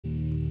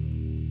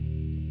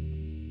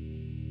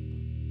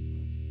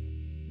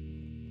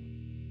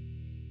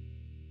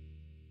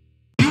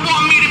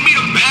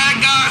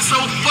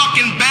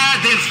fucking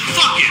bad, then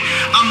fuck it.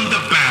 I'm the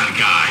bad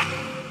guy.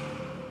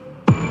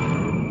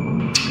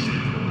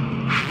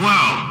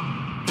 Well,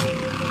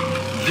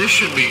 this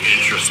should be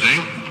interesting.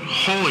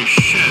 Holy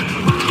shit.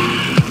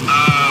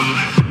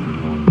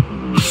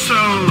 So,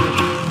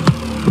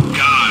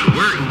 God,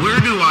 where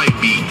do I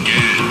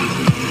begin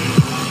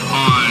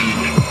on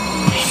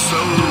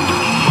so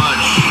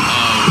much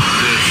of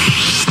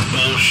this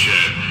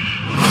bullshit?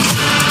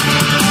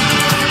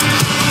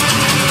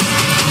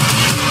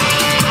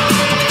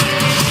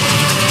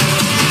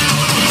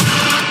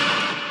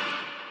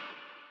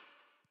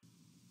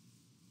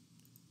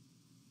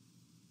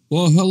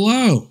 Well,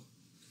 hello.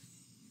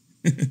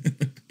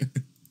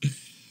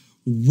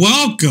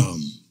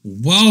 Welcome.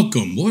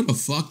 What a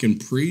fucking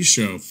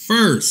pre-show.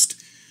 First,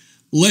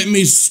 let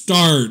me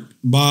start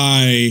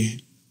by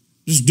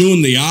just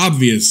doing the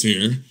obvious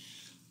here.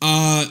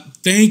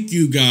 Thank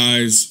you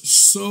guys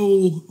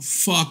so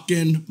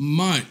fucking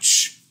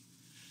much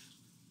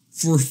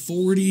for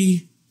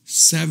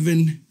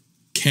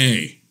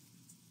 47K.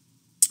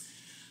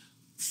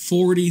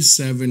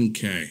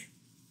 47K.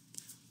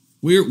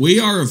 We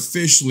are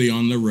officially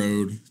on the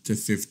road to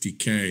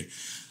 50K.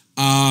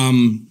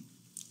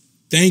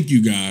 Thank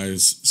you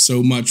guys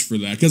so much for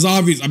that. Because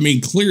obviously, I mean,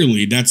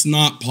 clearly that's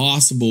not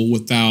possible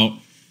without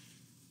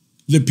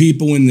the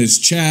people in this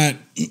chat,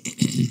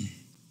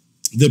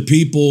 the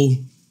people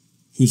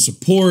who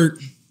support,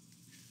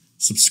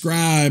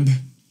 subscribe,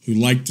 who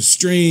like the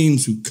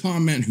streams, who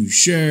comment, who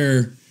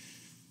share.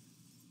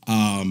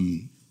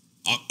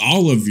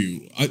 All of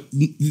you,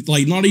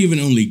 like not even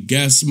only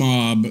Guest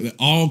Mob, but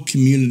all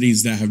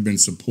communities that have been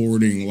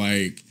supporting,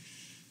 like,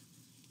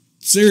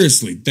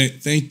 seriously,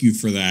 thank you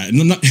for that.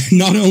 And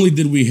not only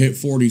did we hit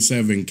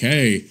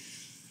 47K,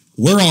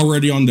 we're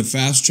already on the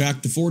fast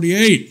track to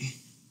 48.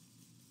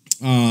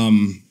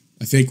 I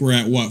think we're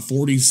at what,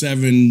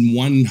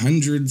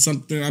 47,100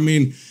 something. I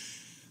mean,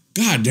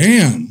 god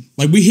damn,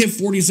 like we hit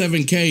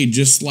 47K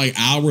just like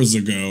hours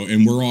ago,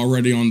 and we're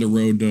already on the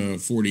road to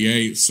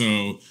 48.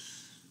 So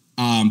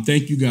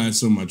thank you guys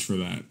so much for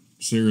that.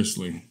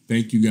 Seriously,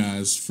 thank you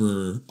guys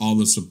for all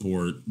the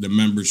support, the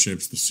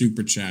memberships, the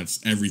super chats,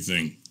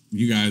 everything.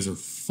 You guys are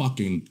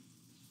fucking,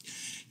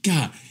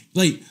 God,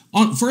 like,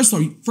 first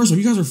off,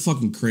 you guys are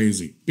fucking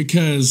crazy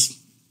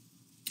because,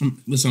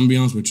 listen, I'm gonna be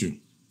honest with you.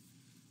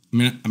 I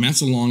mean,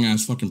 that's a long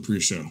ass fucking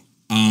pre-show.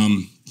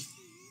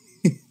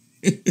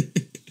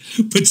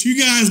 But you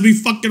guys be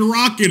fucking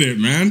rocking it,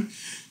 man.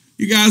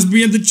 You guys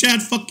be in the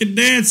chat fucking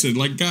dancing,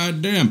 like,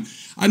 goddamn.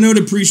 I know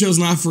the pre-show's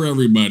not for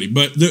everybody,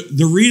 but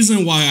the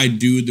reason why I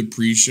do the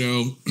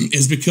pre-show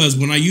is because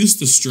when I used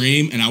to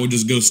stream and I would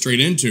just go straight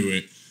into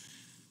it,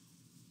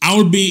 I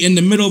would be in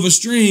the middle of a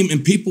stream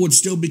and people would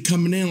still be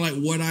coming in like,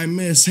 what I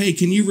miss? Hey,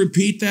 can you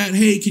repeat that?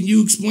 Hey, can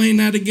you explain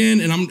that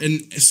again?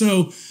 And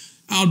so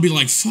I would be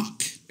like,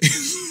 fuck,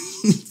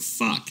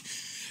 fuck,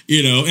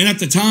 you know. And at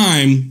the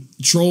time,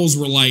 trolls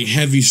were like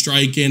heavy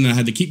striking. I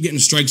had to keep getting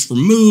strikes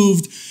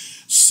removed.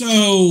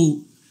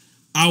 So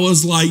I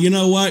was like, you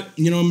know what?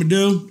 You know what I'm gonna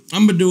do?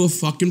 I'm gonna do a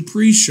fucking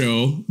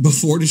pre-show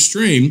before the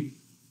stream.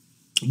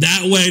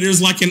 That way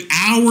there's like an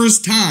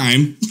hour's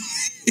time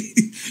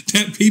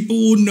that people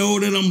will know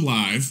that I'm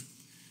live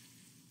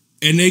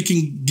and they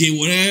can get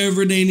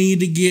whatever they need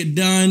to get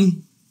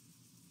done.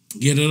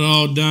 Get it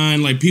all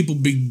done. Like people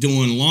be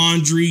doing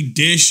laundry,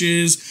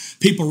 dishes.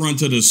 People run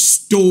to the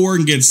store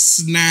and get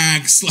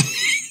snacks.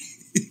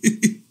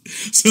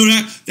 So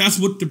that's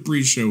what the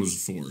pre-show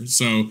is for.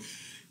 So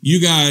you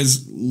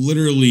guys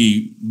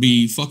literally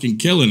be fucking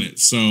killing it.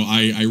 So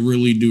I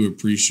really do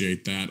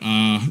appreciate that.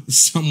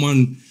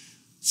 Someone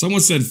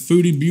said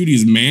Foodie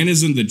Beauty's man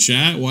is in the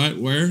chat. What?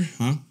 Where?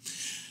 Huh?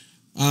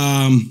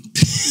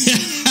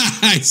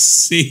 I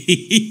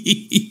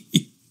see.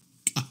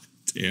 God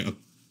damn.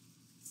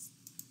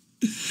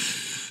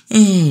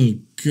 Oh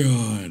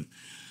God.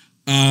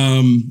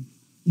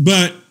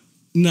 But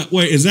no,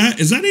 wait, is that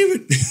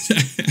even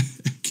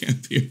that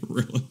can't be a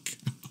real account.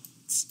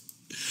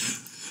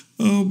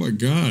 Oh my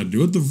God,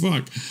 what the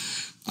fuck?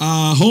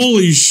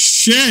 Holy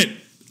shit.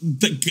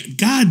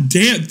 God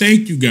damn,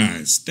 thank you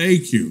guys.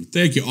 Thank you.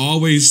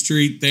 Always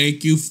Street,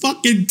 thank you.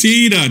 Fucking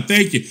Tina,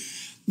 thank you.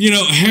 You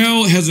know,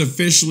 hell has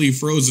officially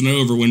frozen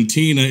over when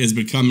Tina is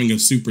becoming a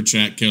super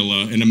chat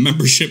killer and a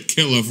membership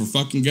killer for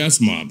fucking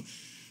Guest Mob.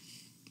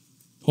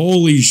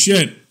 Holy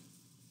shit.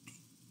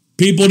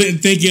 People didn't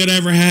think it'd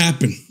ever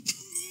happen.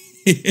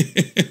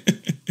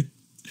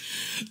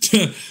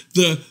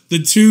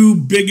 The two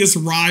biggest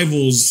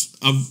rivals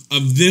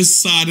of this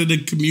side of the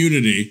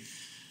community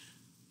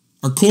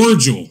are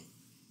cordial.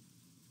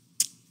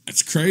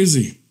 That's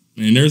crazy.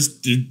 And there's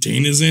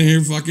Tina's in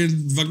here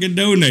fucking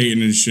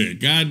donating and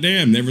shit. God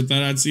damn, never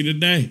thought I'd see the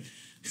day.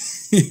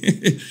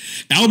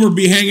 Albert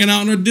be hanging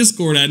out in our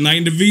Discord at night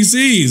in the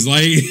VCs.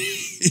 Like,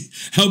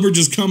 Albert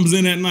just comes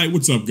in at night.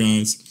 What's up,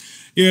 guys?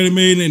 You know what I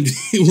mean? And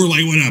we're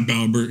like, what up,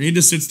 Albert? And he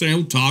just sits there and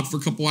he'll talk for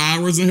a couple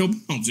hours and he'll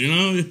bounce, you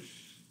know?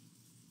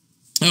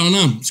 I don't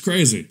know. It's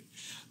crazy.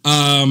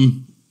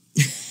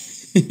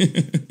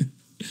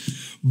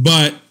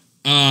 But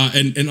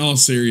And in all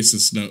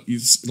seriousness, no,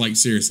 like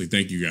seriously,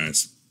 thank you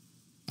guys.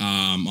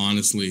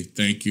 Honestly,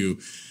 thank you.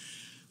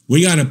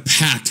 We got a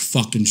packed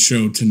fucking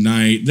show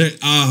tonight.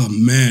 Oh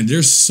man,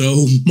 there's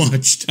so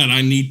much that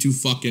I need to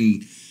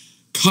fucking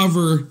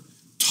cover,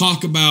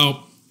 talk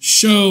about,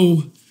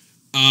 show,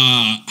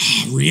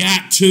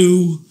 react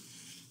to.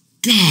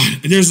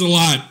 God, there's a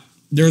lot.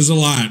 There's a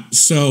lot.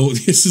 So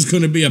this is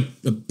going to be a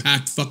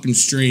packed fucking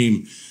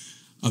stream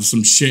of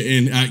some shit,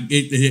 and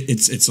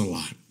it's a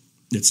lot.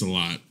 It's a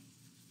lot.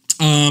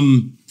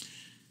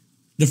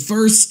 The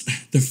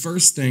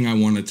first thing I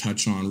want to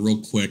touch on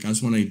real quick, I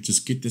just want to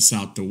just get this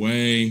out the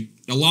way.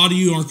 A lot of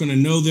you aren't going to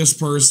know this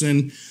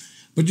person,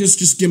 but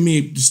just give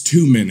me just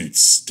 2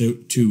 minutes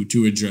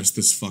to address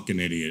this fucking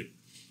idiot.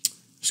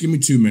 Just give me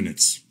 2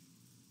 minutes.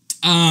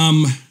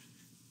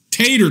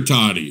 Tater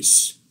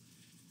Toddies.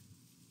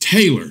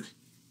 Taylor.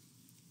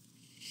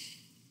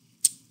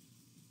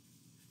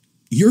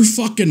 You're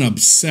fucking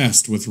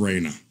obsessed with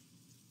Raina.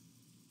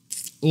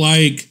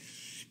 Like,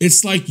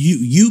 it's like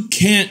you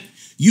can't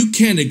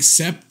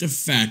accept the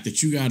fact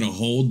that you gotta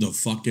hold the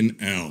fucking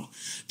L.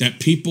 That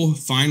people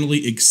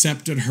finally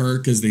accepted her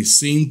because they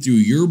seen through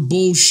your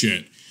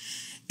bullshit.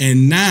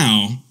 And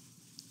now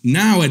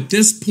at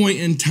this point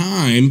in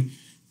time,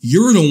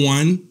 you're the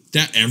one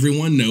that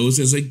everyone knows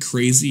as a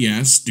crazy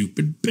ass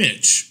stupid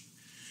bitch.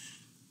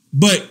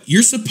 But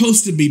you're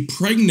supposed to be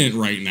pregnant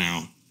right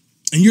now.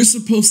 And you're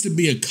supposed to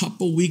be a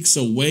couple weeks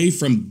away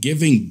from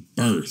giving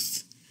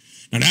birth.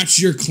 Now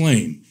that's your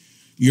claim.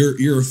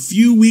 You're a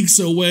few weeks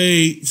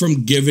away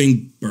from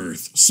giving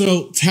birth.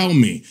 So tell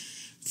me,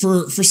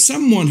 for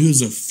someone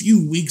who's a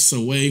few weeks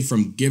away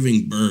from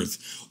giving birth,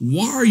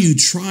 why are you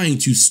trying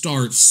to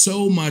start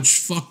so much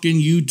fucking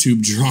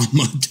YouTube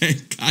drama?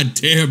 God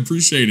damn,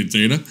 appreciate it,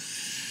 Tata.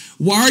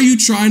 Why are you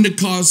trying to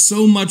cause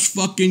so much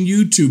fucking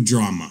YouTube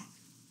drama?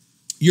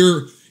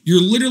 You're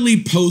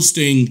literally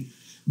posting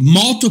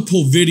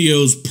multiple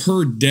videos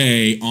per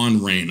day on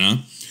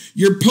Raina.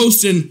 You're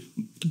posting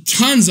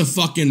tons of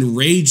fucking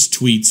rage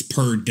tweets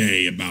per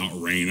day about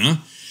Raina.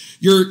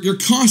 You're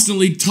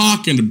constantly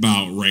talking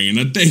about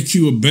Raina. Thank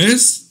you,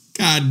 Abyss.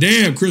 God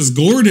damn, Chris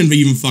Gordon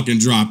even fucking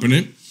dropping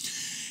it.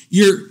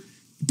 You're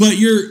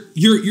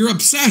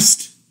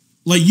obsessed.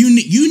 Like you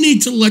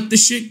need to let the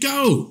shit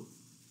go.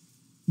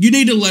 You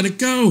need to let it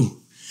go.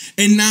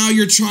 And now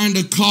you're trying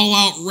to call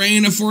out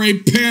Raina for a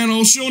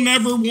panel. She'll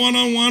never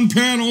one-on-one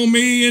panel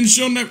me, and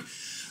she'll never.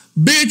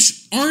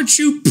 Bitch, aren't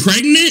you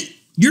pregnant?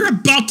 You're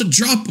about to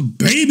drop a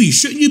baby.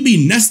 Shouldn't you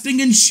be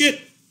nesting and shit?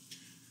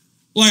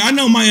 Like, I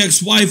know my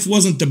ex-wife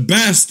wasn't the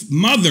best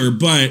mother,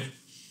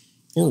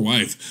 or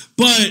wife,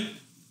 but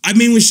I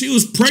mean, when she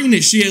was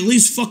pregnant, she at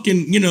least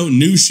fucking,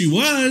 knew she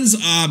was.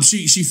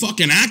 She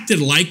fucking acted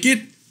like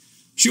it.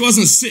 She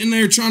wasn't sitting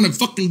there trying to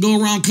fucking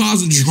go around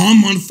causing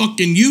drama on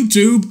fucking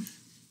YouTube.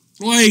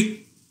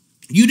 Like,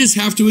 you just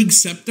have to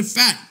accept the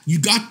fact. You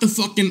got the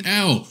fucking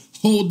L.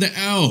 Hold the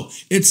L.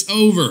 It's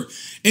over.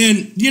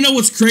 And you know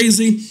what's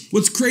crazy?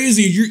 What's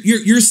crazy,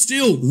 you're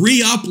still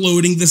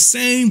re-uploading the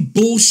same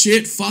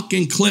bullshit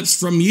fucking clips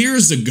from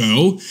years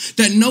ago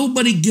that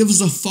nobody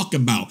gives a fuck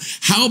about.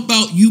 How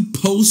about you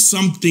post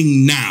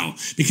something now?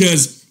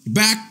 Because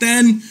back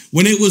then,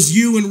 when it was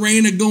you and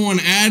Raina going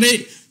at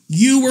it,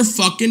 you were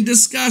fucking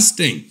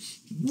disgusting.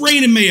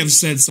 Raina may have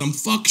said some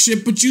fuck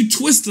shit, but you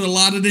twisted a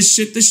lot of this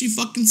shit that she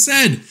fucking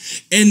said.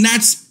 And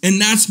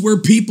that's where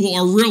people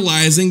are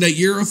realizing that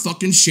you're a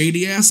fucking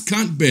shady ass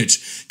cunt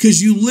bitch.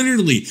 Because you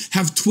literally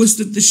have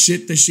twisted the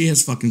shit that she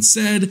has fucking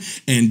said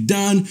and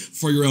done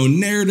for your own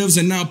narratives.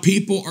 And now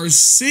people are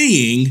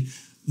seeing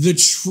the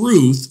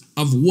truth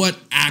of what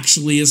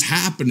actually is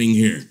happening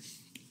here.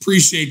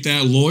 Appreciate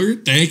that, lawyer.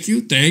 Thank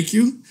you. Thank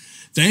you.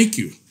 Thank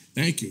you.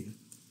 Thank you.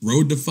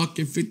 Road to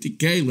fucking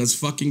 50K. Let's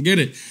fucking get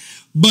it.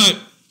 But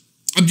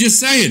I'm just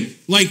saying,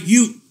 like,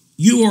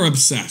 you are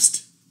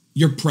obsessed.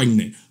 You're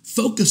pregnant.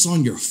 Focus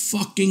on your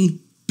fucking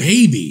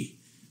baby.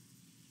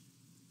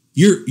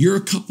 You're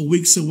a couple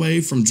weeks away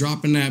from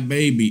dropping that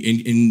baby,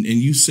 and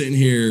you sitting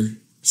here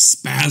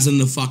spazzing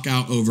the fuck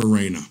out over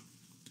Raina.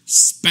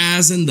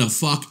 Spazzing the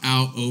fuck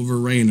out over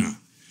Raina.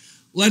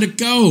 Let it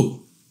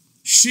go.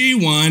 She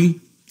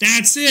won.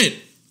 That's it.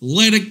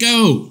 Let it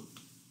go.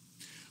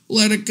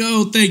 Let it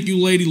go. Thank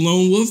you, Lady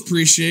Lone Wolf.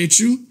 Appreciate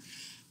you.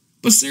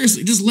 But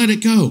seriously, just let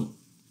it go.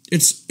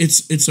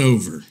 It's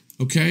over,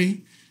 okay?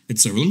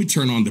 It's over. Let me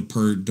turn on the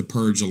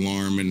purge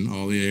alarm and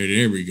all the.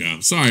 There we go.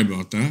 Sorry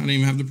about that. I didn't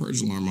even have the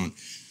purge alarm on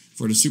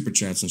for the super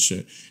chats and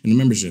shit and the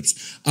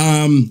memberships.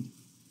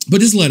 But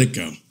just let it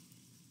go.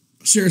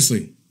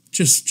 Seriously,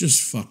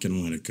 just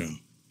fucking let it go.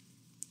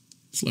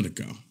 Just let it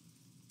go.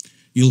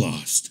 You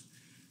lost.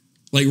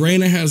 Like,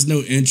 Raina has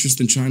no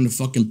interest in trying to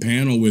fucking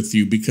panel with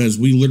you because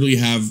we literally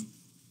have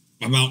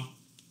about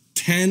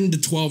 10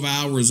 to 12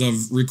 hours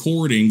of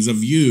recordings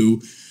of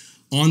you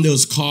on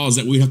those calls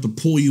that we have to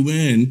pull you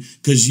in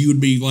because you would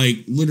be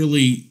like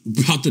literally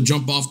about to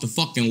jump off the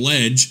fucking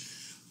ledge,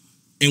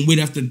 and we'd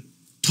have to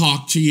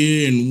talk to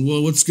you and,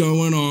 well, what's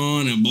going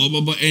on and blah,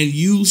 blah, blah. And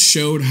you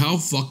showed how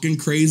fucking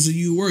crazy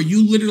you were.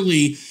 You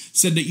literally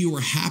said that you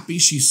were happy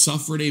she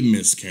suffered a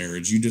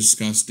miscarriage, you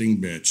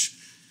disgusting bitch.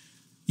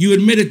 You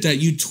admitted that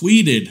you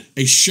tweeted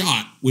a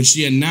shot when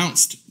she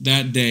announced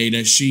that day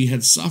that she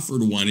had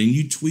suffered one, and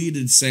you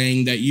tweeted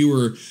saying that you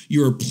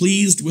were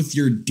pleased with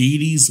your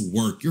Dee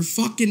work. You're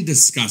fucking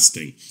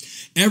disgusting.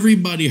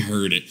 Everybody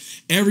heard it.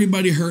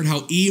 Everybody heard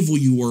how evil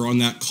you were on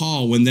that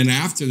call, when then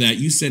after that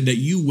you said that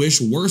you wish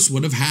worse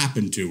would have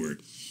happened to her.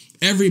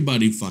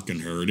 Everybody fucking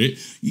heard it.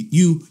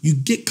 You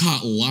get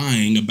caught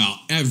lying about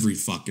every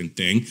fucking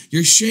thing.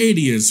 You're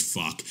shady as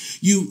fuck.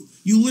 You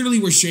literally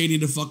were shady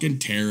to fucking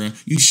Tara.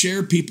 You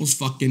share people's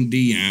fucking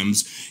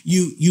DMs.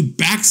 You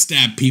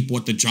backstab people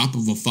at the drop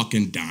of a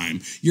fucking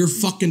dime. You're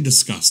fucking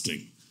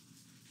disgusting.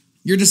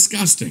 You're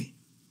disgusting.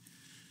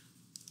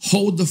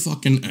 Hold the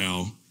fucking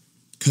L,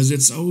 because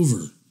it's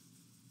over.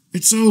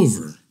 It's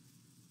over.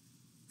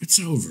 It's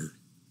over.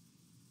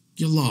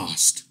 You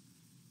lost.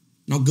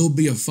 Now go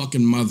be a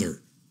fucking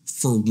mother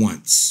for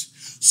once.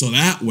 So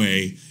that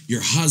way,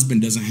 your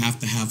husband doesn't have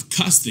to have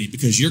custody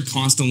because you're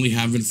constantly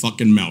having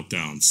fucking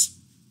meltdowns.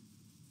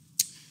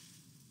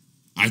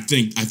 I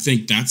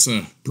think that's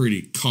a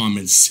pretty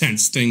common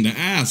sense thing to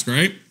ask,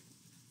 right?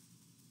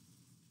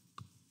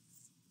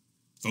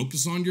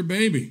 Focus on your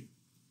baby.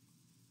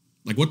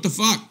 Like, what the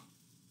fuck?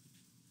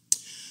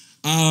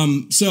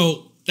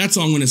 So that's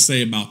all I'm going to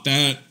say about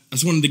that. I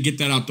just wanted to get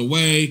that out the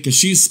way because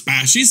she's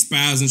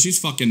spazzing. She's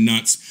fucking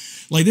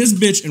nuts. Like, this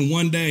bitch in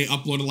one day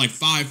uploaded like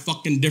 5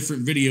 fucking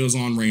different videos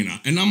on Raina.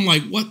 And I'm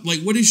like, what? Like,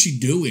 what is she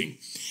doing?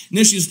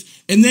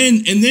 And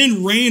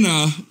then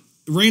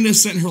Raina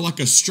sent her like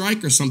a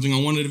strike or something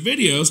on one of the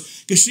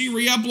videos because she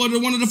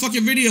re-uploaded one of the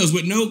fucking videos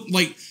with no,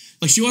 like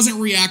she wasn't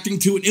reacting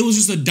to it. It was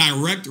just a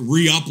direct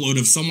re-upload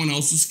of someone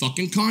else's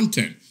fucking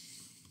content.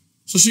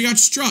 So she got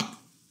struck.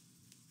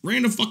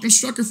 Raina fucking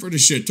struck her for the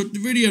shit. Took the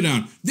video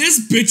down.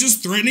 This bitch is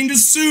threatening to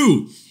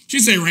sue. She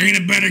said,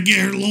 Raina better get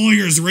her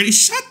lawyers ready.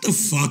 Shut the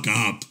fuck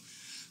up.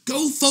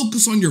 Go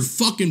focus on your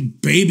fucking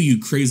baby, you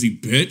crazy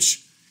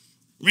bitch.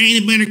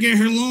 Raina better get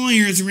her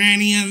lawyers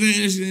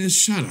ready.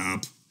 Shut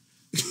up.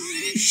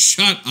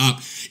 Shut up.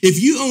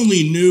 If you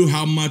only knew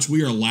how much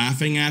we are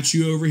laughing at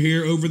you over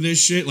here over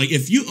this shit. Like,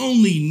 if you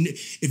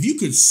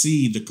could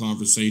see the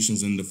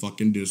conversations in the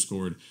fucking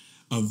Discord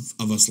of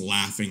us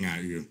laughing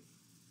at you.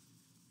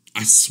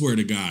 I swear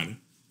to God,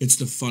 it's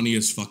the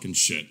funniest fucking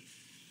shit.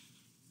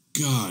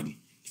 God,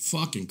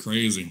 fucking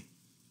crazy.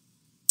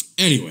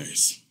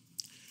 Anyways,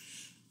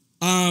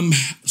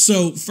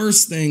 so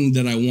first thing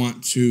that I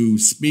want to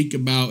speak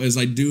about is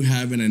I do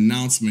have an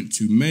announcement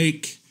to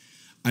make.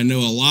 I know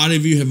a lot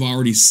of you have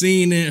already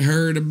seen it,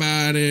 heard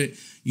about it.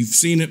 You've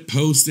seen it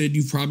posted.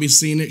 You've probably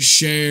seen it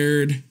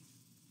shared.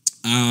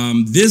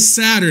 This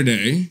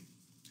Saturday,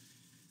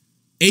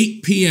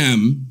 8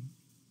 p.m.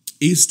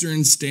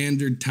 Eastern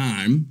Standard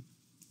Time,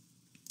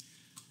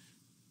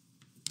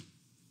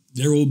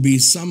 there will be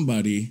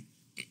somebody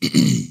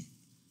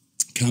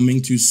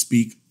coming to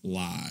speak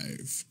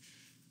live.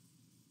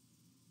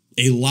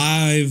 A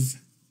live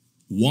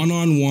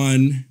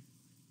one-on-one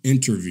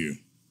interview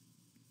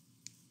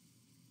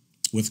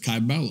with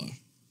Kybella.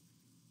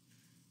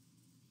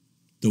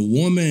 The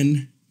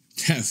woman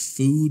that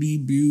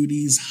Foodie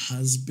Beauty's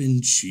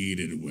husband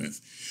cheated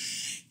with.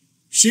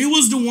 She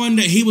was the one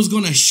that he was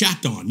going to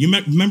shat on. You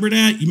remember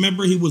that? You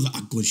remember he was,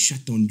 I'm going to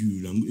shat on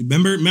you.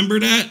 Remember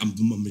that? I'm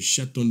going to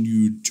shat on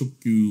you,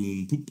 choke you,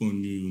 and poop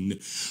on you.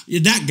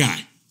 Yeah, that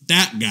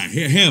guy.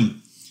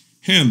 Him.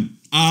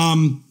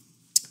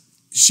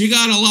 She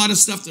got a lot of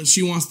stuff that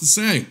she wants to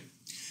say.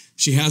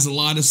 She has a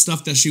lot of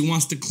stuff that she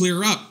wants to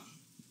clear up.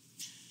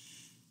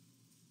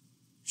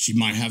 She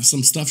might have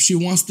some stuff she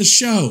wants to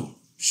show.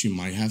 She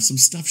might have some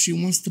stuff she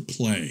wants to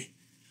play.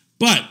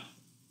 But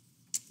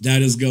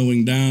that is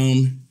going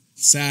down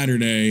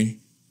Saturday,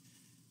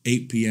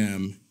 8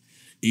 p.m.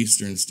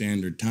 Eastern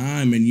Standard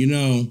Time. And you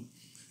know,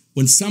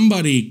 when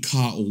somebody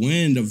caught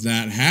wind of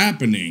that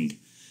happening,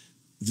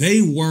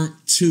 they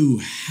weren't too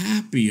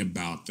happy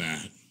about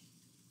that.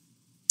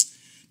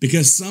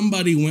 Because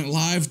somebody went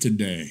live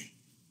today.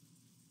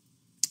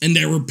 And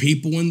there were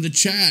people in the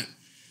chat,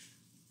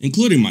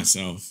 including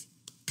myself,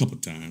 a couple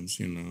times,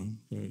 you know.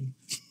 But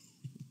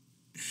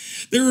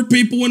there were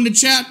people in the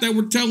chat that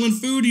were telling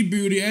Foodie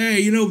Beauty, hey,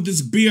 you know,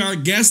 this Be Our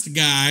Guest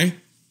guy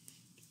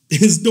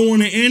is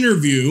doing an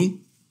interview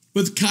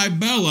with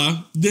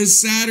Kybella this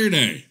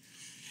Saturday.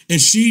 And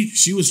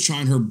she was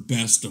trying her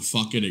best to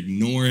fucking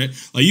ignore it.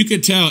 Like, you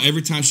could tell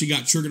every time she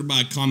got triggered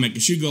by a comment,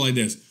 because she'd go like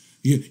this.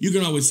 You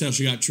can always tell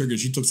she got triggered.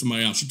 She took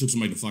somebody out. She took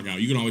somebody the fuck out.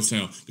 You can always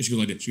tell. Because she goes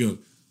like this. She goes.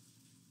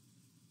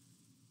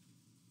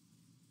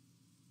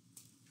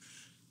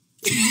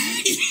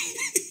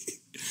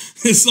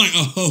 It's like,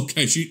 oh,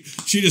 okay. She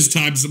just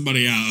typed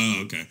somebody out.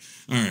 Oh, okay.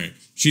 All right.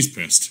 She's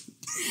pissed.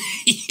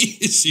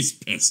 She's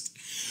pissed.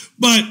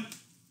 But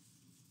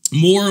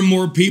more and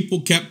more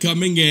people kept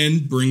coming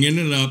in, bringing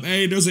it up.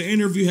 Hey, there's an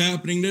interview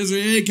happening.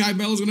 Hey,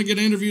 Kybella's going to get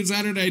interviewed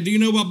Saturday. Do you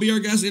know about Be Our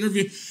Guest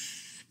interview?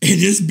 And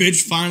this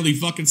bitch finally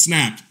fucking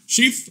snapped.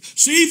 She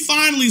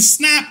finally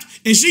snapped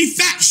and she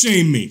fat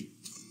shamed me.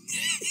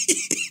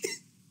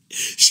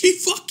 She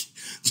fucking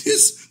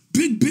This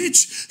big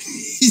bitch,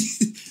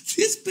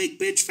 this big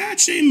bitch fat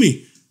shamed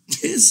me.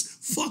 This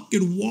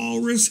fucking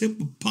walrus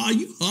hippopotami,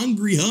 you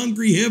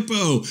hungry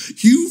hippo.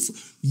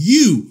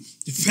 You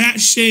fat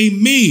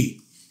shame me.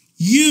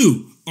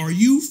 Are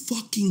you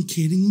fucking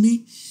kidding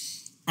me?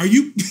 Are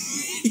you,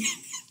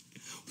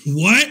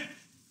 what?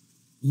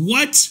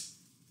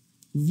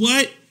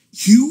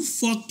 You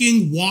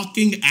fucking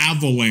walking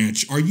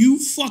avalanche. Are you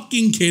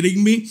fucking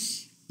kidding me?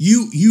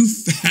 You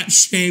fat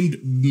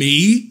shamed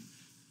me?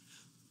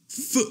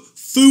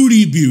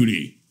 Foodie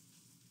Beauty.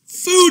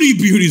 Foodie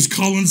Beauty's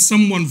calling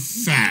someone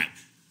fat.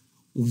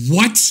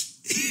 What?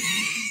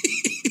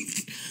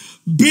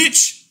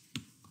 Bitch,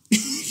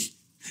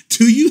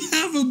 do you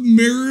have a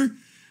mirror?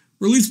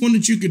 Or at least one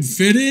that you could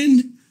fit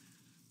in?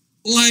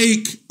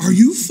 Like, are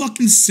you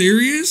fucking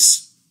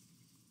serious?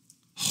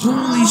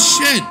 Holy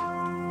shit.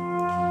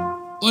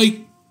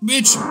 Like,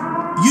 bitch,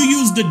 you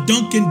use the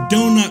Dunkin'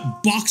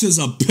 Donut box as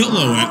a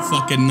pillow at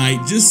fucking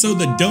night just so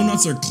the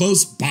donuts are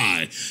close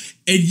by.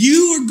 And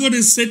you are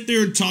gonna sit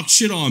there and talk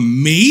shit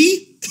on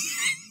me?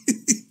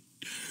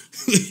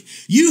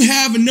 You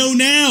have no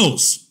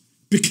nails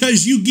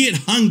because you get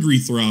hungry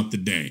throughout the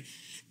day.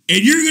 And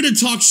you're gonna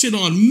talk shit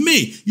on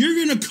me.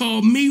 You're gonna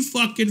call me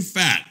fucking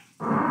fat.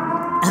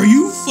 Are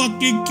you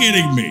fucking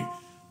kidding me?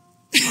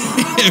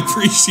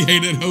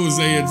 Appreciate it,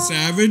 Jose and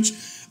Savage.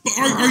 But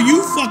are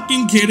you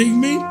fucking kidding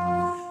me?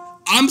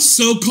 I'm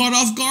so caught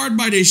off guard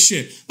by this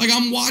shit. Like,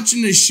 I'm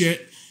watching this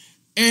shit,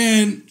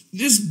 and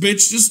this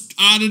bitch just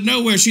out of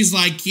nowhere, she's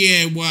like,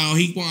 yeah, well,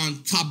 he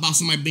want to talk about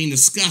somebody being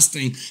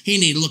disgusting. He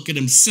need to look at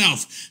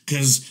himself,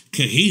 cause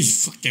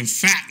he's fucking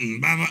fat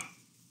and blah, blah.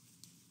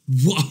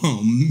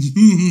 Whoa,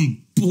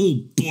 oh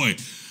boy.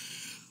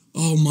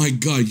 Oh my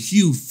God,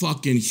 you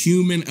fucking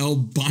human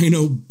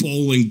albino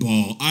bowling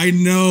ball. I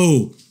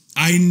know.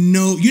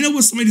 You know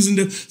what somebody's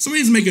into?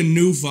 Somebody's making a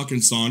new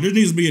fucking song. There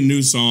needs to be a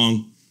new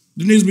song.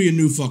 There needs to be a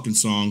new fucking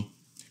song.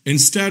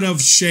 Instead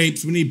of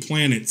shapes, we need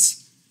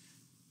planets.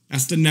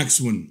 That's the next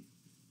one.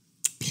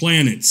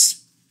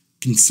 Planets.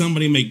 Can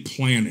somebody make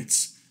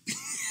planets?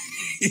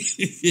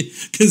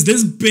 Because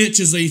this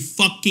bitch is a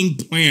fucking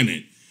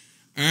planet.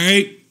 All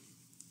right?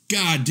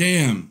 God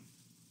damn.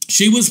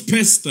 She was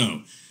pissed,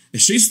 though.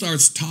 And she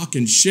starts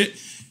talking shit.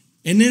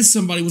 And then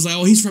somebody was like,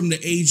 oh, he's from the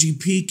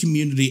AGP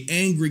community,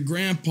 Angry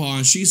Grandpa.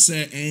 And she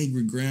said,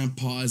 Angry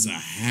Grandpa is a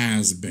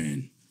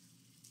has-been.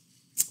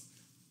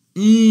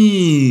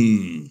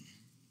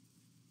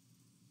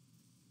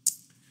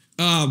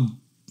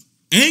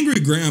 Angry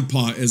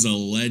Grandpa is a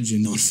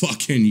legend on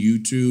fucking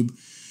YouTube.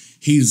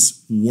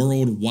 He's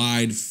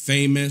worldwide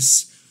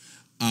famous.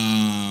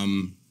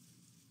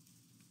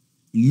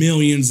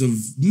 Millions of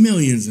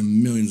views.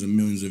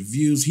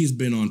 He's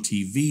been on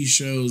TV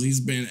shows. He's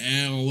been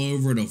all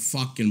over the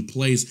fucking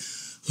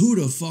place. Who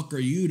the fuck are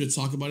you to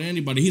talk about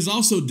anybody? He's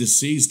also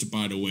deceased,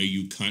 by the way,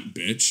 you cunt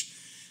bitch.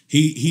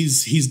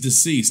 He's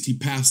deceased. He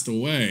passed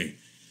away.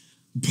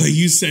 But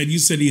you said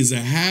he's a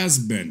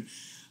has-been.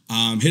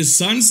 His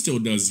son still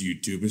does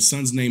YouTube. His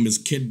son's name is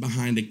Kid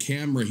Behind a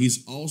Camera.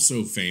 He's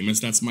also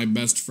famous. That's my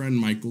best friend,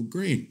 Michael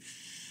Green.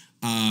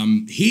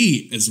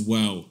 He, as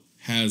well,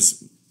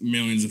 has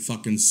millions of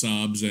fucking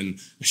subs and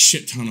a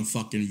shit ton of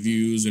fucking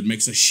views and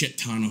makes a shit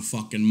ton of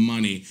fucking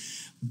money.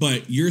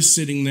 But you're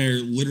sitting there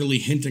literally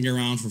hinting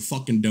around for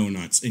fucking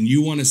donuts, and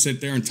you want to sit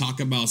there and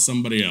talk about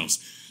somebody else.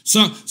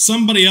 So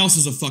somebody else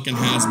is a fucking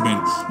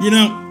has-been. You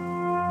know,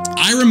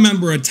 I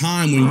remember a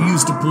time when you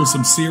used to pull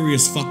some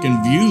serious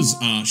fucking views,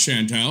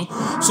 Chantel.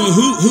 So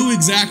who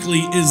exactly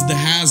is the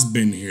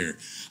has-been here?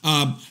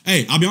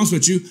 Hey, I'll be honest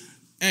with you.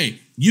 Hey,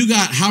 you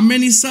got how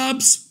many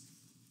subs?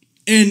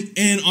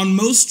 And on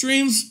most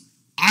streams,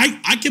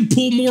 I can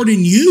pull more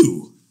than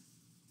you.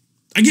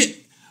 I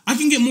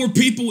can get more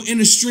people in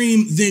a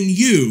stream than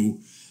you,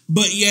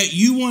 but yet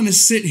you want to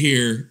sit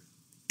here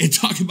and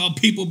talk about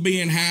people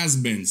being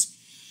has-beens.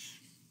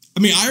 I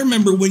mean, I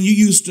remember when you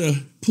used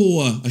to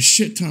pull a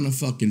shit ton of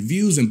fucking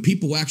views and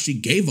people actually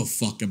gave a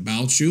fuck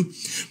about you.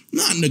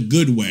 Not in a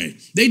good way.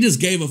 They just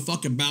gave a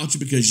fuck about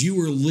you because you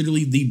were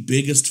literally the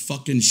biggest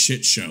fucking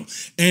shit show.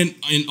 And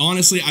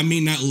honestly, I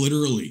mean that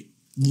literally.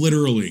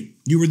 Literally.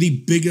 You were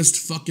the biggest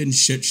fucking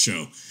shit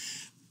show.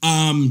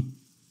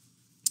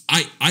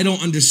 I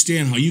don't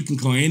understand how you can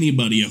call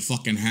anybody a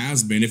fucking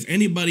has-been. If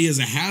anybody is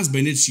a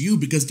has-been, it's you,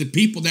 because the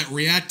people that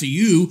react to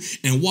you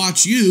and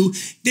watch you,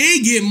 they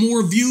get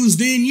more views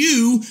than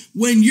you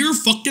when you're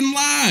fucking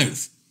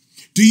live.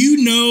 Do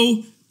you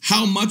know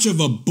how much of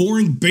a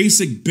boring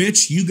basic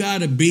bitch you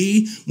gotta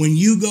be when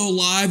you go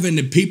live and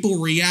the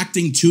people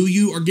reacting to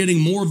you are getting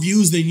more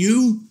views than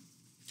you?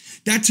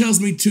 That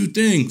tells me two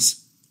things.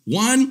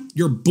 One,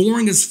 you're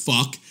boring as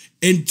fuck,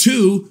 and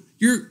two,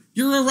 you're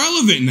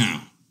irrelevant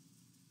now.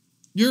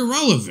 You're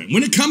irrelevant.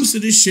 When it comes to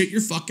this shit,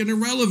 you're fucking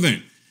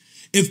irrelevant.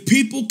 If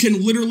people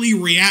can literally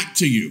react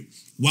to you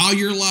while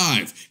you're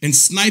live and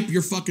snipe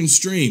your fucking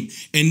stream,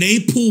 and they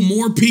pull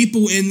more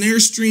people in their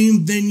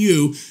stream than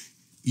you,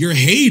 you're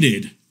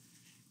hated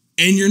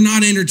and you're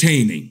not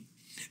entertaining.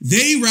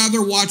 They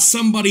rather watch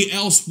somebody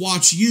else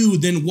watch you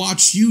than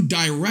watch you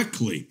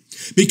directly,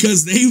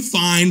 because they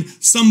find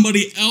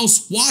somebody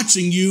else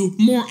watching you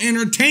more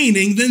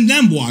entertaining than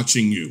them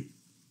watching you.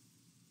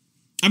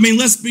 I mean,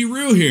 let's be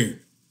real here.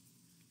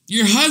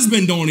 Your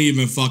husband don't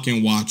even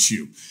fucking watch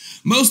you.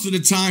 Most of the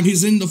time,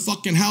 he's in the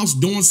fucking house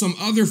doing some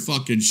other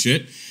fucking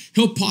shit.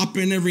 He'll pop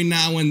in every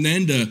now and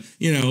then to,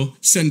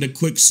 send a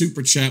quick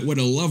super chat with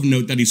a love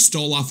note that he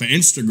stole off of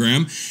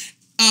Instagram.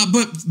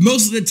 But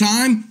most of the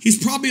time,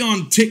 he's probably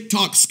on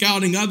TikTok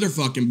scouting other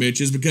fucking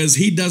bitches because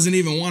he doesn't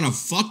even want to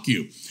fuck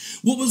you.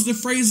 What was the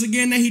phrase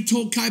again that he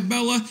told Kai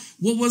Bella?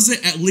 What was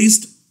it? At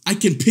least I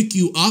can pick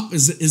you up.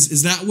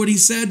 Is that what he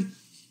said?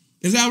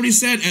 Is that what he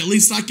said? At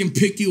least I can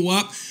pick you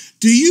up.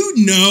 Do you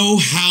know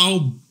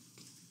how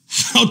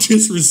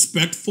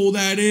disrespectful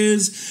that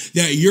is?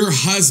 That your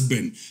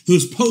husband,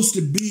 who's supposed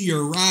to be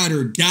your ride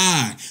or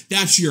die,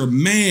 that's your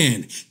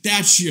man,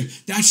 that's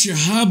your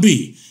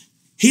hubby.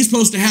 He's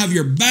supposed to have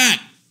your back.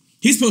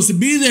 He's supposed to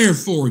be there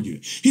for you.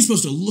 He's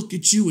supposed to look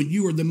at you and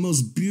you are the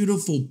most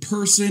beautiful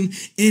person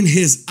in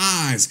his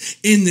eyes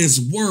in this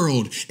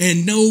world,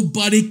 and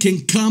nobody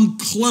can come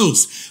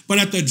close. But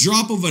at the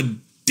drop of a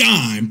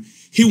dime,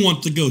 he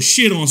wants to go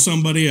shit on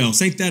somebody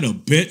else. Ain't that a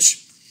bitch?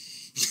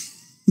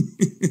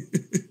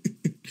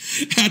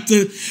 At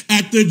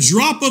the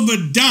drop of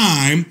a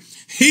dime,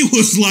 he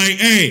was like,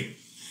 hey,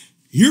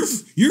 you're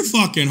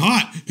fucking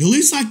hot. At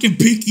least I can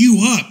pick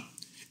you up.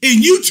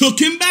 And you took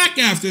him back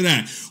after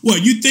that.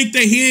 What, you think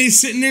that he ain't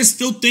sitting there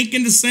still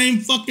thinking the same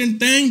fucking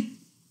thing?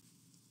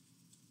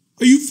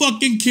 Are you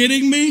fucking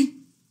kidding me?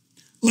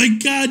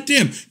 Like,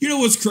 goddamn. You know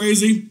what's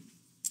crazy?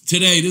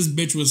 Today, this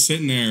bitch was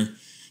sitting there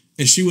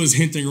and she was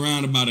hinting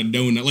around about a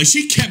donut. Like,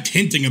 she kept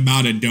hinting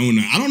about a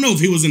donut. I don't know if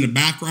he was in the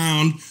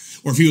background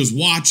or if he was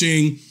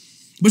watching,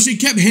 but she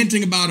kept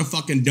hinting about a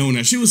fucking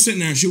donut. She was sitting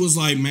there and she was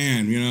like,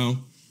 man,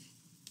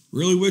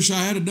 really wish I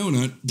had a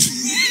donut.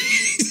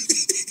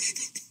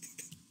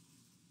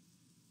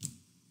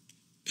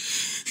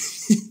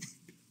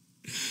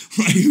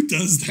 Like, who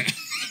does that?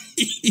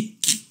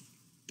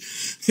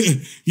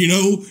 You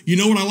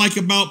know what I like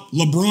about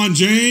LeBron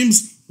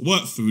James?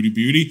 What, Foodie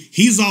Beauty?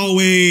 He's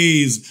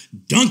always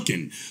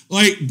dunking.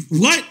 Like,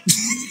 what?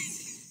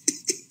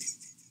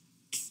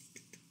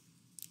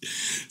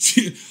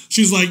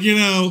 She's like,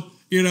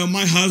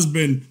 my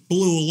husband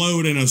blew a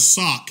load in a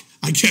sock.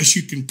 I guess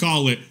you can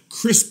call it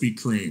Krispy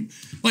Kreme.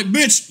 Like,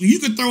 bitch, you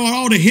can throw out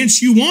all the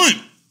hints you want.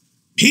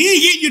 He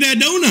ain't getting you that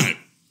donut.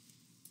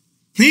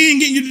 He ain't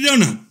getting you the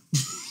donut.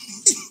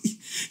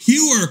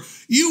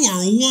 You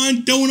are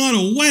one donut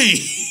away.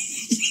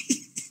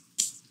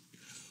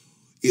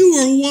 You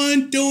are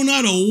one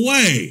donut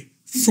away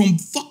from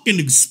fucking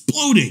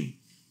exploding.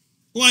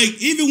 Like,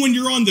 even when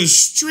you're on the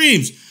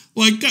streams,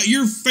 like, God,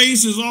 your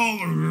face is all...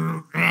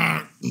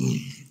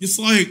 It's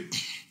like...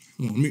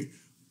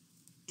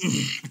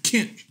 I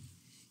can't...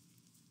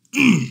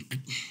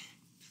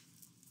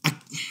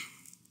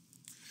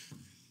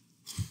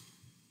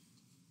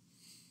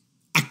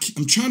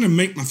 I'm trying to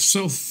make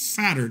myself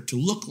fatter to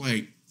look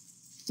like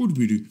Foodie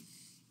Beauty,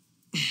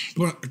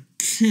 but I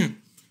can't.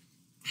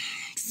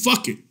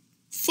 Fuck it.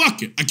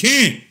 I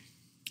can't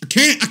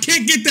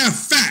get that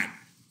fat.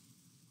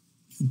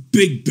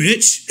 Big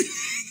bitch.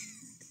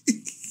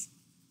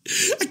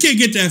 I can't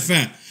get that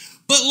fat.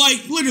 But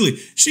like, literally,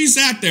 she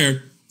sat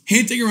there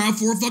hinting around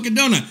for a fucking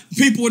donut.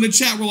 People in the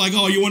chat were like,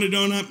 oh, you want a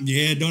donut?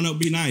 Yeah, donut would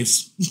be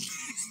nice.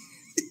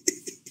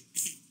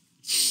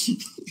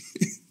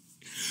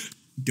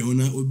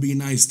 Donut would be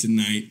nice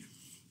tonight.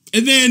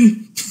 And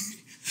then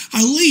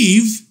I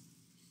leave.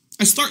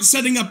 I start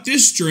setting up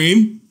this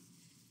stream.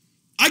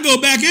 I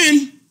go back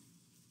in.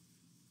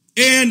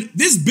 And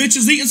this bitch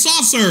is eating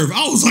soft serve.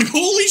 I was like,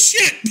 holy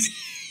shit.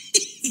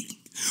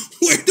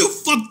 Where the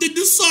fuck did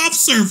the soft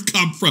serve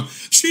come from?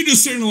 She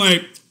just sitting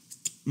like,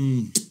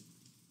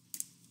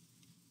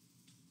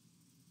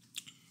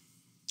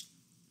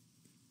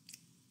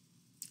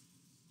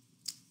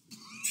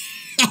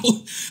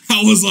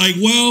 I was like,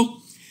 well,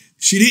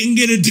 she didn't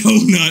get a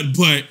donut,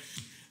 but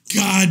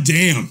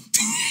goddamn.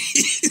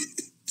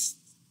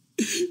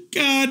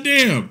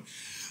 Goddamn.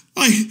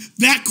 Like,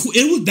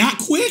 it was that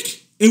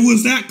quick? It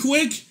was that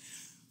quick?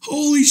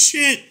 Holy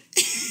shit.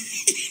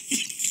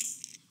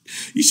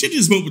 You should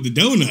just went with the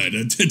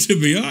donut, to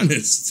be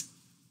honest.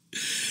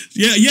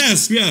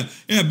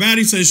 Yeah,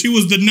 Batty says she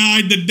was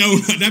denied the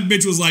donut. That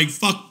bitch was like,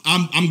 fuck,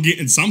 I'm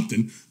getting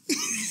something.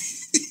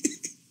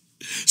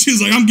 She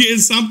was like, I'm getting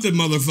something,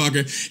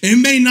 motherfucker. It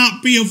may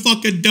not be a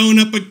fucking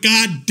donut, but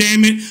god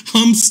damn it,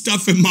 I'm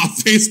stuffing my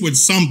face with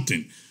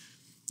something.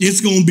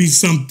 It's gonna be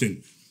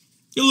something.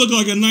 It looked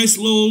like a nice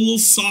little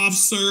soft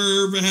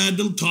serve. It had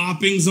little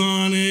toppings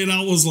on it.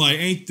 I was like,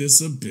 ain't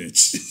this a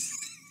bitch?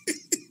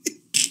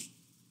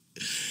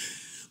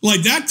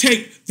 Like, that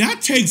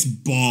takes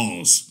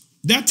balls.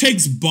 That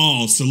takes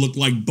balls to look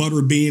like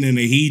Butterbean in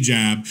a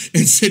hijab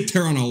and sit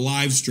there on a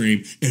live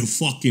stream and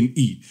fucking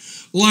eat.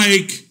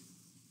 Like,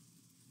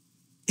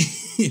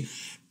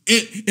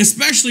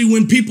 especially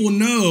when people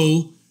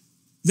know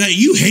that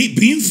you hate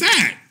being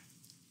fat.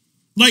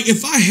 Like,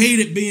 if I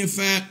hated being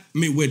fat, I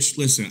mean, which,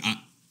 listen,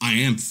 I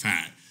am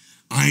fat.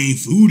 I ain't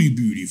foodie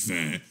beauty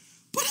fat,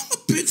 but I'm a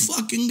big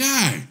fucking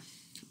guy.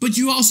 But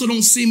you also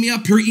don't see me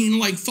up here eating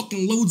like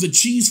fucking loads of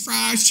cheese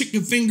fries,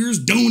 chicken fingers,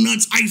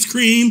 donuts, ice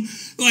cream.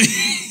 Like,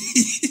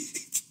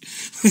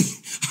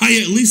 I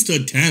at least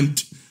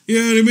attempt. You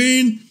know what I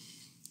mean?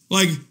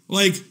 Like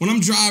when I'm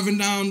driving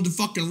down the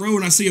fucking road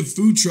and I see a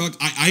food truck,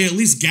 I at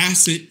least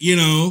gas it, you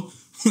know.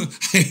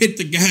 I hit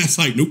the gas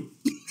like, nope.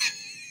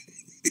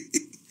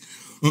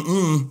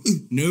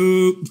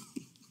 Nope.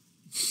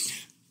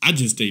 I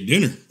just ate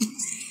dinner.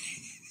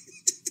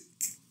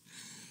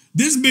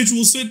 This bitch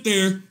will sit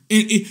there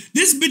and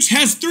this bitch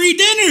has 3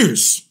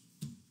 dinners.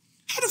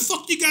 How the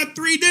fuck you got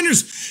 3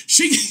 dinners?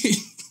 She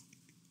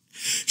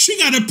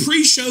got a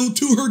pre-show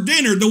to her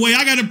dinner the way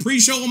I got a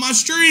pre-show on my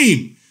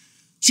stream.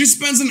 She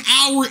spends an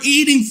hour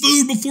eating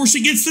food before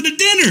she gets to the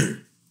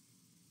dinner.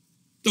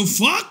 The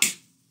fuck?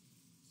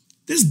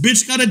 This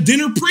bitch got a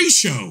dinner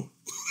pre-show.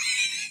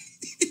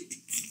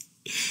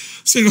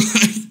 So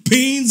like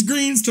beans,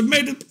 greens,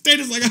 tomatoes,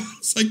 potatoes. Like I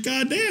was like,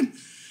 goddamn.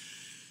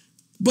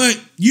 But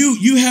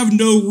you have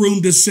no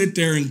room to sit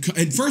there and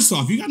first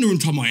off, you got no room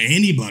to talk about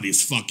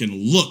anybody's fucking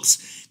looks.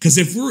 Because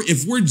if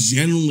we're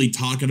genuinely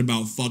talking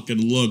about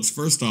fucking looks,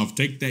 first off,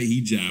 take that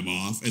hijab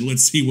off and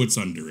let's see what's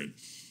under it.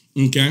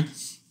 Okay.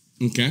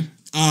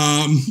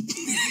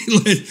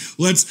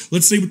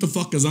 Let's see what the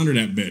fuck is under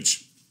that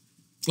bitch.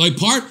 Like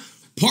part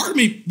of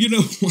me, you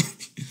know,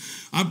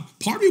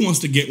 part of me wants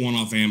to get one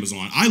off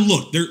Amazon. I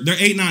look, they're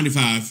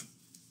 $8.95.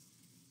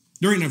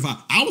 They're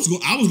 $8.95. I was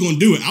going to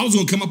do it. I was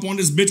going to come up on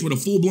this bitch with a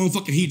full blown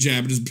fucking hijab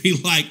and just be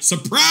like,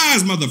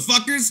 surprise,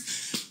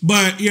 motherfuckers.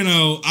 But you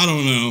know, I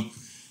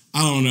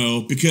don't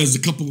know because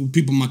a couple of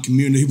people in my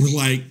community were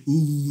like,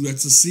 ooh,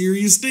 that's a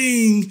serious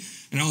thing,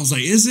 and I was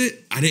like, is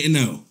it? I didn't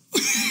know.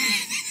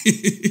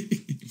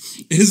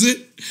 Is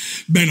it?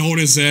 Ben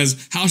Holden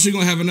says, how's she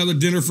gonna have another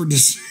dinner for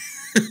dessert?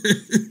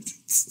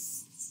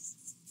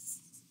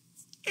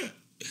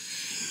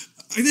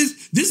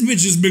 This bitch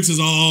just mixes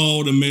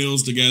all the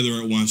meals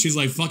together at once. She's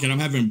like, fuck it, I'm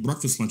having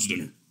breakfast, lunch,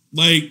 dinner.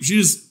 Like, she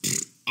just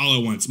all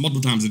at once,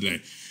 multiple times a day.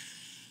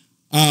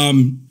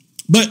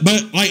 But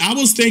like, I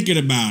was thinking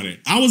about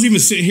it. I was even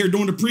sitting here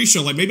doing the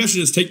pre-show. Like, maybe I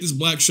should just take this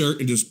black shirt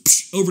and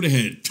just over the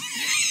head.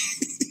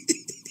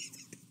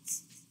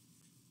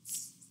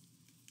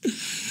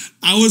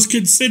 I was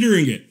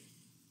considering it.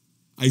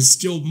 I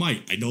still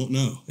might. I don't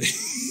know.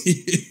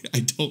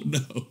 I don't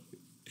know.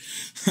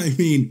 I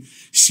mean,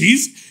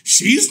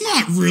 she's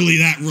not really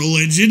that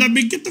religion. I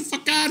mean, get the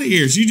fuck out of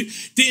here.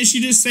 Didn't she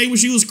just say when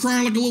she was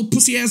crying like a little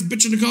pussy ass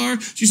bitch in the car?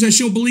 She said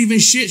she don't believe in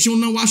shit. She don't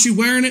know why she's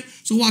wearing it.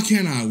 So why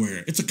can't I wear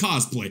it? It's a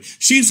cosplay.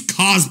 She's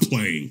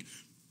cosplaying.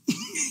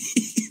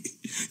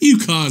 You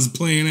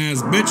cosplaying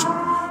ass bitch.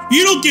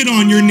 You don't get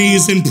on your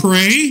knees and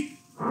pray.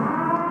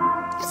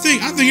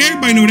 I think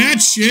everybody know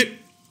that shit.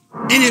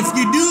 And if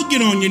you do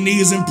get on your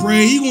knees and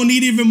pray, you're gonna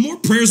need even more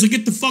prayers to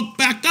get the fuck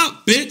back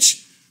up, bitch.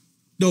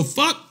 The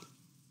fuck?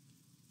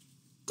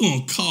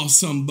 Gonna call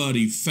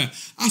somebody fat.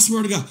 I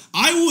swear to God,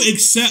 I will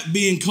accept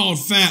being called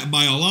fat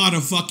by a lot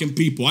of fucking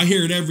people. I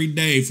hear it every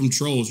day from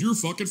trolls. You're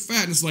fucking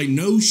fat. And it's like,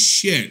 no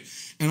shit.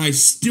 And I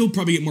still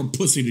probably get more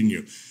pussy than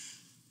you.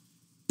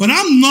 But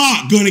I'm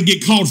not going to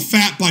get called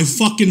fat by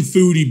fucking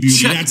Foodie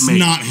Beauty. That's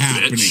not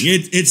happening.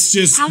 It's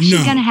just, how's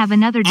she going to have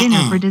another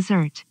dinner for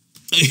dessert?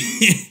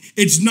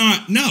 It's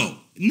not, no,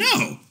 we're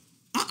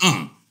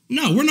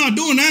not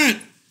doing that.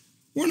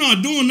 We're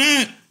not doing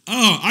that.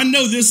 I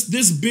know this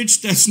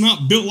bitch that's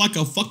not built like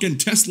a fucking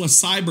Tesla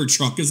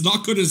Cybertruck is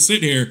not going to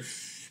sit here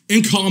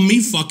and call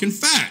me fucking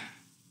fat.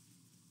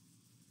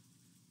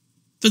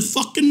 The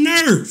fucking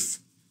nerve.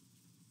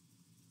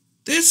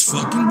 This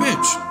fucking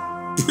bitch.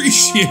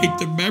 Appreciate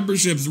the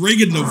memberships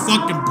ringing the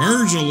fucking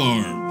purge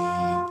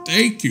alarm.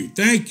 Thank you.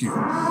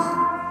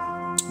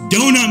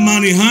 Donut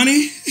money,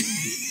 honey.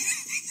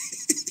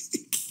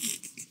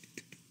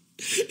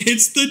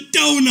 It's the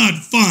donut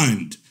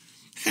fund.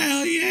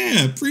 Hell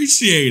yeah,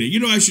 appreciate it.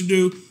 You know what I should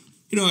do?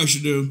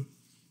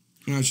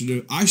 I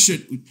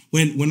should,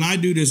 when I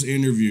do this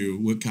interview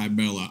with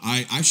Kybella,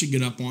 I should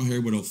get up on here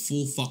with a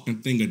full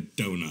fucking thing of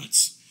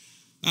donuts.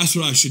 That's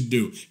what I should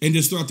do. And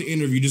just throughout the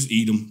interview, just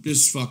eat them.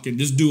 Just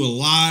do a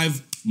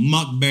live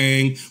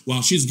mukbang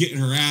while she's getting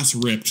her ass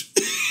ripped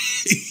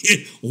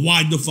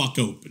wide the fuck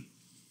open.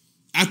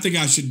 I think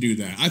I should do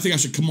that. I think I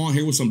should come on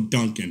here with some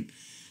Dunkin'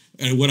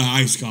 and with an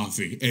iced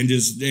coffee and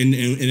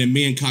then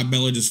me and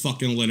Kybella just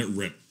fucking let it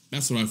rip.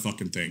 That's what I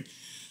fucking think.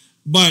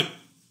 But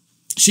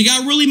she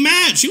got really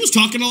mad. She was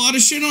talking a lot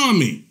of shit on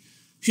me.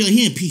 She's like,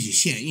 he ain't a piece of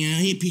shit. You know,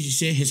 he ain't a piece of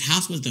shit. His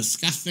house was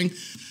disgusting.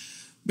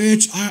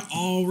 Bitch, I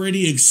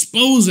already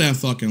exposed that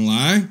fucking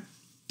lie.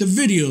 The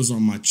video's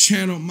on my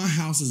channel. My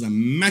house is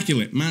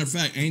immaculate. Matter of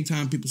fact,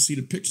 anytime people see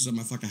the pictures of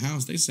my fucking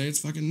house, they say it's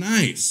fucking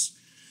nice.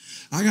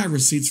 I got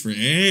receipts for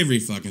every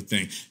fucking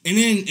thing. And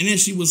then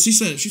she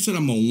said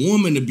I'm a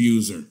woman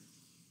abuser.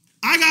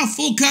 I got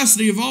full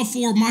custody of all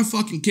 4 of my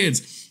fucking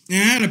kids. And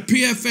I had a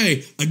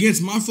PFA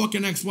against my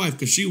fucking ex-wife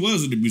because she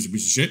was an abusive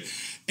piece of shit.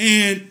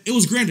 And it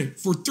was granted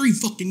for 3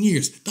 fucking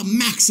years, the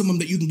maximum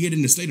that you can get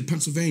in the state of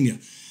Pennsylvania.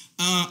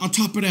 On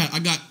top of that, I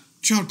got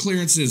child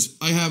clearances.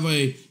 I have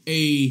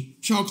a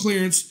child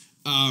clearance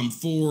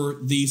for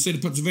the state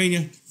of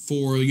Pennsylvania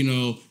for,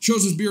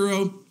 Children's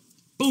Bureau.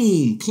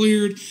 Boom,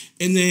 cleared.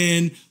 And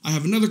then I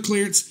have another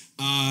clearance,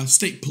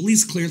 state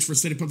police clearance for the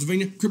state of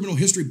Pennsylvania, criminal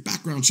history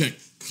background check,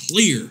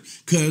 clear.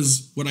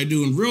 Because what I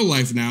do in real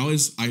life now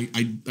is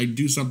I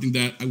do something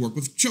that I work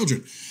with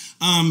children.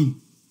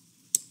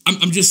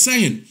 I'm just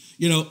saying,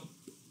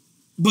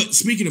 but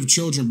speaking of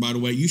children, by the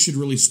way, you should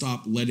really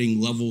stop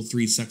letting level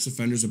 3 sex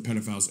offenders and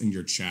pedophiles in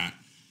your chat.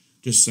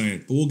 Just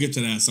saying. But we'll get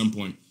to that at some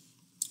point.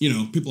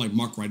 People like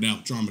Mark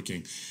Rydell, Drama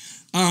King.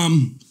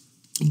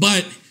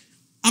 But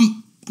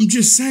I'm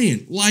just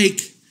saying,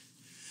 like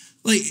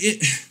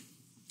it.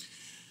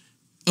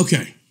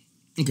 Okay.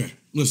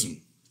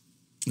 Listen.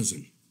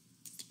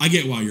 I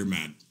get why you're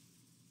mad.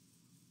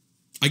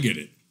 I get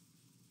it.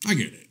 I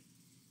get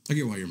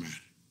why you're mad.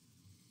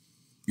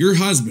 Your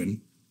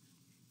husband,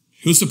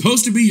 who's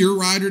supposed to be your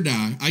ride or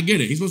die, I get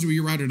it. He's supposed to be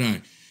your ride or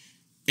die.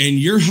 And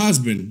your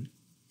husband,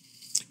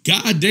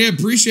 goddamn,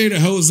 appreciate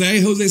it,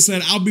 Jose. Jose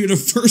said, I'll be the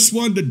first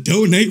one to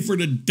donate for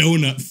the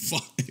donut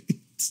fight.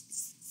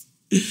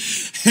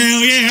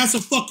 Hell yeah, that's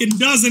a fucking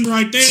dozen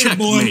right there, Checkmate,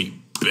 boy.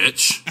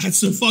 Bitch.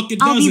 That's a fucking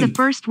dozen. I'll be the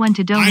first one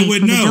to donate for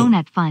the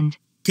donut fund.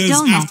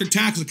 Because after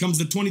tax, it comes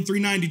to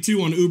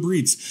 $23.92 on Uber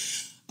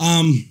Eats.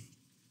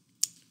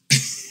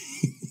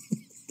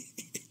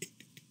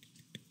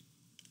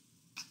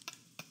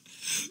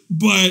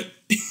 But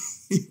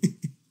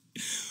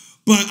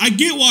I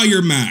get why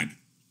you're mad.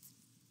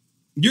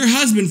 Your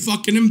husband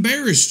fucking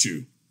embarrassed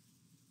you.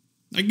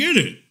 I get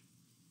it.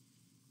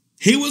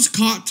 He was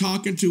caught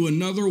talking to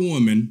another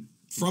woman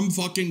from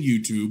fucking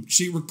YouTube.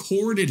 She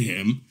recorded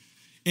him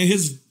and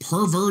his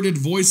perverted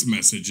voice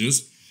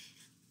messages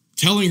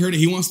telling her that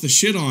he wants to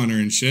shit on her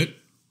and shit.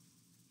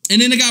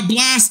 And then it got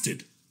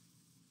blasted.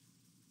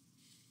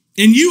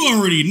 And you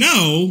already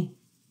know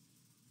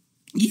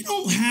you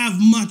don't have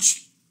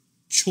much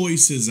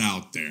choices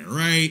out there,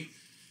 right?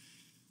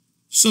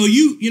 So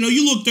you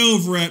looked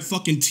over at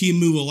fucking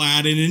Timu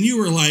Aladdin and you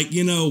were like,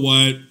 you know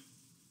what?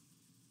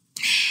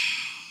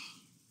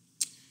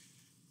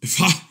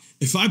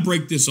 If I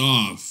break this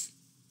off,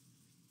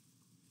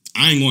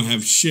 I ain't gonna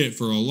have shit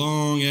for a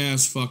long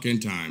ass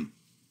fucking time.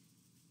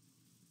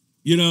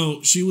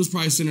 She was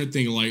probably sitting there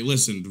thinking like,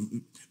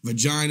 listen,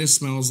 vagina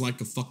smells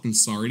like a fucking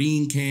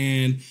sardine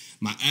can.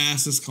 My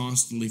ass is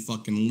constantly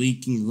fucking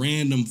leaking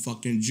random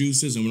fucking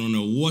juices and we don't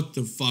know what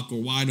the fuck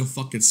or why the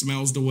fuck it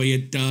smells the way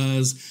it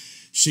does.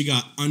 She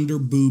got under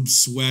boob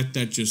sweat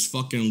that just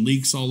fucking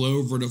leaks all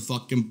over the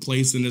fucking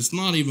place and it's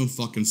not even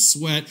fucking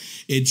sweat.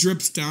 It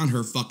drips down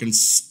her fucking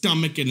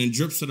stomach and it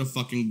drips to the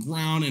fucking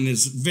ground and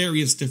it's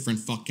various different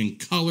fucking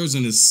colors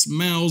and it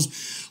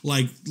smells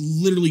like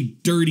literally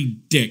dirty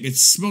dick. It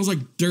smells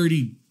like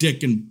dirty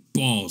dick and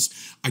balls.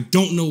 I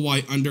don't know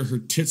why under her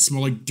tits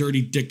smell like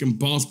dirty dick and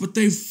balls, but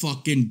they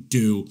fucking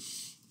do.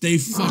 They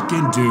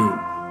fucking do.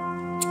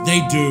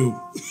 They do.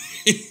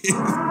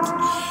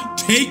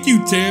 Thank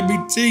you, Tammy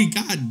T.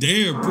 God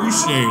damn,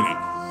 appreciate it.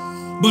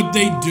 But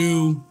they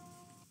do.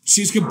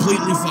 She's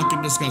completely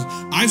fucking disgusting.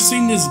 I've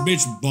seen this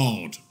bitch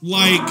bald.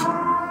 Nah.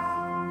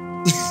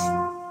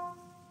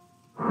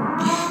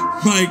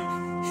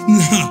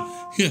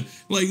 Yeah.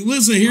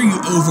 Listen here, you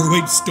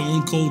overweight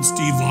Stone Cold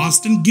Steve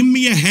Austin. Give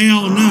me a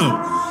hell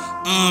no.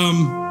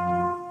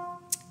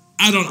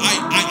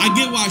 I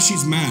get why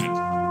she's mad.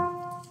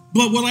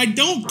 But what I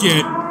don't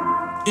get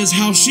is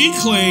how she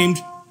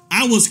claimed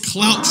I was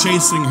clout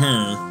chasing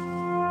her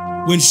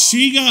when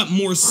she got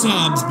more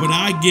subs, but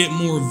I get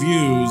more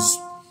views.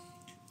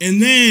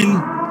 And then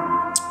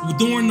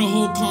during the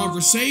whole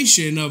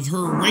conversation of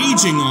her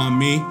raging on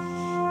me,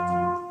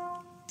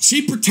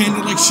 she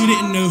pretended like she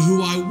didn't know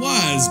who I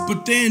was,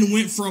 but then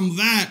went from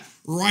that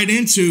right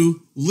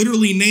into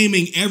literally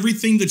naming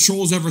everything the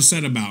trolls ever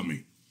said about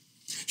me.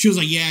 She was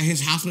like, yeah,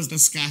 his house was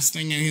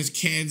disgusting and his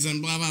kids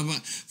and blah, blah, blah.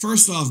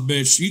 First off,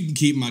 bitch, you can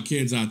keep my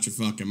kids out your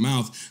fucking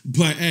mouth.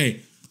 But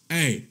hey,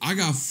 I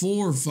got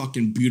 4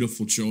 fucking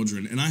beautiful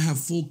children and I have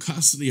full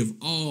custody of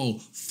all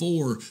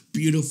 4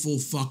 beautiful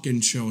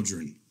fucking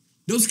children.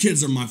 Those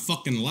kids are my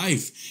fucking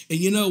life. And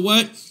you know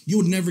what?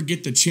 You'll never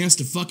get the chance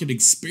to fucking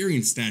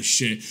experience that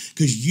shit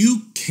because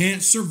you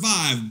can't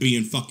survive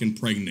being fucking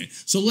pregnant.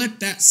 So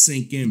let that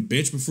sink in,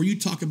 bitch, before you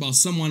talk about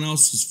someone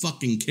else's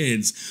fucking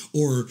kids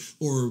or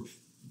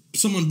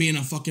someone being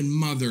a fucking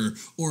mother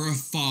or a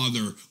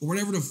father or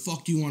whatever the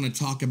fuck you want to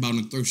talk about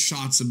and throw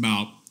shots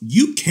about.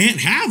 You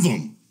can't have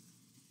them.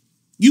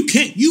 You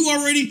can't. You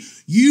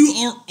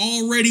are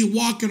already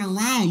walking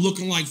around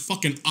looking like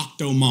fucking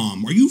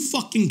Octomom. Are you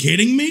fucking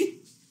kidding me?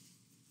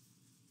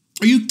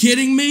 Are you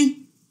kidding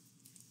me?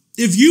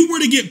 If you were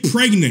to get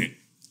pregnant,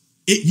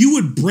 you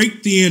would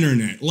break the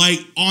internet. Like,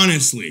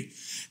 honestly.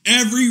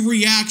 Every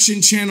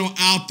reaction channel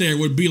out there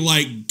would be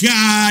like,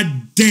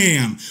 God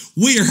damn,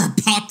 we are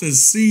about to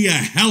see a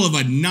hell of a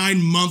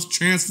 9-month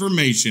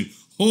transformation.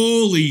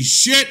 Holy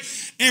shit.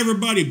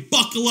 Everybody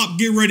buckle up,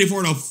 get ready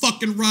for the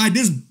fucking ride.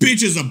 This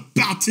bitch is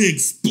about to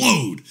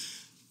explode.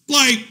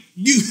 Like,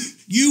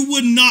 you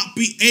would not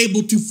be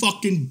able to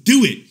fucking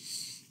do it.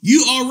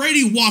 You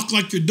already walk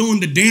like you're doing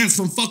the dance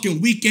from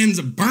fucking Weekends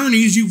at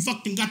Bernie's. You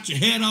fucking got your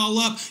head all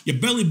up, your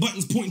belly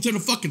button's pointing to the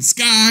fucking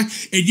sky,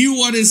 and you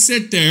want to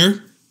sit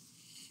there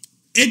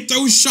and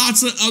throw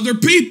shots at other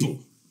people.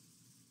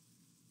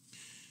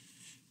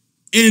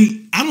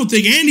 And I don't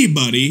think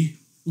anybody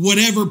would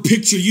ever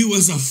picture you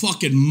as a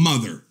fucking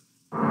mother.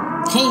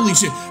 Holy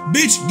shit.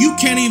 Bitch, you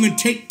can't even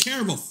take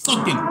care of a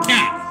fucking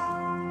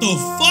cat. The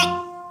fuck?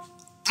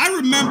 I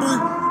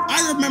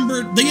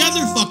remember the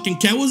other fucking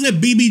cat. Was it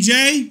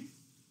BBJ?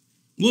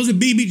 Was it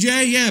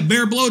BBJ? Yeah,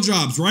 Bear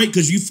Blowjobs, right?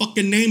 Because you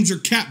fucking named your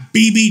cat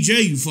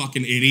BBJ, you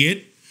fucking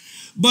idiot.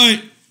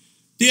 But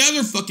the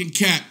other fucking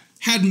cat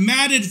had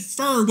matted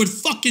fur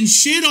with fucking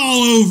shit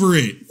all over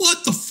it.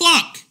 What the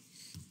fuck?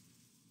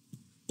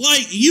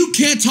 Like, you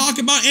can't talk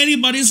about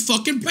anybody's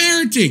fucking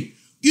parenting.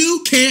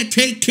 You can't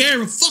take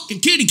care of a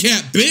fucking kitty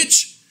cat,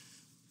 bitch.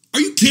 Are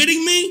you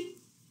kidding me?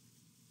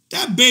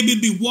 That baby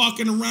would be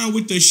walking around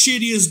with the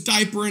shittiest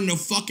diaper in the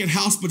fucking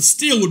house, but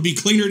still would be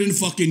cleaner than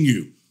fucking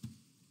you.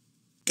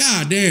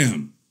 God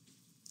damn.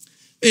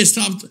 It's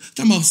talking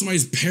about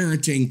somebody's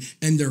parenting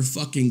and their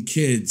fucking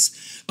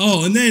kids.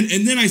 Oh, and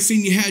then I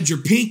seen you had your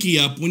pinky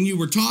up when you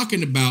were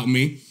talking about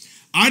me.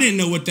 I didn't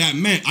know what that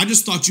meant. I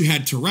just thought you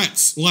had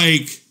Tourette's.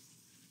 Like,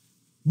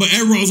 but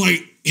everyone was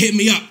like, hit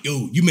me up.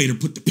 Yo, you made her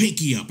put the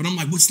pinky up. And I'm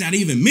like, what's that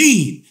even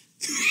mean?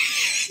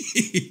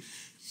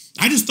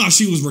 I just thought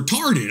she was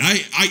retarded.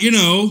 I you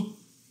know,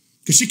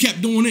 because she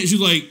kept doing it. She's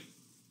like,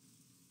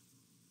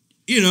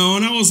 you know,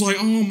 and I was like,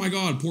 oh my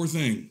God, poor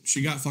thing.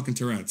 She got fucking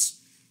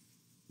Tourette's.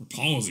 Or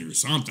palsy or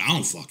something. I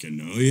don't fucking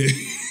know.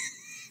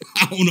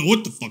 I don't know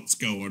what the fuck's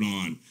going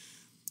on.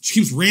 She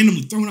keeps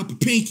randomly throwing up a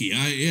pinky.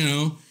 You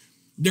know,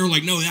 they were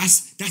like, no,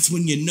 that's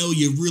when you know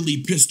you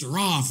really pissed her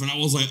off. And I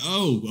was like,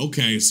 oh,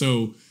 okay.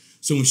 So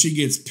when she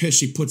gets pissed,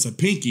 she puts a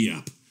pinky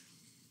up.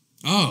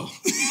 Oh.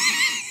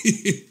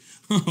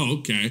 Oh,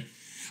 okay.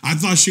 I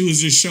thought she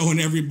was just showing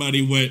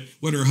everybody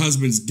what her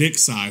husband's dick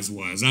size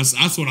was.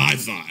 That's what I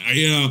thought.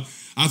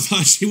 I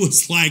thought she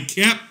was like,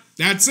 yep,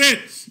 that's it.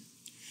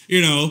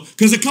 You know,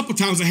 because a couple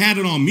times I had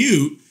it on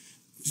mute.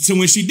 So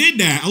when she did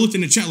that, I looked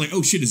in the chat like,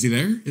 oh shit, is he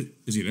there?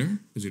 Is he there?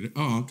 Is he there?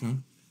 Oh, okay.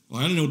 Well,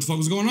 I didn't know what the fuck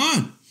was going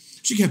on.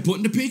 She kept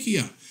putting the pinky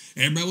up.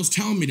 Everybody was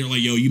telling me, they're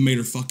like, yo, you made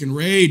her fucking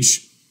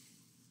rage.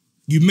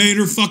 You made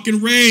her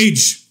fucking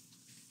rage.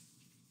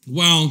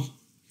 Well,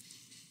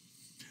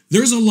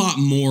 there's a lot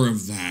more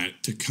of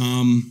that to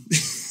come.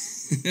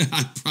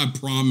 I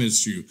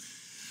promise you.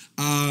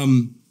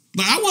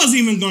 But I wasn't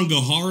even going to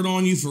go hard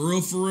on you for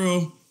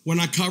real. When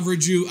I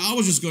covered you, I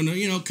was just going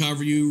to,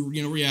 cover you,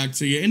 react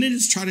to you. And then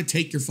just try to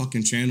take your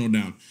fucking channel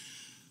down.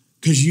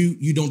 Because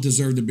you don't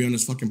deserve to be on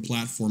this fucking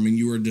platform. And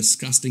you are a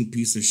disgusting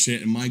piece of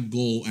shit. And my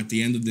goal at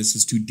the end of this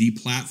is to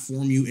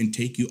deplatform you and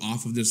take you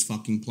off of this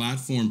fucking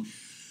platform.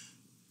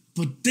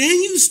 But then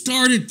you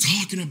started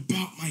talking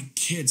about my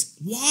kids.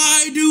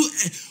 Why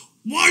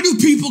do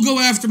people go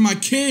after my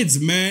kids,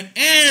 man?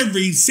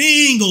 Every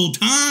single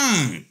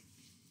time.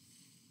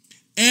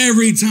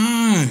 Every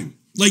time.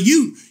 Like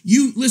you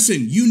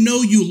listen,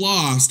 you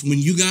lost when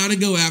you gotta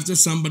go after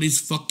somebody's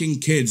fucking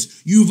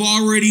kids. You've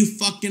already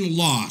fucking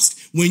lost.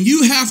 When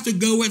you have to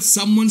go at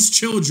someone's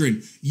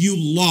children, you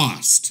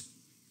lost.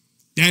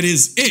 That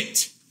is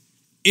it.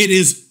 It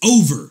is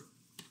over.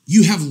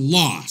 You have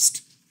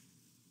lost.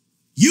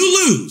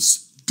 You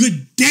lose.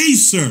 Good day,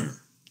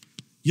 sir.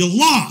 You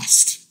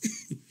lost.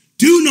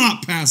 Do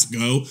not pass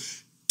go.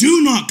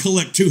 Do not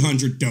collect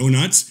 200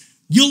 donuts.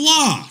 You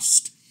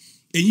lost.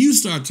 And you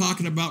start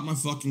talking about my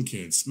fucking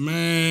kids.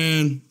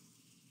 Man,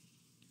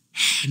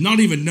 not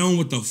even knowing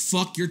what the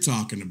fuck you're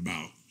talking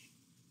about.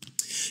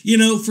 You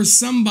know, for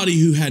somebody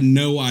who had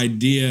no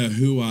idea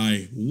who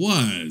I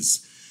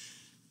was,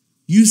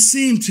 you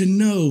seem to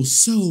know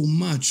so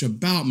much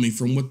about me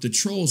from what the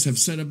trolls have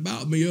said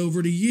about me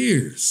over the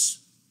years.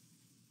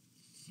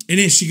 And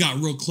then she got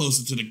real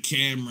closer to the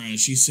camera and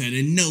she said,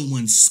 and no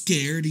one's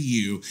scared of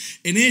you.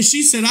 And then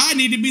she said, I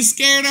need to be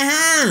scared of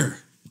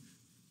her.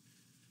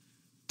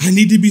 I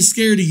need to be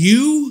scared of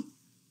you?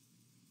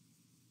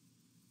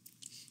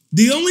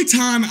 The only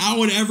time I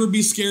would ever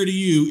be scared of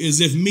you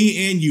is if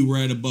me and you were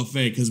at a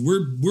buffet, because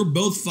we're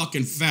both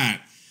fucking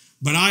fat.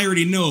 But I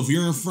already know if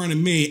you're in front of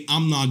me,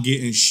 I'm not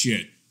getting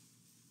shit.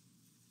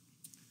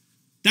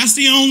 That's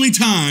the only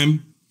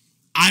time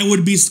I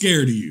would be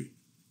scared of you.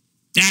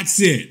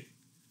 That's it.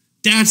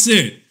 That's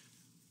it.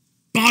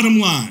 Bottom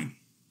line.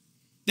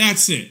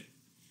 That's it.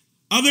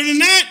 Other than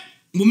that,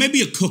 well,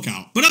 maybe a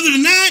cookout. But other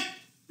than that,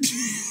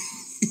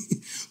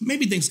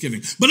 maybe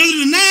Thanksgiving. But other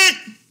than that,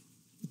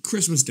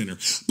 Christmas dinner.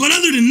 But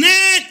other than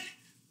that,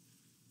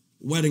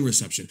 wedding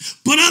reception.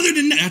 But other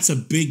than that, that's a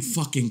big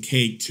fucking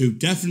cake too.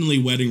 Definitely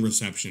wedding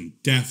reception.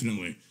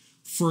 Definitely.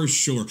 For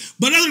sure.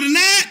 But other than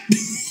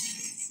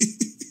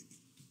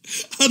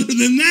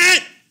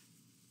that,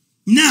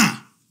 nah.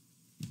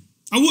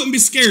 I wouldn't be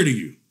scared of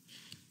you.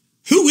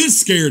 Who is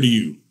scared of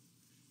you?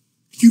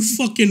 You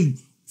fucking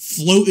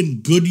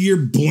floating Goodyear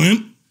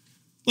blimp.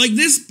 Like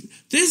this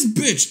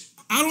bitch.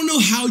 I don't know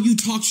how you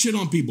talk shit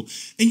on people.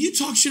 And you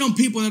talk shit on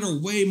people that are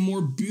way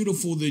more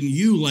beautiful than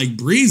you, like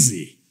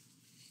Breezy.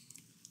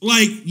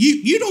 Like,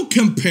 you don't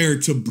compare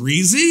to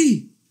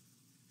Breezy.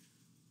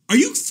 Are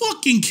you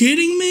fucking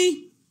kidding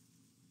me?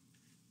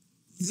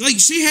 Like,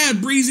 she had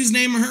Breezy's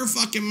name in her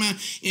fucking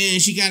mouth, and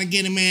she got to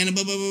get a man,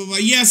 blah, blah, blah, blah.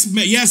 Yes,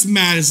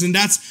 Madison.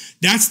 That's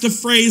the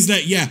phrase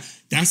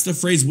that's the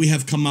phrase we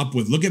have come up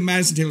with. Look at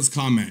Madison Taylor's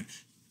comment.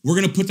 We're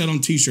going to put that on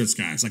t-shirts,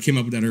 guys. I came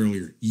up with that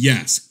earlier.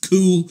 Yes,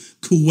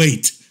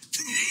 Kuwait.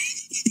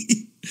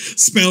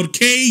 Spelled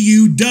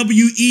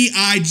Kuweigh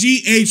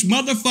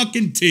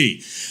motherfucking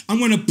T. I'm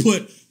going to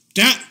put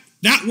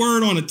that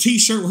word on a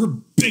t-shirt with her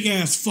big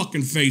ass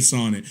fucking face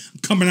on it. I'm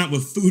coming out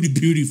with Foodie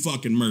Beauty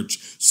fucking merch.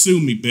 Sue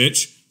me,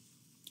 bitch.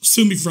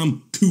 Sue me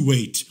from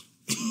Kuwait.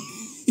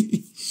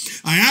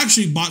 I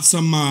actually bought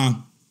some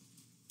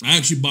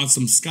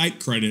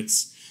Skype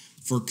credits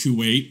for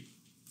Kuwait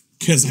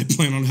because I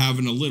plan on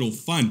having a little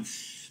fun.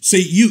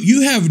 See,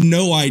 you have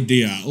no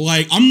idea.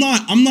 Like, I'm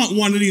not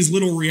one of these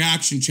little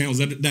reaction channels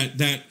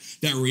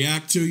that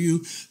react to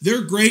you.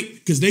 They're great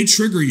because they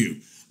trigger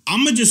you.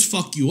 I'm gonna just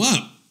fuck you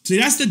up. See,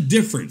 that's the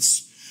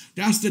difference.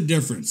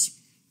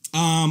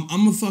 I'm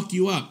gonna fuck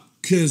you up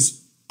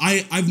because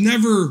I've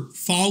never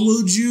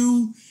followed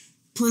you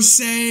per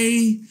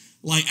se,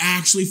 like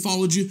actually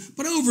followed you,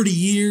 but over the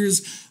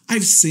years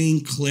I've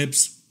seen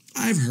clips,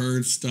 I've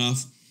heard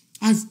stuff.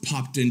 I've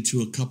popped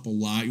into a couple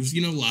live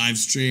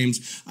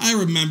streams. I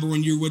remember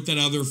when you were with that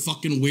other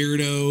fucking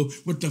weirdo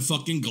with the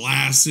fucking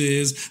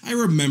glasses. I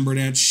remember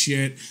that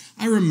shit.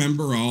 I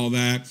remember all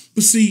that.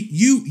 But see,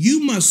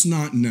 you must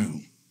not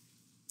know.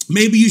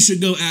 Maybe you should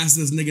go ask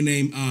this nigga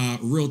named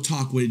Real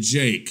Talk with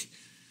Jake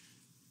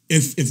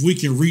if we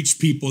can reach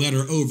people that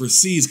are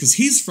overseas, because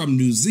he's from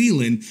New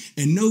Zealand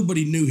and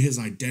nobody knew his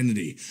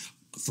identity.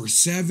 For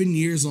 7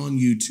 years on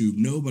YouTube,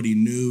 nobody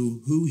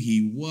knew who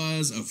he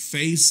was, a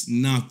face,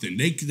 nothing.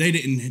 They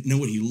didn't know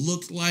what he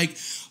looked like.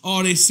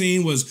 All they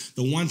seen was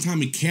the one time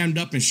he cammed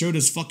up and showed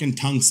his fucking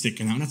tongue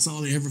sticking out. That's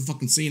all they ever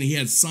fucking seen. And he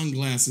had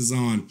sunglasses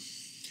on.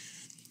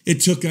 It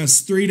took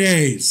us 3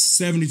 days,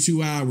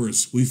 72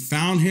 hours. We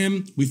found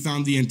him. We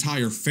found the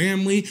entire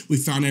family. We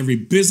found every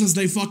business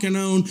they fucking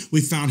own. We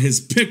found his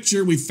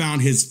picture. We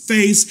found his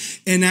face.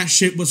 And that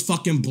shit was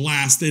fucking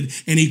blasted.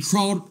 And he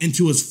crawled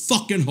into his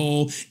fucking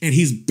hole. And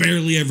he's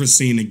barely ever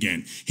seen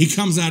again. He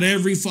comes out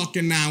every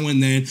fucking now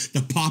and then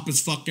to pop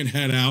his fucking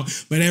head out.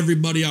 But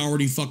everybody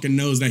already fucking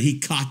knows that he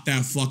caught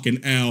that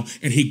fucking L.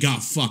 And he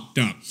got fucked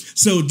up.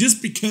 So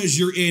just because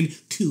you're in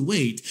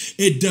Kuwait,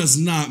 it does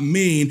not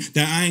mean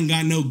that I ain't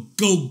got no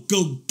go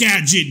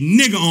gadget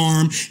nigga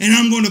arm and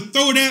I'm gonna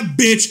throw that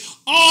bitch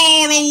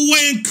all the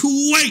way in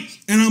Kuwait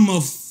and I'm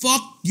gonna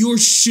fuck your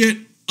shit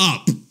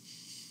up.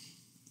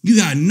 You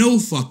got no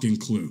fucking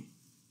clue.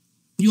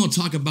 You gonna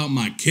talk about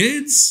my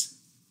kids?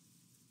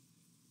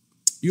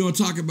 You gonna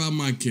talk about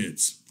my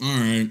kids? All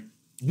right.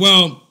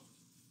 Well,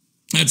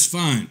 that's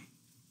fine.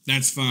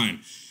 That's fine.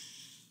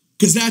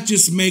 Because that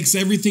just makes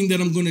everything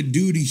that I'm gonna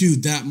do to you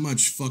that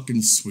much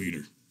fucking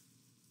sweeter.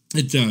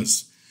 It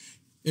does.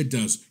 It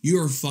does.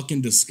 You are fucking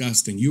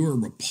disgusting. You are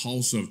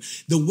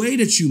repulsive. The way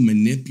that you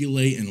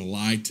manipulate and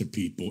lie to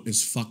people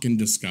is fucking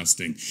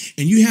disgusting.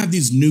 And you have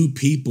these new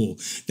people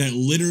that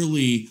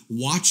literally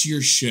watch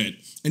your shit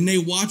and they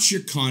watch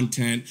your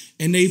content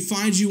and they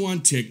find you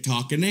on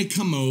TikTok and they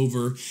come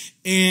over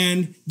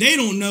and they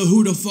don't know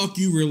who the fuck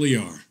you really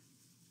are.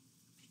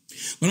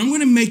 But I'm going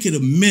to make it a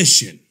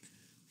mission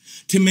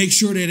to make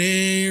sure that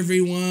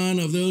every one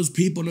of those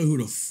people know who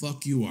the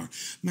fuck you are.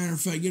 Matter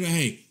of fact,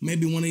 hey,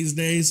 maybe one of these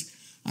days,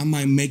 I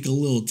might make a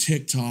little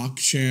TikTok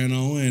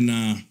channel and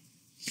I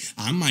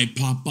might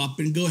pop up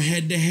and go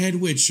head to head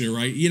with you,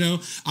 right?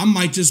 I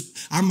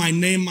might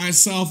name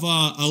myself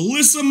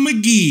Alyssa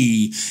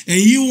McGee and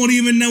you won't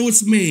even know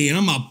it's me. And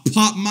I'm going to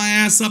pop my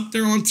ass up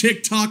there on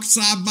TikTok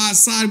side by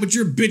side with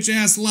your bitch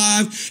ass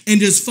live and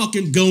just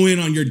fucking go in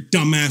on your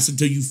dumb ass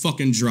until you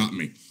fucking drop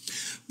me.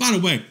 By the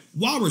way,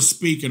 while we're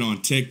speaking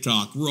on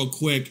TikTok real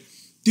quick,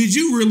 did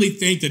you really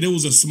think that it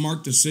was a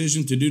smart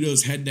decision to do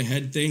those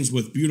head-to-head things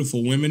with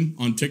beautiful women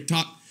on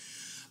TikTok?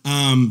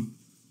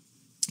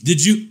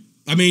 Did you?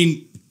 I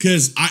mean,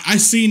 because I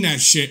seen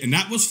that shit, and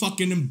that was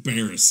fucking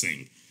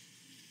embarrassing.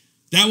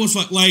 That was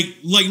like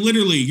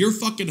literally your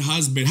fucking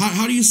husband.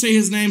 How do you say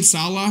his name?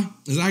 Salah?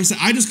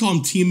 I just call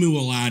him Timu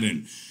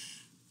Aladdin.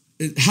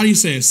 How do you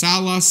say it?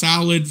 Salah,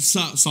 Salad,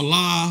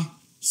 Salah?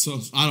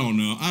 So I don't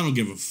know. I don't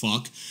give a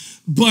fuck.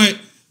 But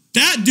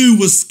that dude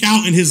was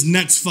scouting his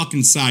next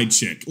fucking side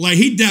chick. Like,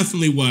 he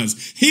definitely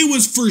was. He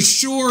was for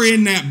sure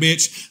in that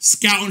bitch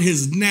scouting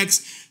his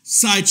next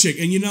side chick.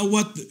 And you know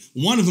what?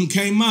 One of them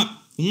came up.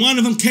 And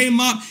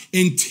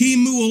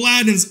Timu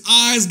Aladdin's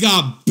eyes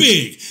got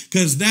big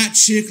because that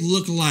chick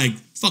looked like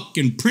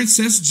fucking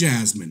Princess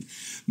Jasmine.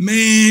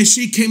 Man,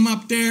 she came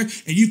up there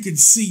and you could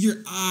see your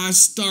eyes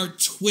start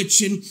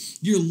twitching.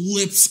 Your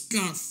lips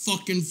got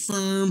fucking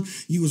firm.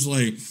 You was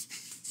like...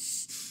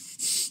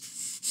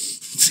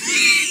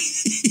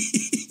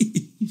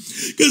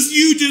 Because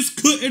you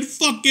just couldn't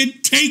fucking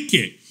take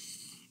it.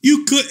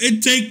 You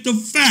couldn't take the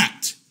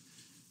fact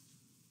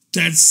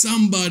that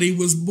somebody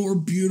was more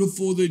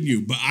beautiful than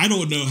you. But I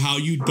don't know how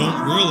you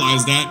don't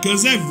realize that,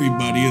 because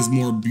everybody is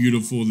more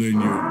beautiful than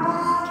you.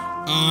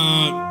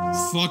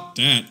 Fuck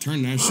that.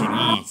 Turn that shit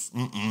off.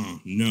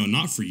 No,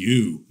 not for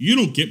you. You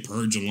don't get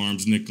purge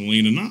alarms,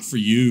 Nikalina. Not for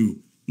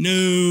you.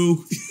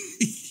 No.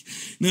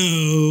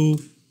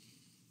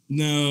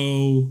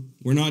 No.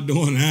 We're not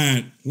doing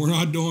that. We're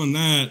not doing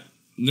that.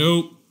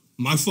 Nope.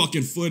 My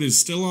fucking foot is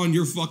still on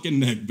your fucking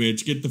neck,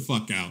 bitch. Get the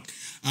fuck out.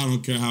 I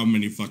don't care how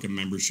many fucking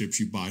memberships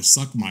you buy.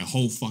 Suck my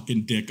whole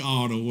fucking dick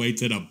all the way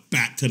to the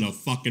back to the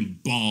fucking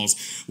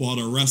balls while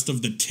the rest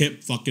of the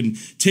tip fucking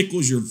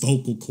tickles your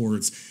vocal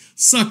cords.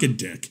 Suck a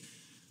dick.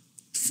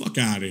 Fuck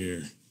out of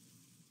here.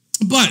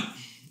 But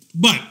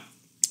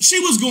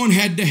she was going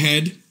head to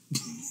head.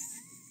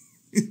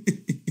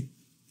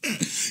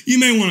 You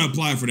may want to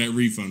apply for that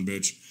refund,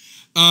 bitch.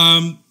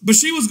 But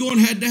she was going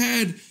head to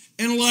head,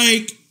 and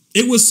like,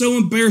 it was so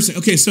embarrassing.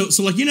 Okay, so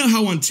like, you know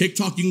how on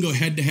TikTok you can go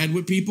head to head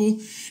with people,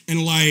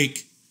 and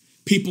like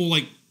people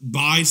like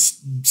buy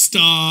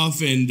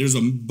stuff, and there's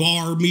a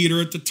bar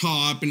meter at the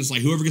top, and it's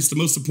like whoever gets the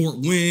most support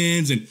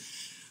wins. And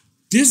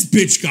this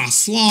bitch got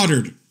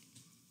slaughtered.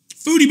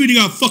 Foodie Beauty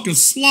got fucking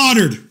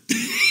slaughtered.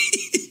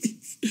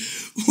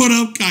 What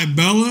up,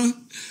 Kybella?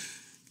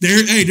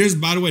 There's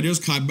by the way, there's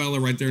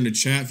Kybella right there in the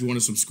chat if you want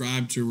to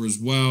subscribe to her as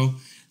well.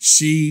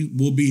 She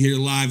will be here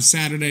live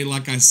Saturday,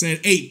 like I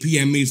said, 8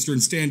 p.m. Eastern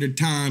Standard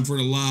Time for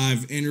the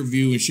live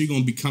interview, and she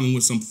gonna be coming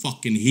with some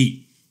fucking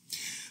heat.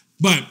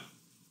 But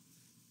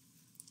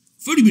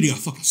Foodie Beauty got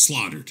fucking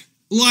slaughtered.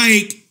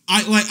 I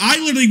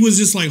literally was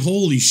just like,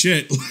 holy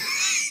shit.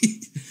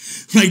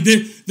 Like,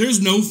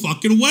 there's no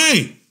fucking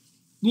way.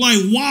 Like,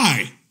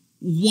 why?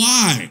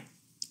 Why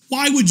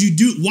would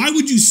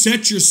you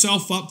set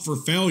yourself up for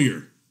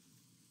failure?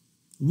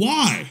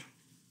 Why?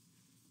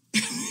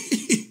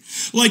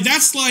 Like,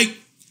 that's like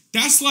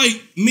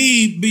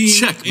me being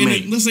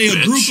Checkmate, let's say,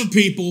 a group of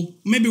people.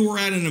 Maybe we're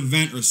at an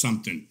event or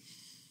something,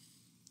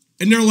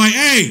 and they're like,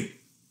 hey,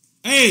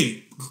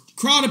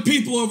 crowd of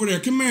people over there,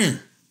 come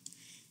here.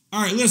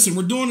 All right, listen,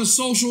 we're doing a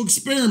social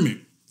experiment.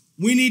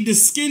 We need the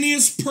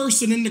skinniest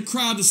person in the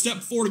crowd to step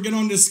forward to get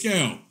on this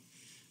scale.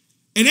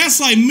 And that's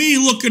like me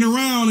looking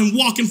around and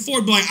walking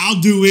forward, like, I'll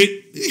do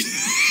it.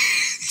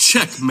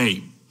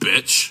 Checkmate,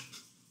 bitch.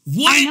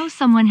 What? I know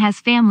someone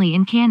has family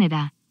in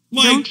Canada.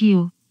 Like, don't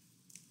you?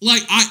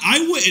 Like, I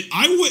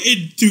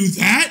wouldn't do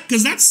that,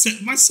 because that's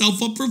setting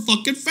myself up for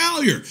fucking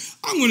failure.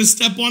 I'm gonna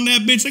step on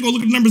that bitch. I go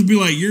look at the numbers and be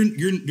like,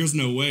 there's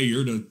no way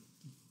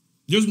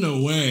there's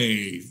no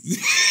way.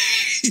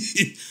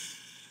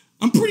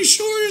 I'm pretty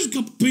sure there's a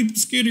couple people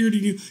skinnier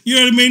than you. You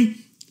know what I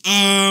mean?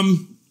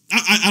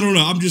 I don't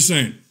know. I'm just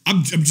saying.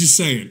 I'm just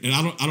saying. And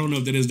I don't know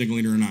if that is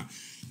Nikalina or not.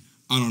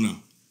 I don't know.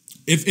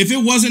 If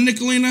it wasn't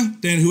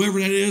Nikalina, then whoever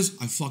that is,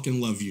 I fucking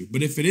love you.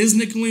 But if it is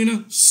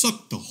Nikalina,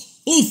 suck the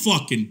whole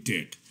fucking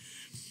dick.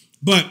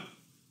 But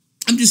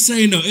I'm just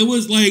saying, though, it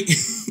was like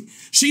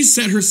she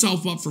set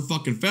herself up for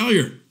fucking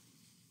failure.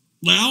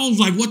 Like, I was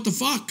like, what the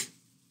fuck?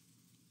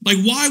 Like,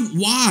 why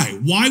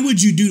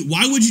would you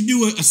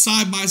do a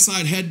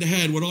side-by-side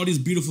head-to-head with all these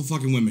beautiful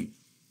fucking women?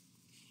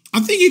 I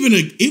think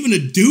even a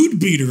dude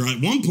beat her at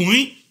one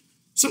point.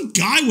 Some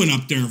guy went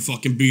up there and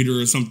fucking beat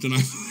her or something.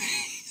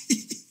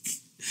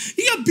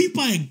 He got beat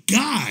by a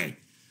guy.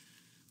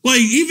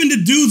 Like, even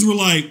the dudes were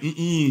like,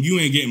 you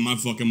ain't getting my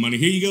fucking money.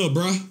 Here you go,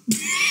 bruh.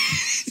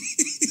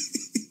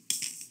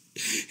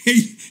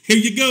 Here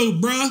you go,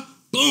 bruh.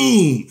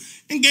 Boom.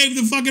 And gave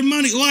the fucking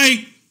money.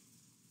 Like,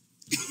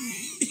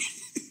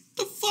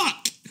 the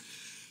fuck?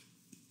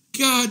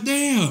 God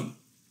damn.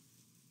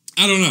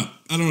 I don't know.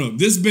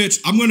 This bitch,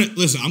 I'm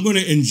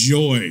gonna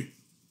enjoy.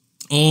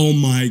 Oh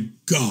my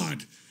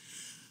God.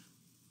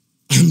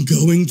 I'm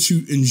going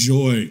to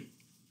enjoy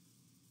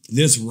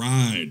this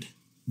ride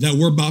that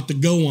we're about to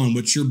go on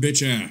with your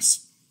bitch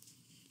ass.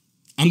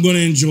 I'm going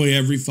to enjoy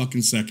every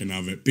fucking second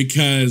of it,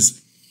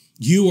 because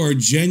you are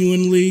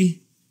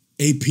genuinely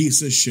a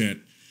piece of shit.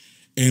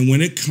 And when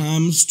it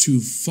comes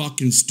to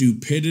fucking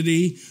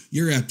stupidity,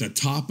 you're at the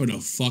top of the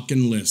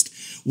fucking list.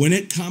 When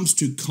it comes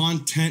to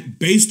content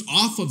based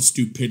off of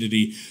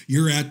stupidity,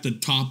 you're at the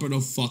top of the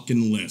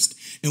fucking list.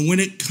 And when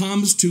it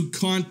comes to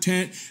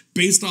content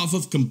based off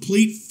of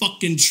complete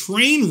fucking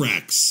train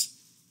wrecks,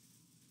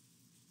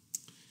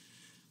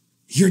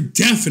 you're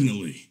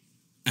definitely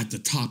at the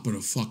top of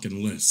the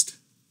fucking list.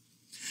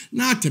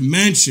 Not to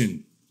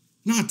mention,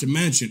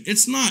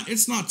 it's not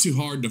too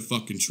hard to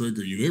fucking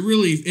trigger you. It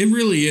really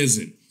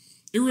isn't.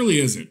 It really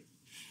isn't.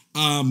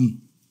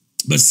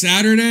 But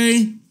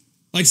Saturday's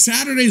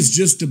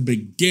just the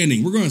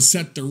beginning. We're gonna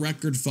set the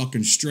record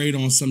fucking straight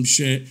on some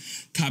shit.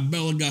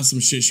 Kybella got some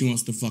shit she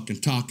wants to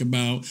fucking talk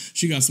about.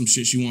 She got some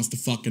shit she wants to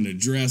fucking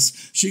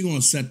address. She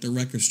gonna set the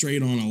record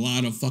straight on a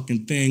lot of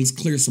fucking things,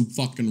 clear some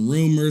fucking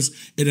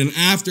rumors. And then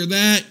after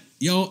that,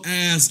 your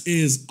ass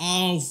is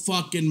all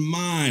fucking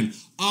mine.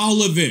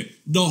 All of it.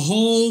 The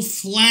whole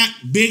flat,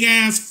 big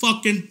ass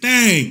fucking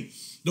thing.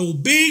 The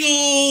big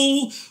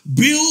old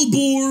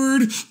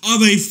billboard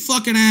of a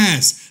fucking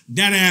ass.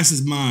 That ass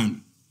is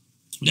mine.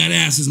 That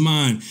ass is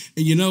mine.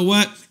 And you know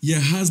what?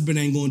 Your husband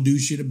ain't gonna do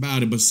shit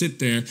about it, but sit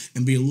there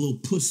and be a little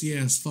pussy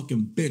ass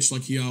fucking bitch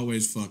like he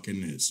always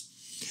fucking is.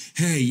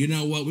 Hey, you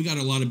know what? We got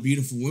a lot of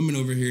beautiful women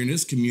over here in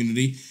this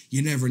community.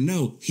 You never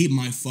know. He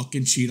might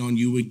fucking cheat on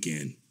you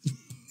again.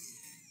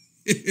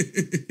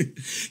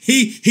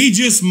 He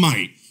just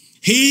might.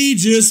 He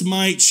just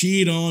might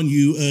cheat on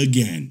you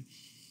again.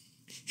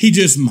 He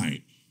just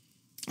might.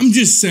 I'm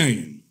just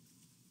saying.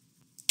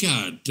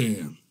 God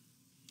damn.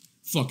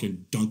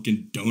 Fucking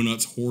Dunkin'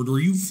 Donuts hoarder. Are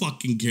you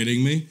fucking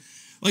kidding me?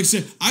 Like I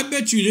said, I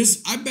bet you this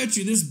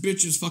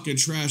bitch's fucking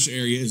trash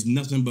area is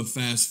nothing but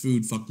fast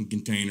food fucking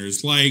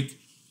containers. Like,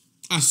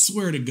 I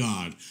swear to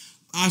God.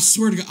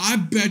 I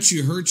bet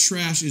you her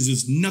trash is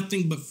just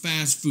nothing but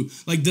fast food.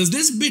 Like, does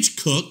this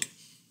bitch cook?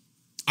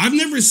 I've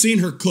never seen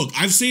her cook.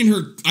 I've seen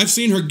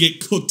her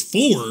get cooked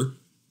for,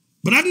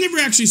 but I've never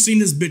actually seen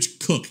this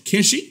bitch cook.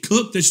 Can she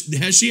cook?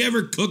 Has she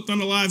ever cooked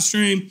on a live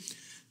stream?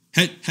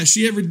 Has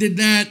she ever did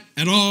that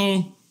at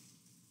all?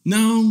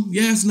 No?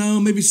 Yes? No?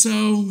 Maybe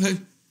so?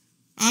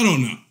 I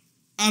don't know.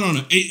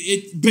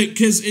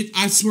 Because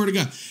I swear to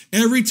God,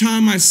 every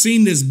time I've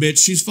seen this bitch,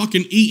 she's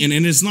fucking eating,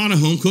 and it's not a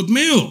home-cooked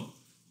meal.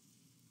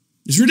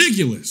 It's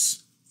ridiculous.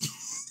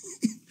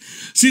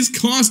 She's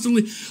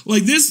constantly,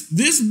 like, this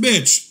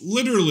bitch,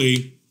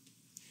 literally,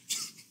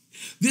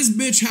 this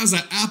bitch has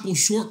an Apple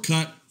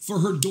shortcut for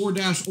her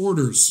DoorDash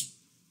orders.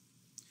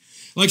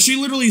 Like, she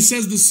literally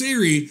says to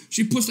Siri,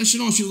 she puts that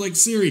shit on, she's like,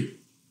 Siri,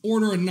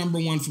 order a number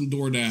 1 from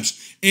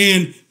DoorDash.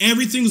 And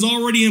everything's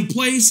already in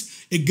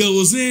place. It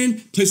goes in,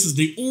 places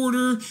the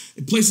order,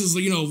 it places,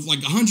 like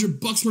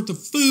 $100 worth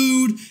of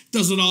food,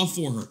 does it all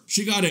for her.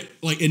 She got it,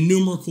 like, in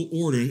numerical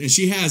order, and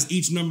she has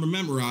each number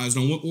memorized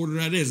on what order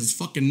that is. It's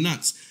fucking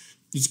nuts.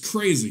 It's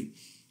crazy.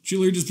 She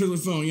literally just put her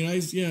phone,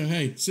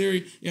 hey,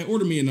 Siri,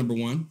 order me a number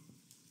 1.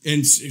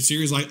 And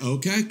Siri's like,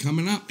 okay,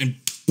 coming up. And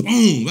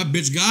boom, that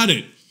bitch got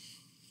it.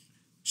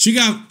 She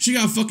got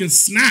fucking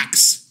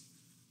snacks.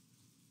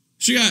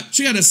 She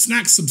got a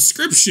snack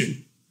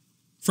subscription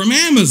from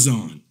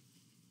Amazon.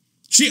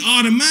 She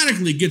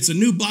automatically gets a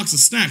new box of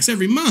snacks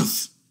every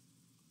month.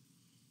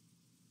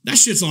 That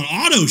shit's on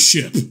auto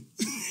ship.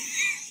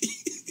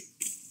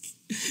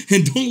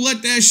 And don't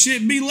let that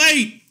shit be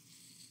late.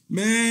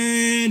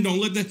 Man,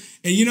 don't let that.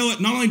 And you know what?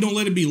 Not only don't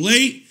let it be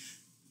late,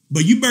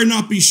 but you better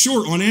not be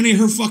short on any of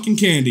her fucking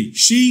candy.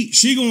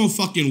 She gonna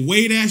fucking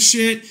weigh that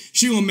shit.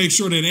 She gonna make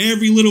sure that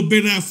every little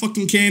bit of that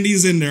fucking candy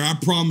is in there. I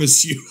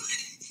promise you.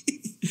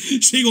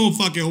 She gonna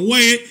fucking weigh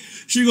it.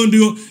 She gonna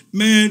do it.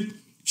 Man,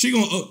 she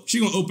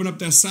gonna open up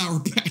that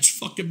Sour Patch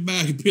fucking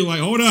bag and be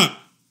like, hold up.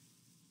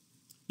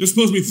 There's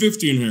supposed to be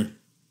 50 in here.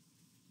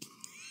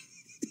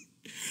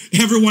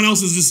 Everyone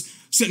else is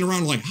just sitting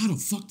around like, how the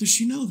fuck does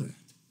she know that?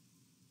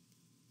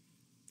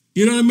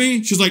 You know what I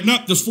mean? She's like,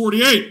 nope, there's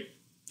 48.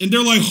 And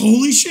they're like,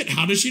 holy shit,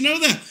 how does she know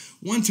that?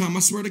 One time,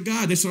 I swear to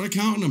God, they started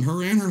counting them.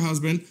 Her and her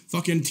husband,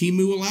 fucking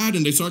Timu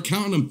Aladdin, they started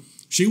counting them.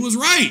 She was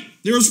right.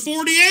 There was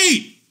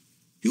 48.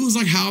 He was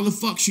like, how the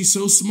fuck? She's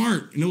so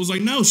smart. And it was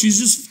like, no, she's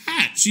just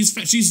fat. She's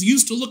fat. She's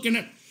used to looking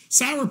at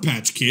Sour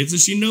Patch Kids, and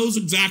she knows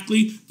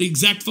exactly the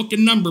exact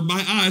fucking number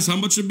by eyes, how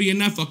much would be in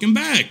that fucking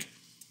bag.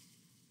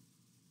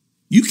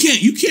 You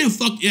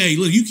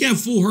can't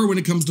fool her when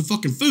it comes to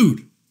fucking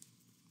food.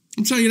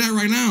 I'm telling you that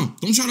right now.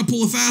 Don't try to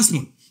pull a fast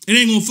one. It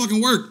ain't gonna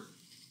fucking work.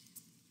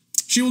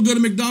 She will go to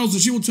McDonald's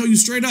and she will tell you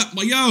straight up,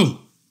 like, yo,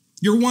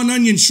 you're 1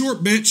 onion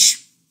short,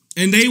 bitch.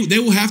 And they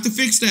will have to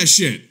fix that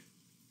shit.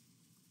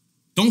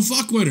 Don't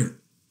fuck with her.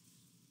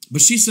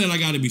 But she said I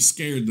gotta be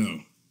scared, though.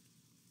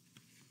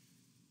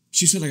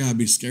 She said I gotta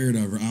be scared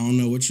of her. I don't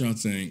know what y'all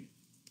think.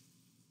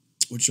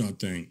 What y'all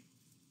think?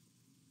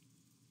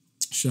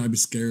 Should I be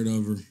scared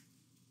of her?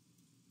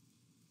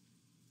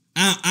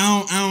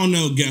 I don't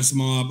know, Guest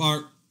Mob.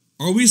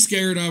 Are we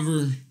scared of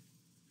her?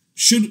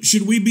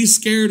 Should we be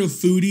scared of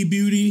Foodie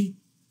Beauty?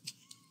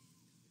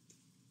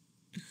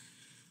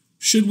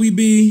 Should we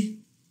be?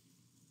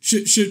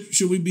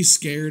 Should we be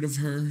scared of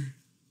her?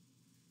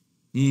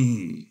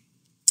 I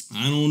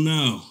don't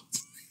know.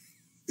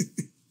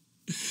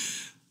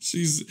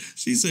 She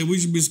said we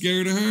should be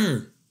scared of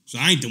her. So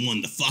I ain't the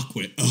one to fuck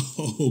with.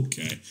 Oh,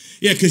 okay.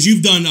 Yeah, because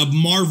you've done a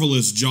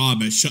marvelous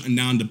job at shutting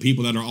down the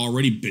people that are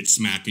already bitch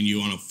smacking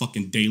you on a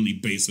fucking daily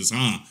basis,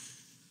 huh?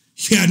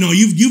 Yeah, no,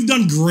 you've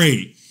done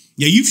great.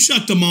 Yeah, you've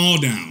shut them all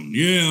down.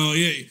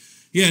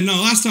 Yeah, no,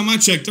 last time I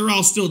checked, they're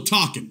all still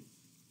talking.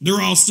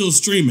 They're all still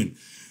streaming.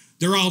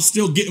 They're all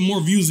still getting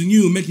more views than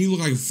you and making you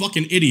look like a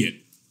fucking idiot.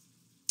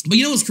 But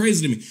you know what's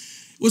crazy to me?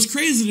 What's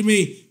crazy to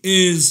me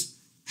is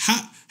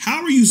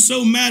how are you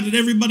so mad at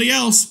everybody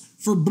else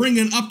for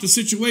bringing up the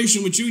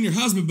situation with you and your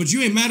husband, but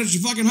you ain't mad at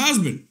your fucking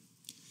husband?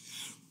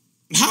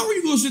 How are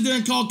you going to sit there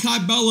and call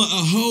Kai Bella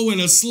a hoe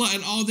and a slut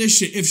and all this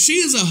shit? If she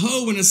is a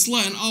hoe and a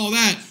slut and all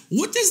that,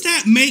 what does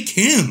that make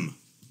him?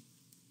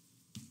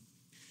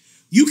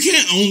 You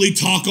can't only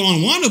talk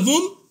on one of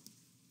them.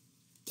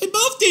 They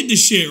both did the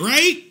shit,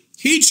 right?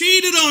 He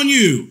cheated on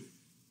you.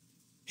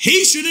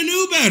 He should have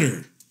knew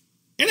better.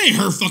 It ain't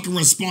her fucking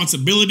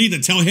responsibility to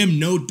tell him,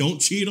 no,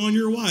 don't cheat on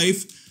your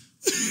wife.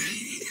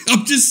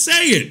 I'm just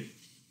saying.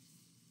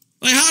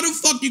 Like, how the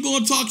fuck you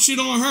gonna talk shit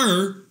on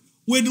her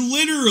when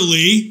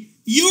literally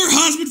your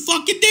husband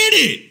fucking did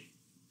it?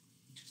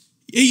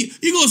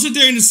 You gonna sit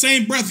there in the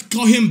same breath,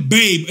 call him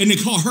babe, and then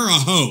call her a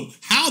hoe.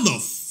 How the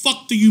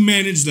fuck do you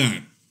manage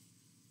that?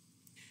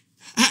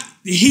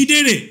 He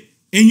did it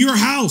in your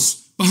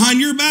house,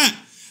 behind your back.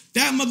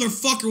 That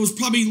motherfucker was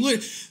probably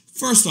lit.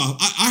 First off,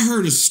 I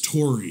heard a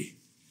story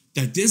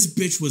that this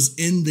bitch was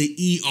in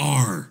the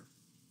ER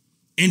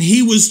and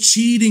he was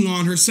cheating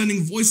on her,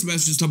 sending voice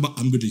messages talking about,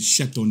 I'm going to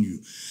shat on you.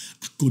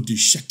 I'm going to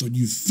shat on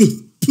you.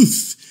 Poof,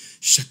 poof.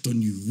 Shat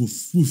on you.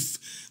 Woof, woof.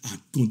 I'm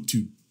going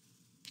to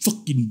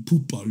fucking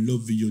poop all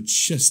over your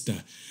chest.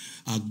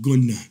 I'm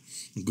going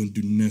to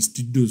do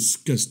nasty,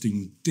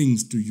 disgusting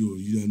things to you.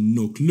 You have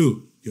no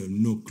clue. You have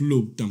no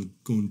clue what I'm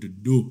going to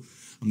do.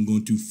 I'm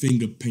going to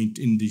finger paint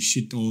in the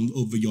shit all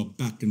over your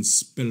back and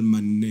spell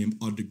my name,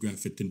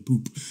 autograph it, and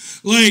poop.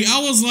 Like,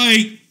 I was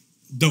like,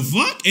 the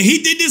fuck? And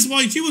he did this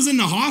while she was in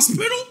the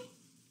hospital?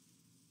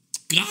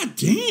 God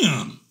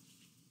damn.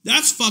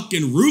 That's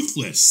fucking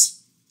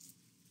ruthless.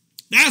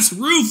 That's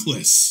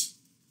ruthless.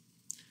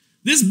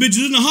 This bitch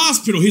is in the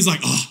hospital. He's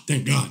like, oh,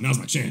 thank God, now's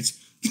my chance.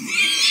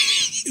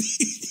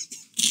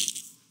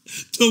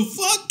 The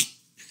fuck?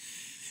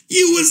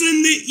 You was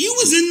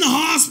in the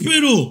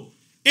hospital.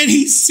 And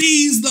he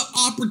sees the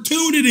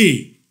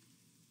opportunity.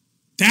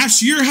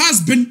 That's your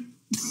husband.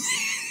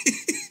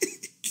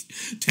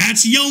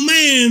 That's your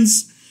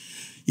man's.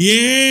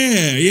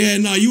 Yeah,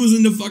 no, you was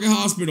in the fucking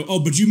hospital.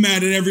 Oh, but you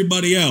mad at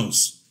everybody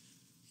else.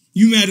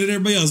 You mad at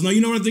everybody else. No, you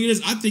know what I think it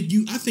is? I think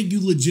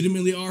you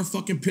legitimately are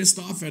fucking pissed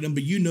off at him,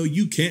 but you know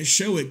you can't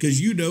show it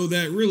because you know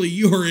that really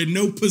you are in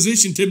no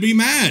position to be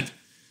mad.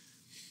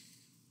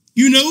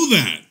 You know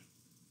that.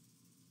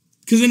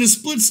 Because in a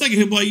split second,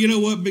 he'll be like, you know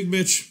what, big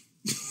bitch?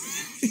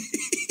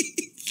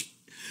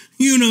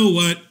 You know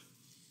what?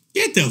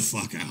 Get the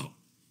fuck out.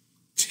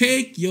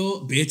 Take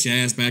your bitch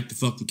ass back to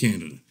fucking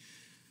Canada.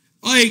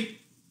 Like,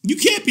 you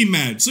can't be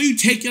mad, so you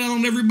take it out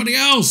on everybody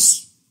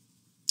else.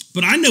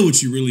 But I know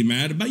what you're really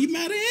mad about. You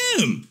mad at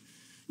him.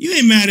 You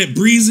ain't mad at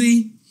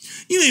Breezy.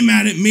 You ain't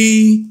mad at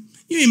me.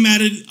 You ain't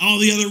mad at all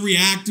the other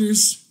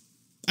reactors.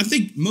 I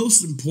think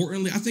most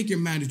importantly, I think you're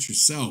mad at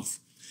yourself.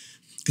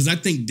 Because I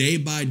think day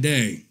by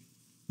day,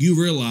 you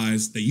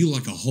realize that you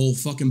like a whole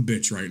fucking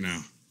bitch right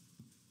now.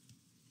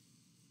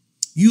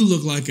 You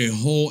look like a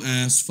whole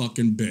ass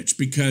fucking bitch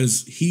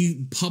because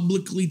he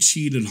publicly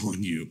cheated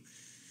on you.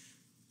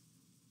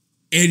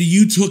 And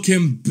you took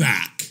him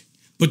back.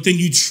 But then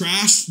you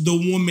trashed the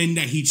woman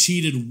that he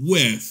cheated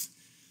with.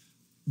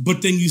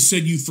 But then you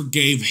said you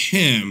forgave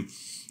him.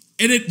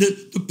 And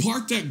the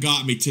part that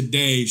got me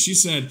today, she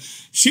said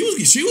she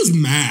was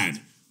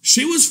mad.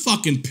 She was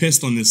fucking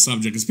pissed on this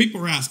subject because people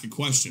were asking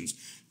questions.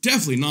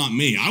 Definitely not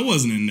me. I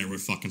wasn't in there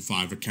with fucking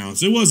 5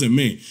 accounts. It wasn't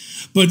me.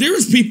 But there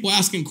was people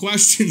asking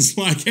questions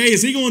like, hey,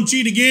 is he going to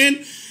cheat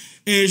again?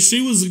 And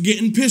she was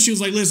getting pissed. She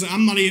was like, listen,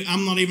 I'm not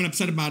even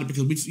upset about it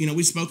because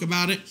we spoke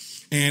about it.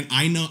 And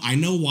I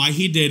know why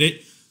he did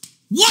it.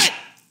 What?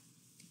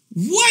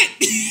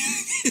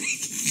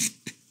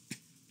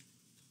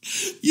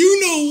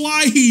 You know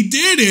why he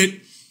did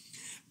it?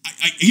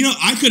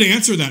 I could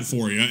answer that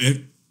for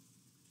you.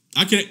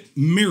 I could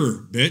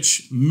mirror,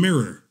 bitch.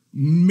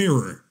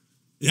 Mirror.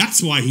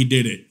 That's why he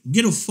did it.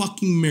 Get a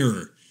fucking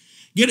mirror.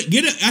 Get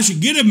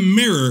a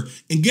mirror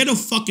and get a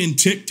fucking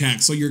Tic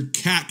Tac so your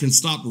cat can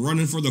stop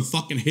running for the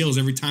fucking hills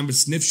every time it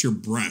sniffs your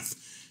breath.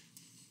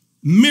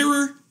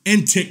 Mirror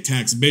and Tic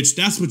Tacs, bitch.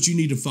 That's what you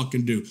need to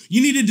fucking do.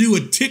 You need to do a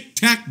Tic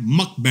Tac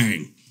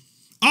mukbang.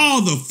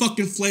 All the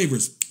fucking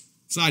flavors.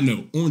 Side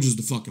note, orange is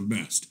the fucking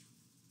best.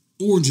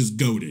 Orange is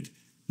goated.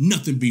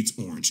 Nothing beats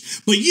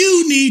orange. But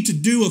you need to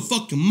do a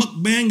fucking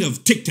mukbang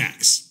of Tic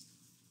Tacs.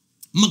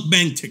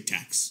 Mukbang Tic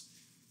Tacs.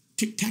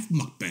 Tic Tac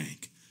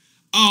mukbang.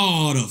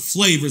 All the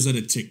flavors of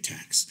the Tic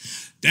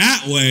Tacs.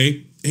 That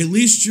way, at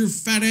least your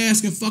fat ass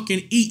can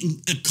fucking eat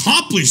and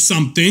accomplish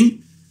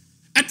something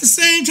at the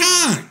same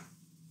time.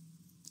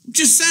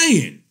 Just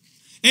saying.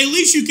 At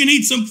least you can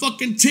eat some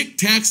fucking Tic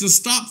Tacs and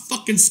stop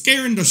fucking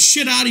scaring the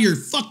shit out of your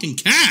fucking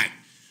cat.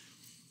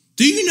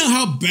 Do you know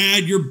how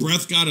bad your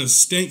breath gotta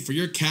stink for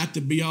your cat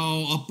to be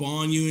all up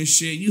on you and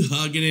shit? You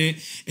hugging it,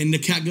 and the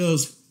cat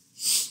goes,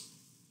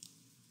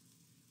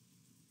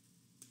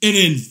 and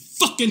then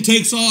fucking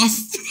takes off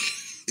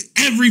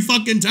every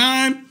fucking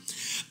time.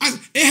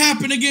 It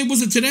happened again.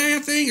 Was it today, I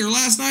think, or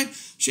last night?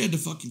 She had the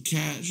fucking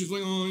cat. She's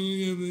like, oh,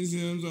 you have these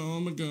hands. Oh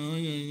my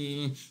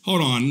God.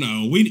 Hold on,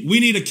 no. We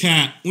need a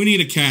cat. We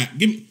need a cat.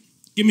 Give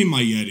me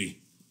my Yeti.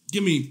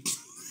 Give me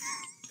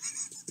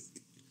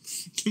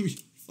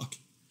fucking.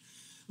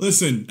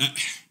 Listen,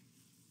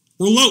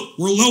 we're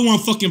low on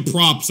fucking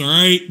props, all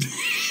right?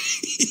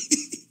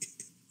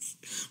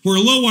 We're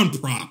low on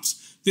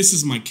props. This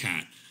is my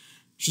cat.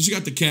 She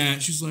got the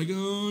cat. She's like,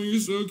 oh, you're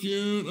so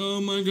cute. Oh,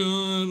 my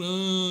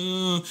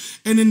God.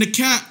 And then the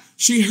cat,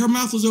 her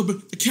mouth was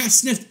open. The cat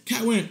sniffed.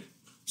 Cat went,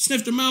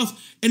 sniffed her mouth,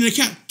 and the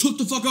cat took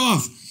the fuck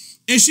off.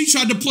 And she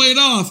tried to play it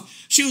off.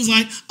 She was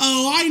like,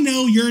 oh, I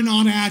know you're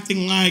not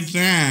acting like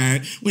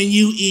that when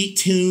you eat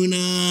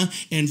tuna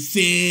and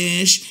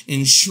fish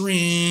and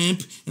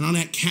shrimp and all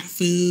that cat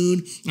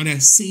food, all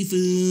that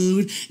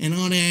seafood and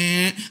all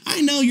that.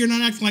 I know you're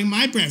not acting like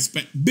my breast,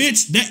 but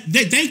bitch,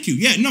 thank you.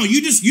 Yeah, no,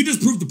 you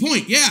just proved the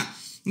point. Yeah,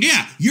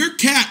 your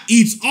cat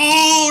eats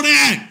all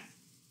that.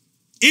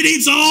 It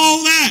eats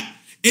all that.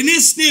 And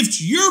it sniffed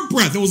your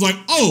breath. It was like,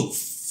 oh,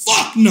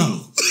 fuck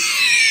no.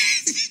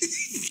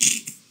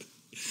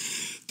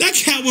 That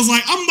cat was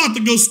like, I'm about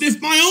to go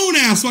sniff my own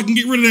ass so I can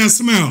get rid of that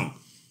smell.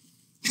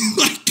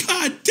 Like,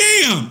 god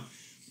damn.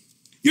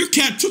 Your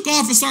cat took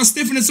off and started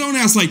sniffing its own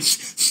ass like,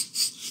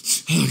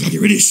 oh, I gotta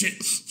get rid of this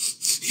shit.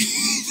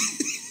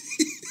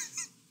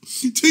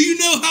 Do you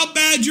know how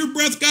bad your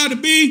breath gotta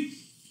be?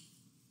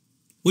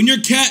 When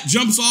your cat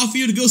jumps off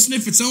you to go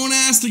sniff its own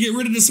ass to get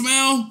rid of the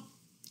smell?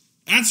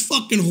 That's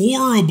fucking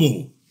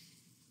horrible.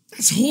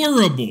 That's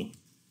horrible.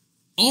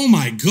 Oh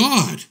my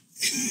God.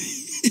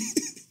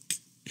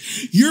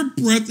 Your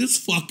breath is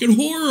fucking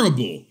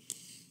horrible.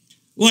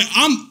 Like,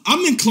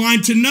 I'm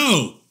inclined to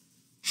know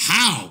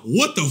how.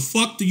 What the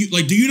fuck do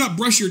you not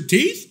brush your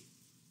teeth?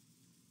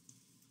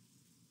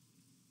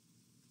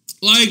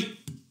 Like,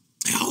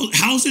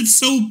 how's it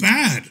so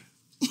bad?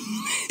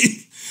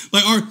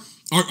 Like,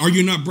 are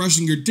you not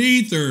brushing your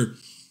teeth, or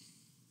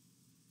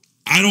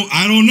I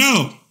don't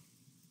know.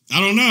 I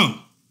don't know.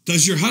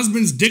 Does your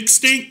husband's dick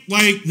stink?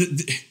 Like,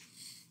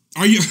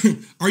 are you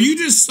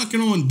just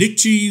sucking on dick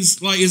cheese?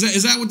 Like,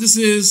 is that what this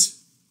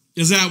is?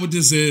 Is that what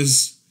this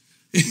is?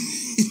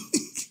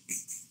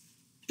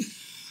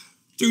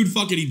 Dude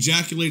fucking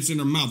ejaculates in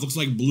her mouth. Looks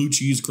like blue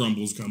cheese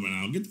crumbles coming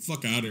out. Get the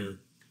fuck out of here.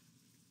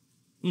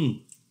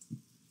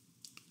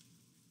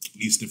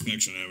 Yeast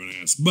infection, I have an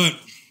ass. But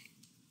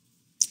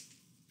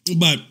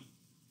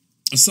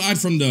aside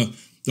from the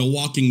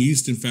walking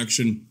yeast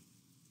infection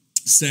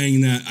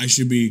saying that I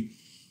should be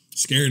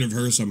scared of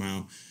her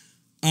somehow,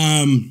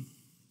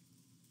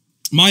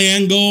 my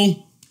end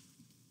goal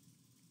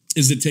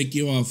is to take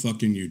you off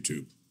fucking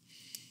YouTube.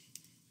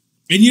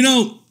 And you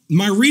know,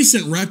 my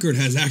recent record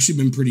has actually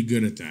been pretty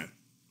good at that.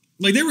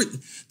 Like there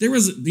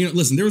was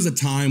a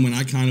time when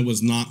I kind of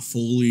was not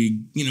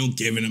fully,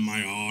 giving it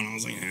my all. And I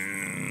was like,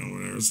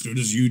 whatever, let's do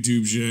this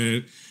YouTube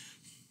shit.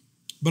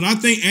 But I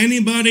think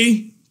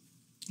anybody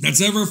that's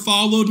ever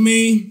followed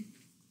me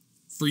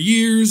for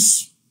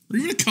years, or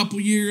even a couple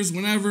years,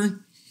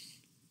 whenever,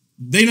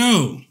 they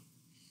know.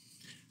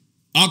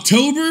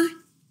 October,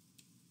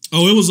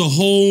 it was a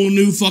whole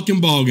new fucking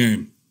ball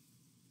game.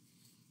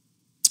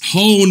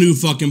 Whole new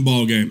fucking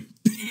ball game.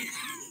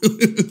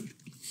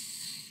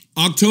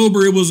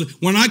 October, it was,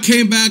 when I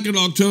came back in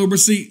October,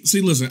 see,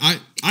 listen, I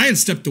had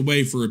stepped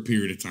away for a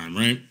period of time,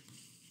 right?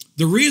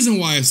 The reason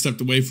why I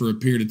stepped away for a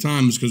period of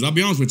time is because, I'll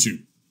be honest with you,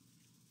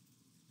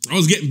 I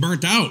was getting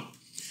burnt out.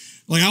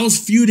 Like, I was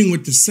feuding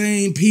with the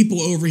same people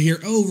over here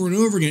over and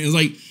over again. It's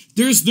like,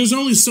 there's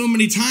only so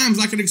many times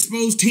I could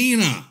expose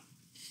Tina.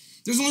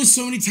 There's only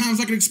so many times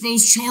I could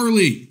expose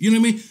Charlie. You know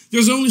what I mean?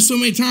 There's only so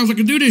many times I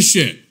could do this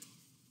shit.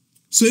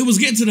 So it was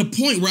getting to the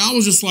point where I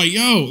was just like,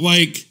 yo,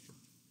 like,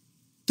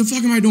 the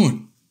fuck am I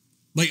doing?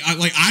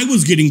 I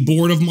was getting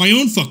bored of my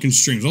own fucking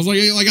streams. I was like,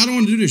 I don't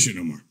want to do this shit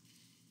no more.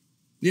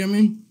 You know what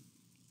I mean?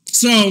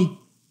 So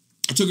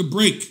I took a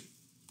break.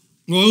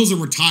 Well, it was a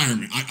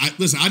retirement.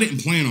 Listen, I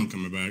didn't plan on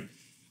coming back.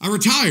 I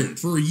retired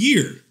for a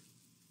year.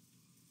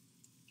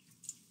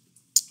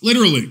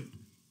 Literally.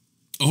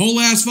 A whole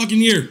ass fucking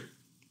year.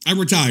 I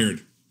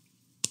retired.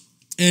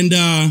 And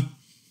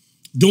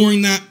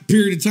during that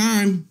period of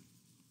time,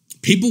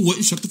 people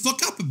wouldn't shut the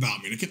fuck up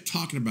about me. They kept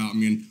talking about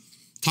me and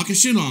talking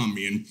shit on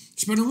me and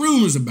spreading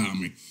rumors about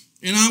me.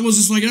 And I was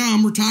just like,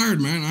 I'm retired,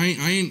 man. I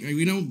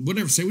ain't,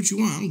 whatever, say what you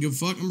want. I don't give a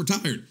fuck. I'm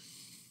retired.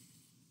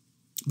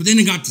 But then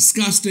it got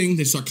disgusting.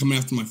 They start coming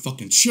after my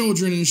fucking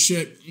children and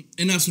shit.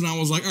 And that's when I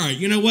was like, all right,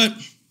 you know what?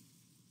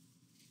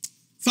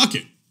 Fuck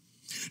it.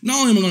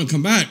 Not only am I going to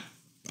come back,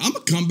 I'm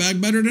going to come back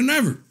better than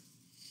ever.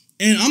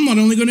 And I'm not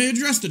only going to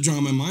address the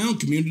drama in my own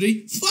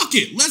community. Fuck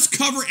it. Let's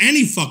cover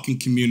any fucking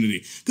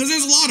community. Because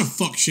there's a lot of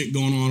fuck shit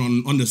going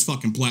on this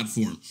fucking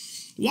platform.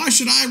 Why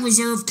should I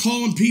reserve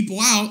calling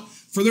people out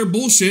for their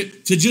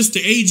bullshit to just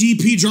the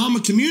AGP drama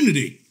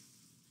community?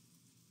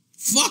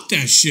 Fuck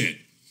that shit.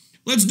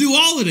 Let's do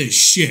all of this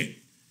shit.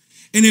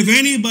 And if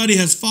anybody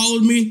has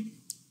followed me,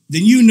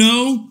 then you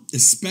know,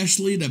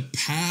 especially the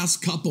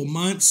past couple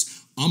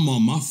months, I'm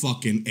on my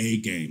fucking A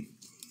game.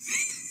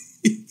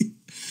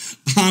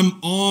 I'm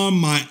on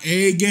my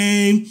A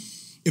game.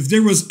 If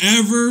there was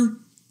ever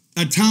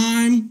a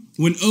time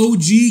when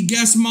OG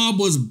Guest Mob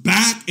was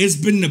back, it's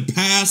been the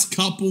past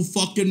couple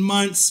fucking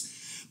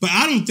months. But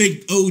I don't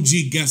think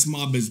OG Guest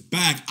Mob is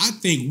back. I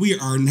think we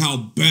are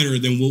now better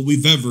than what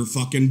we've ever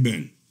fucking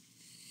been.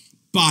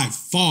 By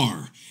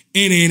far.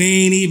 And it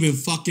ain't even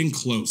fucking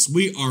close.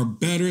 We are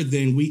better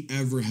than we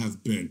ever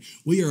have been.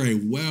 We are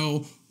a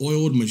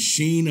well-oiled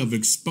machine of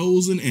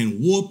exposing and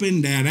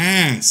whooping that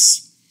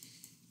ass.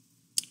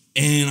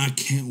 And I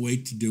can't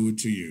wait to do it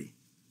to you.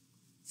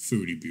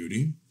 Foodie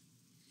Beauty.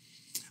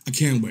 I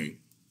can't wait.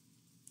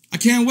 I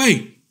can't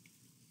wait.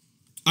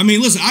 I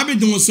mean, listen, I've been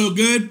doing so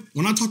good.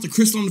 When I talk to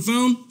Kristen on the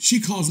phone, she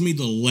calls me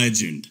the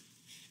legend.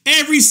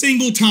 Every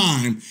single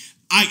time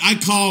I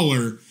call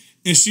her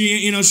and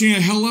she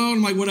hello.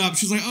 I'm like, what up?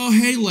 She's like, oh,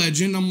 hey,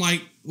 legend. I'm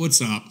like,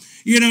 what's up?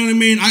 You know what I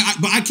mean?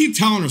 But I keep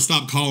telling her,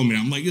 stop calling me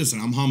that. I'm like, listen,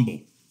 I'm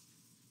humble.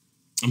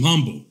 I'm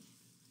humble.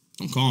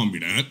 Don't call me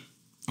that.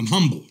 I'm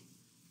humble.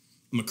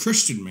 I'm a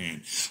Christian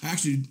man. I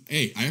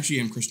actually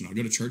am Christian. I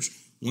go to church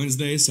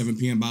Wednesdays, 7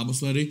 p.m. Bible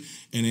study,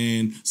 and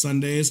then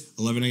Sundays,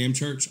 11 a.m.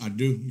 church. I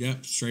do.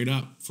 Yep, straight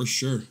up. For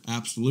sure.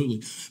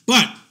 Absolutely.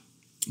 But,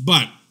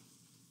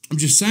 I'm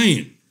just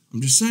saying.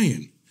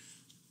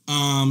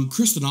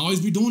 Kristen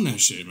always be doing that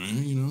shit,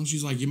 man. You know,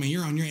 she's like, man,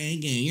 you're on your A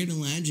game. You're the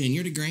legend.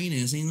 You're the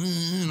greatest.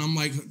 And I'm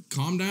like,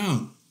 calm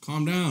down.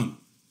 Calm down.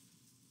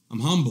 I'm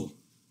humble.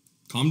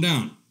 Calm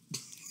down.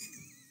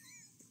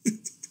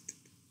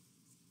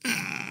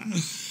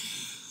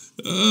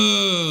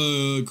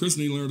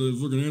 Kristen learned to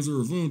fucking answer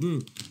her phone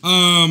too.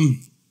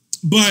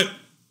 But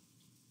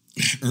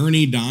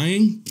Ernie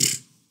dying,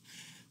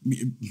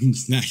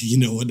 you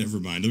know what? Never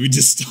mind. Let me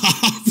just stop.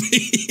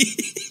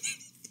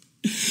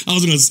 I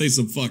was gonna say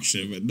some fuck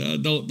shit, but no,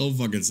 don't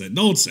fucking say it.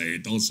 Don't say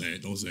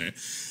it.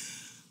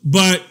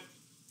 But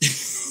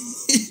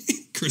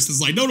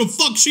Kristen's like, no, the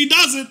fuck she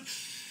doesn't.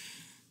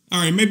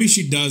 All right, maybe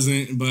she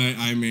doesn't, but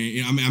I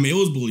mean, it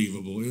was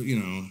believable.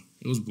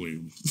 It was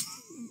believable.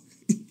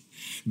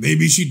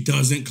 Maybe she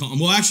doesn't call.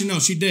 Well, actually, no,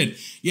 she did.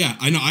 Yeah,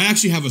 I know. I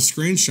actually have a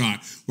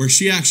screenshot where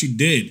she actually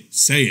did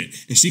say it,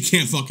 and she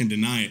can't fucking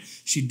deny it.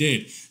 She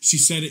did. She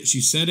said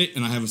it,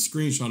 and I have a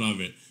screenshot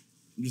of it.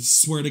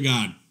 Just swear to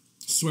God.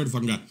 Swear to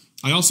fucking God.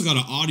 I also got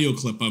an audio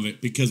clip of it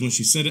because when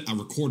she said it, I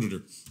recorded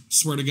her.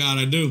 Swear to God,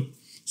 I do.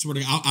 Swear to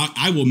God,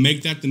 I will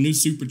make that the new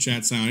super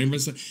chat sound.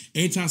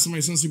 Anytime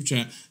somebody sends super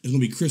chat, it's gonna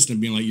be Kristen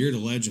being like, "You're the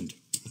legend."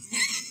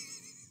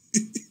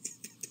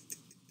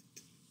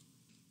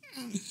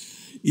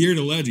 You're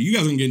the legend. You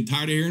guys are getting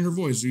tired of hearing her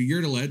voice. So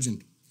you're the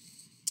legend.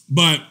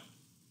 But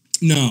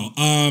no,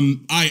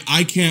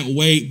 I can't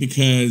wait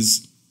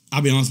because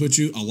I'll be honest with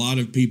you, a lot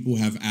of people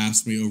have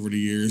asked me over the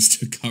years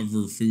to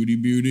cover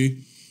Foodie Beauty.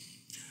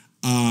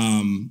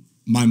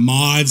 My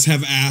mods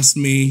have asked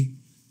me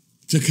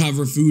to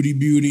cover Foodie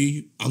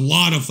Beauty a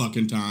lot of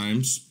fucking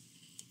times.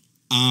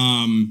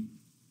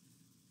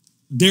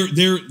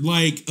 They're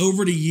like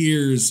over the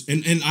years,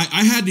 and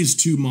I had these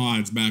two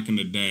mods back in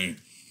the day.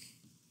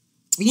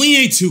 We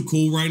ain't too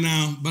cool right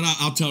now, but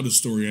I'll tell the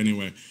story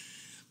anyway.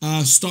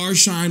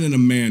 Starshine and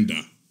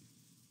Amanda.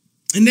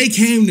 And they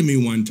came to me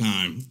one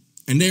time,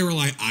 and they were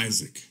like,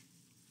 Isaac,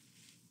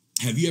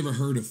 have you ever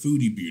heard of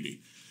Foodie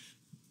Beauty?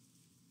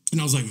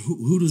 And I was like,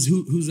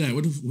 who's that?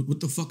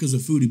 What the fuck is a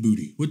Foodie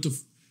Beauty?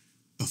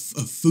 A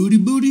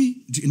Foodie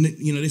Booty? And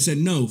they said,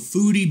 no,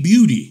 Foodie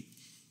Beauty.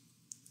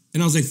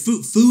 And I was like,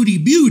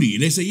 Foodie Beauty.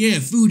 And they said, yeah,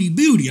 Foodie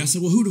Beauty. I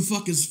said, well, who the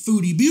fuck is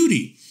Foodie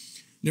Beauty?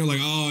 They're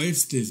like, oh,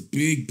 it's this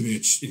big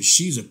bitch, and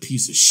she's a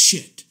piece of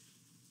shit.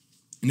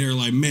 And they're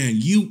like, man,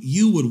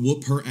 you would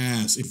whoop her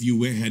ass if you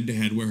went head to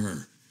head with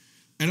her.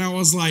 And I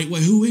was like,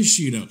 well, who is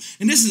she though?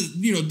 And this is,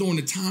 during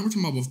the time, we're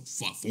talking about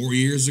 4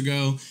 years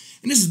ago.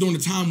 And this is during the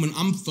time when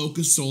I'm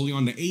focused solely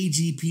on the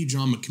AGP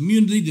drama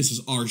community. This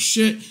is our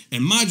shit.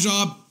 And my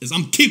job is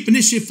I'm keeping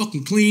this shit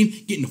fucking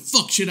clean, getting the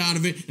fuck shit out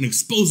of it, and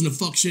exposing the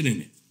fuck shit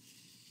in it.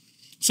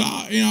 So,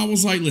 I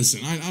was like,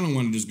 listen, I don't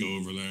want to just go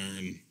over there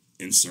and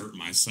insert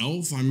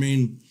myself. I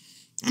mean,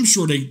 I'm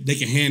sure they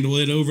can handle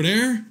it over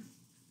there.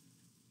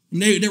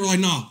 And they were like,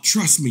 no,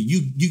 trust me,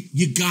 you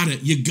gotta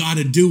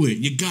do it.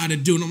 You gotta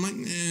do it. And I'm like,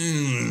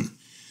 eh.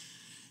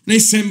 And they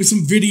sent me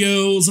some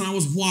videos and I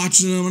was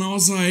watching them and I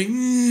was like, I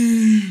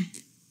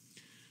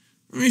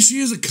mean, she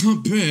is a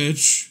cunt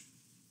bitch.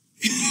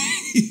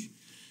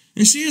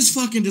 And she is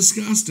fucking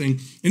disgusting.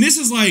 And this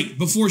is like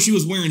before she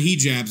was wearing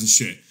hijabs and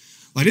shit.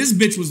 Like, this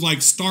bitch was,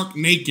 like, stark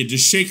naked,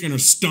 just shaking her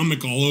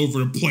stomach all over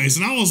the place.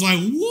 And I was like,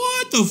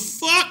 what the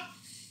fuck?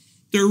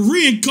 The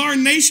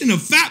reincarnation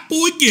of Fat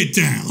Boy Get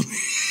Down.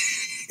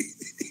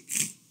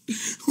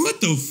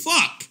 What the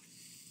fuck?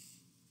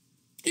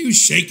 He was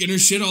shaking her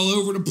shit all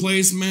over the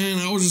place, man.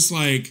 I was just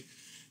like,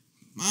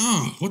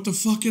 oh, what the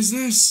fuck is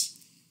this?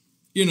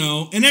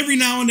 And every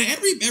now and then,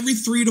 every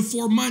 3 to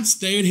 4 months,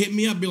 they would hit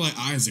me up, be like,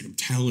 Isaac, I'm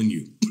telling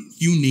you,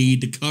 you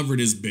need to cover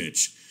this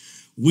bitch.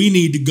 We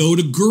need to go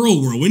to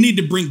Girl World. We need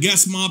to bring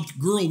Guest Mob to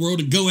Girl World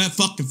to go at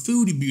fucking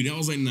Foodie Beauty. I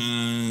was like,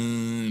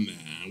 nah.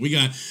 We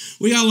got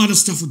a lot of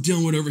stuff we're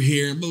dealing with over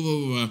here. Blah,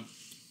 blah, blah.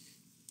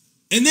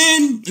 And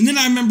then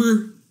I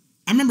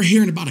remember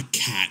hearing about a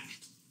cat.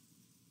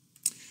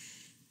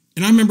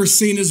 And I remember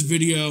seeing this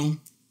video.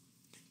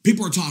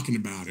 People are talking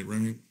about it,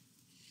 right?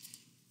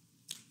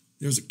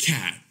 There's a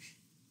cat.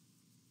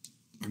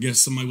 I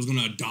guess somebody was going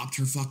to adopt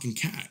her fucking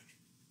cat.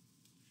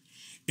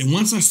 And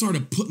once I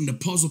started putting the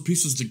puzzle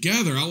pieces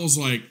together, I was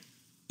like,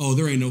 oh,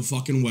 there ain't no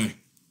fucking way.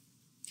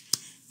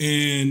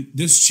 And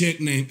this chick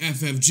named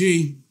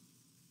FFG,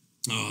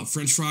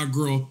 French Fry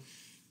Girl,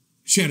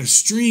 she had a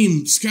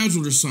stream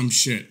scheduled or some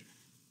shit.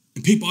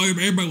 And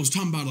everybody was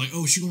talking about like,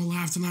 oh, she gonna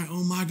laugh tonight.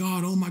 Oh my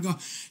God, oh my God.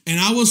 And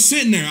I was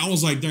sitting there. I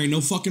was like, there ain't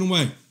no fucking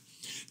way.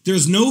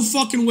 There's no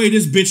fucking way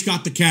this bitch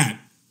got the cat.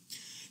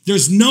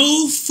 There's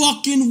no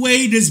fucking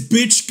way this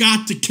bitch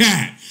got the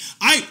cat.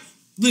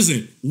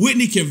 Listen,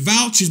 Whitney can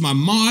vouch. She's my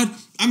mod.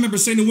 I remember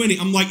saying to Whitney,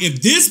 I'm like,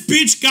 if this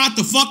bitch got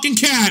the fucking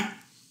cat,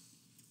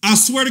 I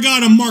swear to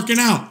God, I'm marking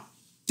out.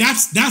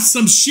 That's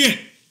some shit.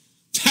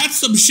 That's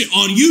some shit.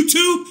 On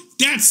YouTube,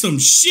 that's some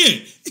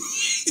shit.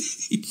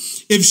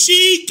 If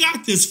she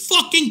got this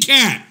fucking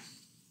cat,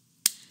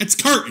 it's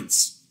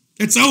curtains.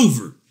 It's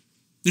over.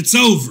 It's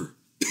over.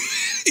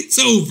 It's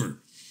over.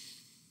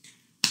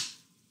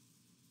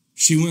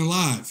 She went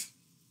live.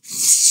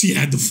 She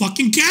had the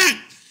fucking cat.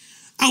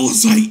 I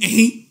was like,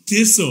 ain't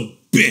this a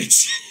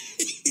bitch?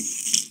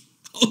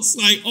 I was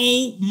like,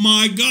 oh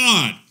my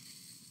God.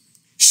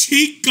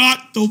 She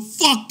got the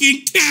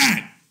fucking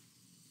cat.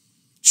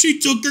 She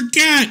took her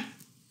cat.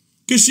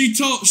 Because she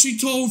told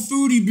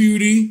Foodie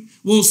Beauty,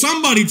 well,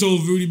 somebody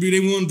told Foodie Beauty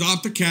they want to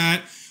adopt a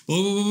cat,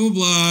 blah, blah, blah, blah,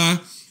 blah.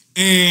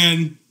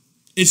 And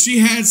she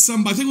had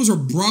somebody, I think it was her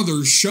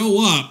brother,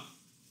 show up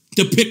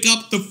to pick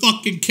up the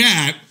fucking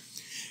cat.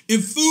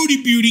 And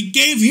Foodie Beauty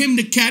gave him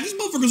the cat. This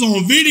motherfucker's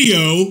on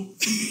video.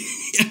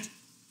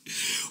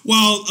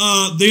 While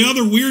the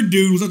other weird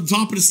dude was at the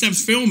top of the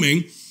steps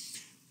filming.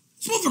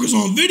 This motherfucker's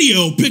on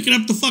video picking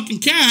up the fucking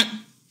cat.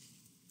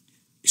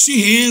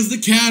 She hands the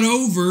cat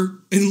over,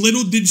 and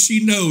little did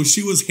she know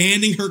she was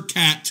handing her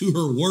cat to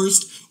her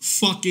worst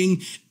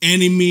fucking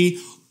enemy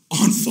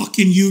on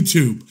fucking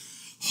YouTube.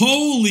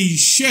 Holy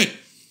shit.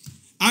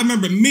 I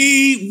remember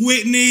me,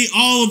 Whitney,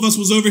 all of us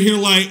was over here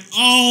like,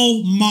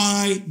 oh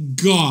my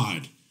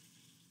God.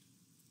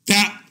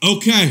 That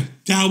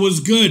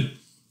was good.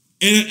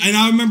 And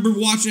I remember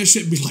watching that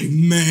shit and be like,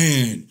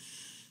 man,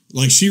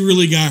 like she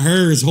really got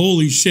hers.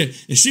 Holy shit.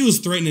 And she was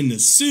threatening to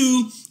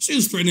sue. She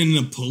was threatening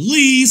the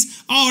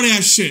police, all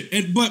that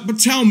shit. But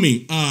tell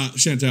me,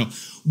 Chantel,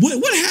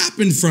 what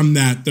happened from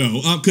that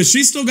though? Because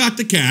she still got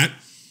the cat.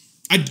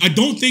 I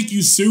don't think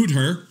you sued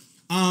her.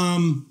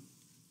 I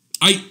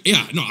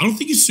don't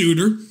think you sued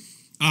her.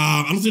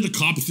 I don't think the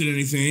cops did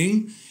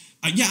anything.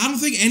 I don't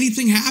think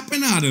anything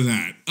happened out of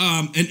that.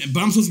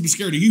 But I'm supposed to be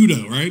scared of you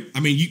though, right? I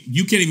mean,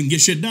 you can't even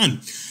get shit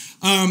done.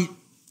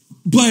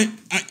 But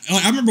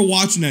I remember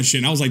watching that shit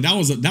and I was like, that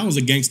was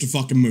a gangster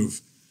fucking move.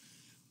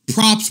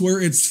 Props where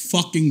it's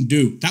fucking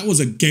due. That was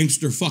a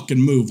gangster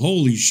fucking move.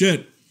 Holy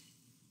shit.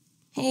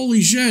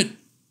 Holy shit.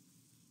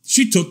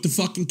 She took the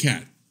fucking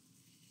cat.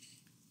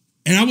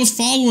 And I was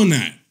following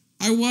that.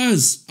 I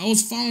was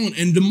following.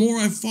 And the more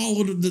I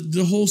followed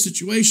the whole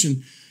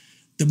situation,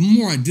 the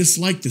more I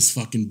disliked this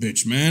fucking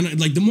bitch, man.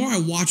 Like, the more I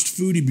watched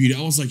Foodie Beauty,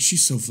 I was like,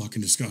 she's so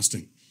fucking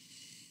disgusting.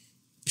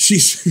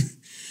 She's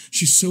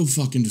so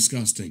fucking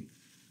disgusting.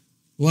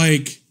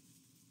 Like,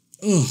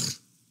 ugh.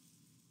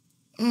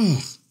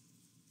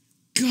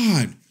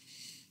 God.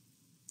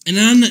 And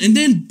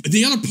then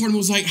the other part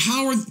was like,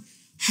 how is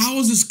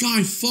this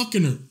guy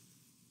fucking her?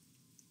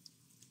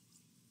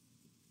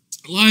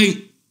 Like,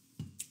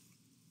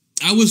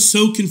 I was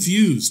so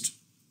confused.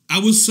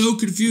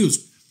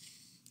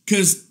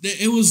 Because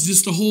it was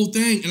just the whole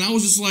thing. And I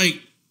was just like,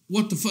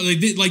 what the fuck?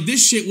 Like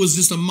this shit was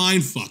just a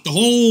mind fuck.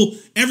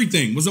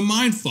 Everything was a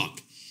mind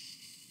fuck.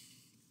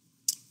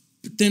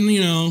 But then,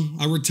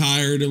 I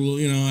retired,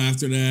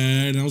 after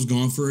that. And I was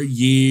gone for a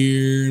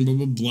year and blah,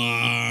 blah,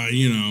 blah,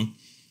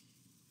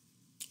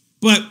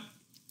 But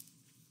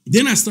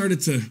then I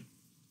started to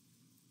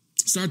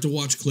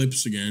watch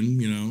clips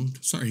again,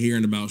 start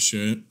hearing about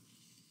shit.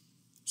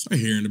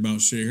 Hearing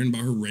about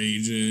her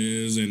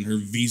rages and her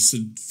visa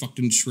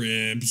fucking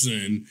trips,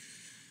 and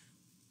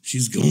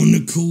she's going to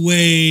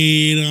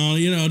Kuwait, and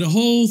all, the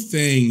whole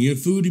thing.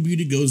 Foodie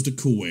Beauty goes to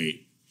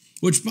Kuwait,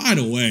 which, by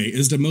the way,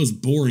 is the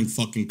most boring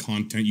fucking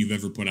content you've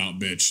ever put out,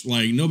 bitch.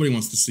 Like, nobody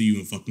wants to see you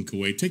in fucking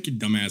Kuwait. Take your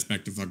dumb ass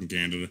back to fucking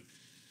Canada.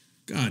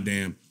 God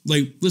damn.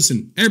 Like,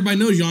 listen, everybody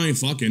knows y'all ain't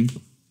fucking.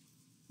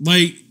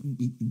 Like,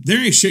 there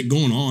ain't shit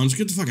going on. Just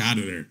get the fuck out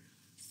of there.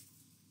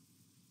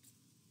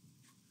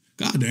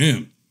 God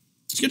damn.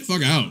 Just get the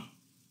fuck out.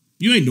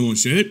 You ain't doing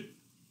shit.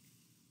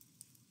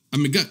 I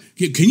mean, God,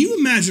 can you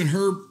imagine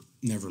her?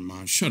 Never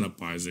mind. Shut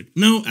up, Isaac.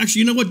 No,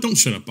 actually, you know what? Don't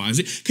shut up,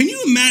 Isaac. Can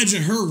you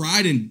imagine her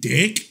riding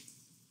dick?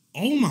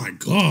 Oh my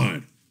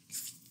God.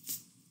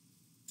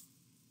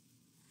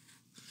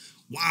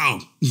 Wow.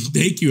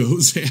 Thank you,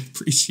 Jose. I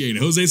appreciate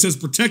it. Jose says,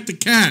 protect the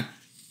cat.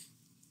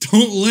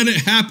 Don't let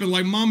it happen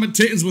like Mama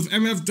Tittins with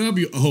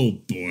MFW. Oh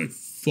boy.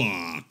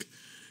 Fuck.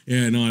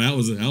 Yeah, no, that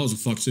was a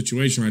fuck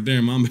situation right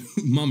there, Mama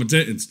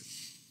Tittins.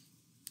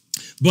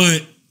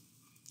 But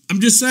I'm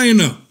just saying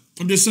though.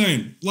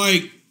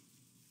 Like,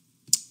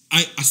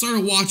 I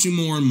started watching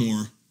more and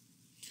more.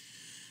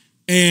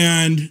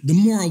 And the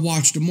more I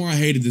watched, the more I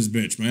hated this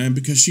bitch, man,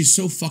 because she's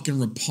so fucking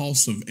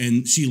repulsive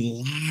and she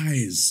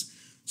lies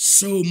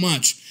so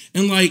much.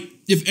 And like,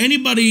 if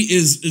anybody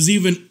is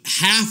even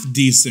half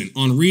decent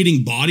on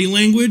reading body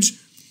language,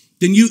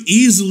 then you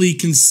easily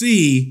can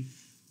see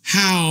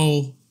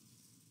how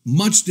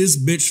much this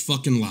bitch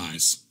fucking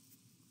lies.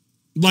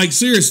 Like,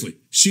 seriously,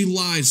 she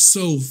lies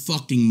so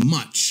fucking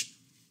much.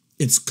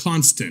 It's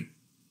constant.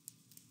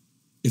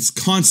 It's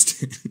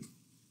constant.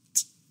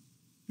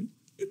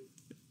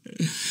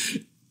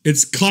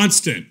 It's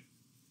constant.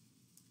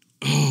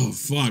 Oh,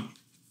 fuck.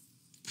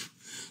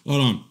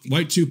 Hold on.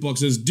 White Tupac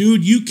says,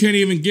 dude, you can't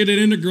even get it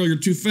in a girl. You're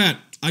too fat.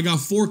 I got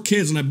 4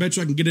 kids, and I bet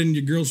you I can get it in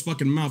your girl's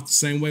fucking mouth the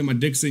same way my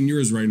dick's in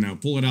yours right now.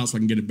 Pull it out so I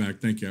can get it back.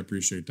 Thank you. I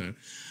appreciate that.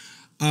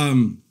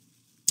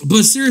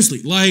 But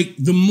seriously, like,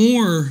 the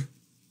more...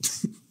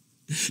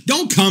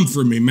 Don't come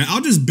for me, man.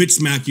 I'll just bitch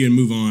smack you and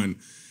move on.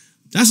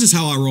 That's just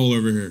how I roll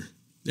over here.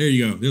 There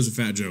you go. There's a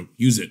fat joke.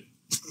 Use it.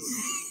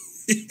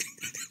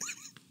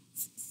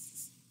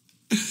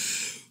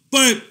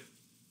 But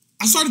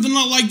I started to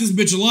not like this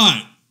bitch a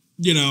lot,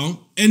 you know?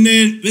 And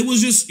then it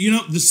was just, you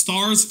know, the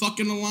stars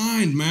fucking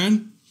aligned,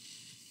 man.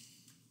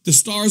 The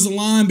stars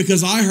aligned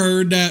because I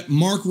heard that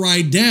Mark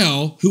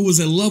Rydell, who was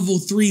a level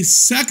 3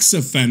 sex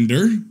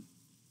offender,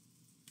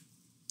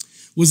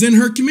 was in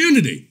her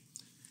community.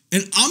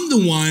 And I'm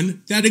the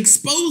one that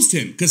exposed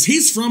him because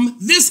he's from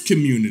this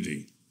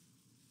community.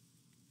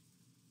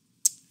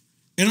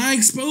 And I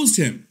exposed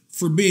him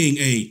for being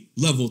a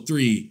level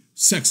 3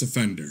 sex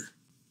offender.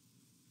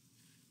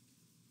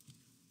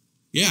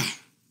 Yeah.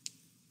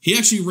 He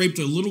actually raped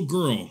a little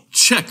girl.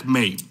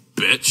 Checkmate,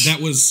 bitch. That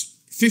was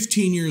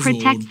 15 years old.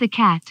 Protect the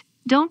cat.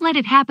 Don't let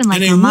it happen like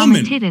And a your mama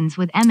woman Tiddens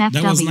with MFW.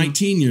 That was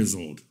 19 years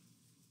old.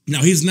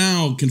 Now, he's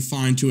now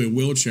confined to a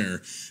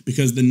wheelchair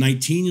because the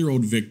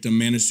 19-year-old victim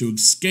managed to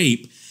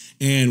escape.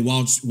 And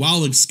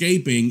while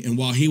escaping and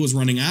while he was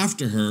running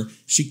after her,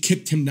 she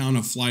kicked him down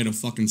a flight of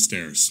fucking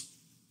stairs.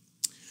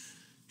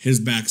 His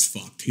back's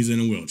fucked. He's in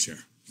a wheelchair.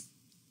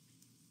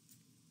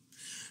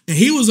 And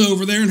he was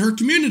over there in her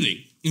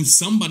community. And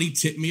somebody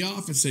tipped me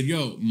off and said,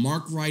 yo,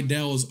 Mark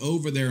Rydell is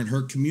over there in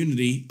her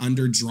community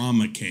under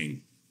Drama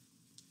King.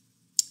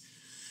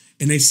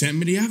 And they sent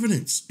me the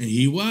evidence. And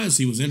he was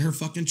in her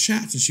fucking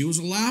chats and she was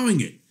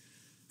allowing it.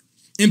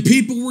 And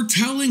people were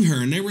telling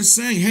her and they were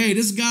saying, hey,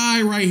 this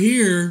guy right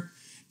here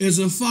is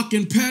a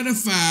fucking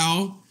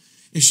pedophile.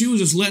 And she was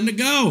just letting it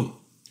go.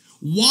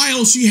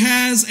 While she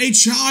has a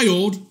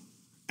child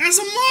as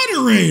a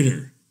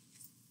moderator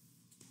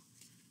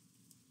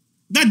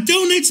that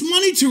donates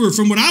money to her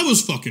from what I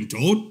was fucking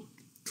told.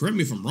 Correct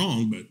me if I'm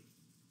wrong, but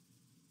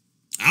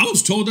I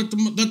was told that the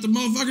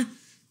motherfucker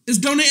is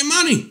donating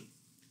money.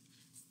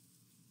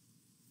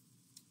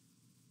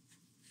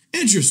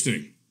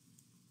 Interesting.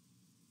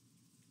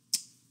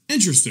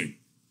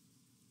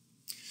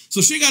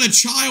 So she got a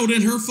child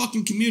in her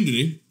fucking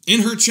community,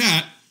 in her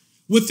chat,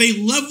 with a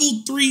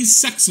level 3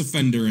 sex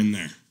offender in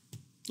there.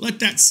 Let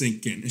that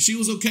sink in. And she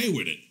was okay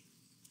with it.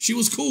 She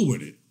was cool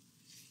with it.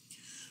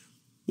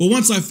 Well,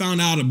 once I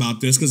found out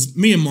about this, because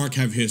me and Mark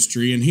have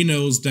history, and he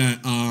knows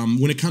that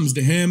when it comes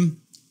to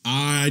him,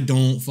 I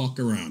don't fuck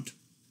around.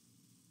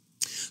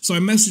 So I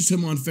messaged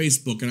him on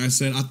Facebook, and I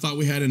said, I thought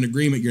we had an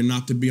agreement you're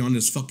not to be on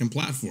this fucking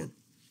platform.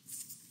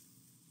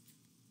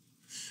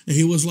 And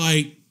he was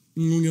like,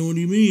 what do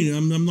you mean?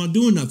 I'm not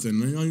doing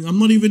nothing. I'm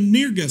not even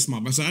near Guest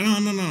Mob. I said,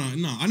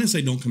 no. I didn't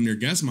say don't come near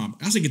Guest Mob.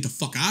 I said, get the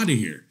fuck out of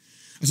here.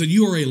 I said,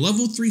 you are a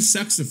level 3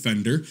 sex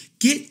offender.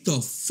 Get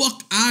the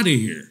fuck out of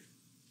here.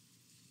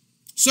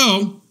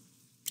 So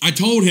I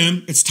told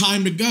him it's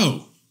time to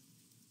go.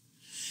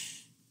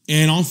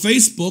 And on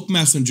Facebook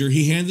Messenger,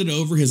 he handed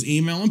over his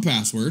email and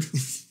password.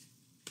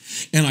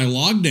 And I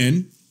logged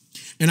in.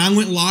 And I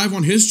went live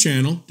on his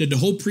channel, did the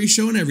whole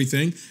pre-show and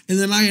everything. And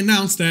then I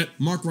announced that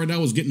Mark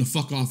Rydell was getting the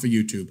fuck off of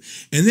YouTube.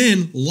 And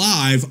then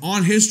live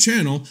on his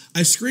channel,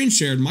 I screen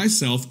shared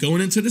myself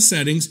going into the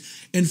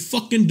settings and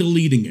fucking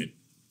deleting it.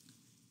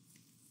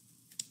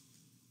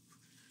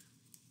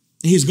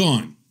 He's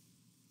gone.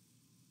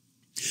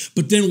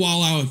 But then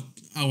while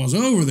I was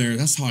over there,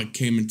 that's how I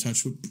came in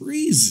touch with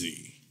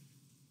Breezy.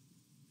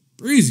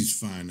 Breezy's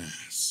fine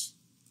ass.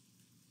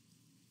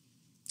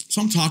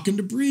 So I'm talking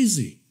to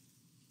Breezy.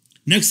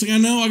 Next thing I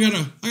know, I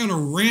got a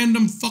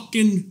random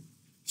fucking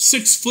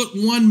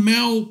 6'1"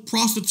 male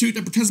prostitute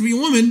that pretends to be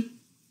a woman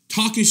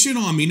talking shit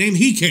on me named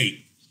He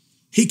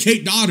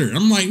Kate daughter.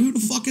 I'm like, who the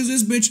fuck is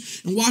this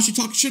bitch? And why is she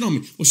talking shit on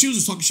me? Well, she was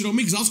just talking shit on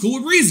me because I was cool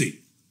with Breezy.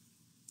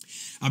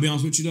 I'll be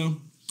honest with you though,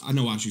 I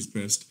know why she's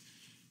pissed.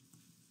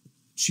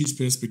 She's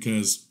pissed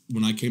because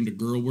when I came to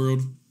Girl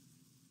World,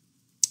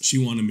 she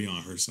wanted me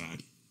on her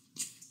side.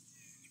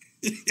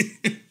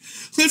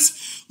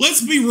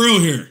 Let's be real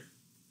here.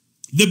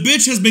 The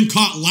bitch has been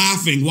caught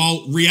laughing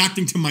while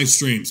reacting to my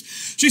streams.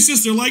 She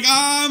sits there like,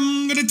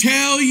 I'm gonna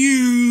tell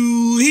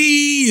you,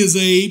 he is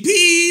a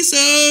piece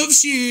of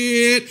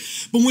shit.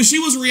 But when she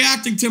was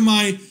reacting to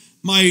my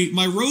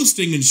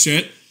roasting and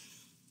shit,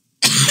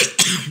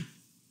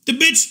 the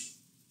bitch,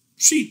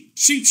 she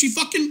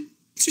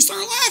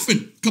started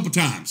laughing a couple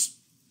times.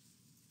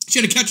 She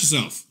had to catch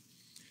herself.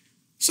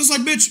 So it's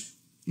like, bitch,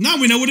 now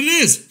we know what it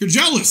is. You're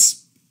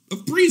jealous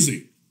of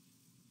Breezy.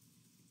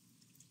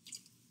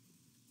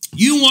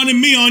 You wanted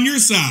me on your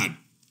side,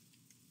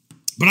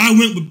 but I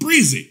went with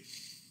Breezy.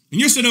 And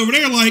you're sitting over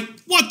there like,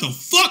 what the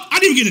fuck? I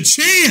didn't even get a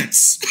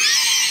chance.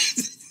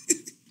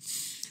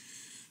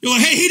 You're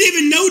like, hey, he didn't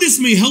even notice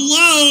me.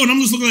 Hello. And I'm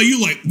just looking at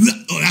you like,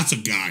 oh, that's a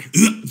guy.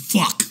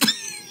 Fuck.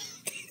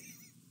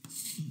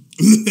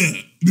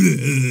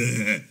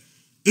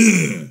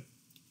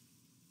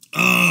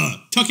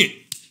 Tuck it.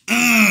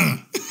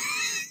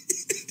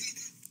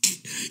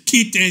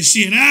 Keep that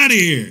shit out of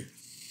here.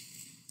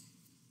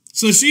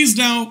 So she's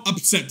now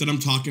upset that I'm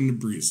talking to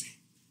Breezy.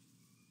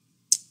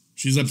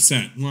 She's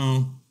upset.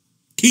 Well,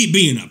 keep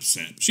being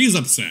upset. She's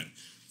upset.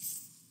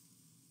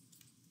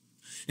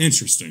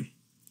 Interesting.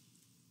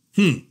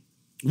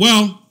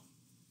 Well,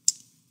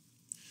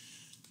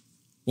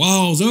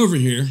 while I was over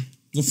here,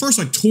 well, first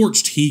I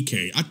torched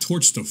He-K. I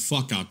torched the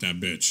fuck out that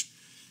bitch.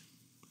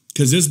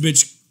 Because this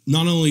bitch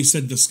not only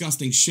said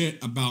disgusting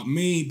shit about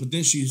me, but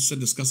then she said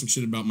disgusting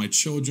shit about my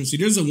children. See,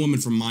 there's a woman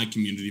from my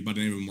community by the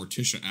name of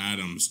Morticia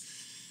Adams.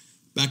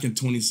 Back in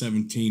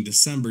 2017,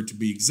 December to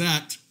be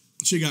exact,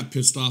 she got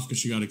pissed off because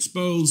she got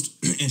exposed,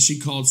 and she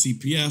called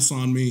CPS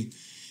on me.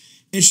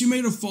 And she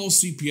made a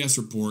false CPS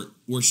report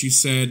where she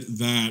said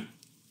that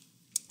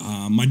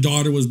my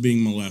daughter was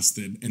being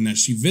molested and that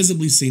she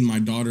visibly seen my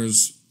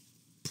daughter's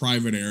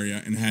private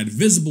area and had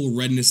visible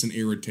redness and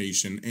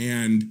irritation.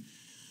 And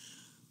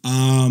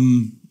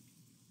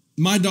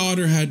my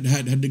daughter had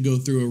to go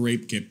through a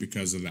rape kit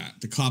because of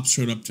that. The cops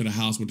showed up to the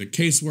house with a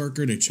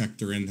caseworker. They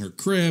checked her in her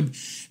crib,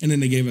 and then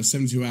they gave us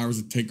 72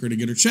 hours to take her to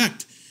get her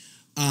checked.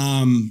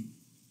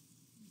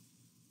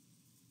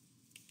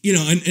 You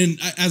know, and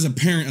as a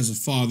parent, as a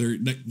father,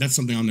 that's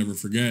something I'll never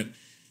forget.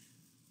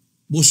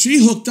 Well,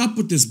 she hooked up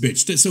with this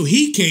bitch. So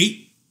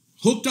Kate,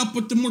 hooked up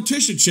with the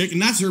Morticia chick,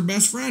 and that's her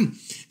best friend.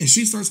 And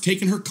she starts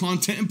taking her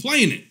content and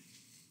playing it.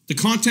 The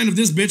content of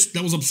this bitch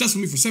that was obsessed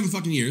with me for 7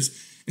 fucking years,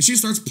 and she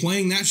starts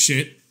playing that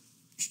shit,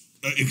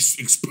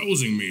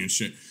 exposing me and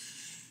shit.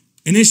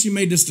 And then she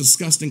made this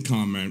disgusting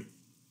comment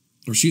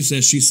where she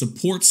says she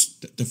supports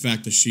the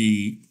fact that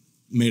she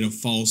made a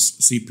false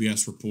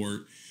CPS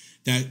report,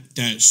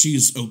 that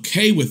she's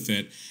okay with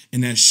it,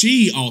 and that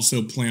she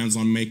also plans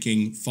on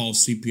making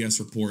false CPS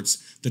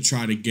reports to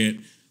try to get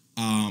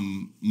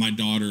my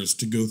daughters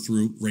to go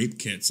through rape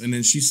kits. And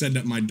then she said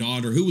that my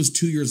daughter, who was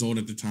 2 years old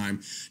at the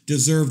time,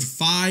 deserved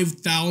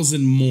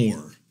 $5,000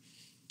 more,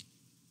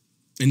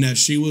 and that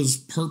she was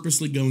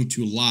purposely going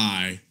to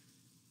lie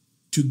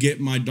to get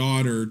my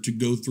daughter to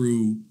go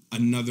through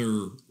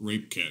another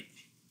rape kit.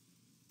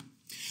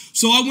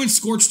 So I went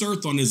scorched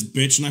earth on this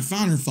bitch, and I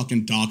found her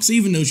fucking docs,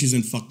 even though she's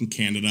in fucking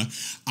Canada.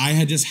 I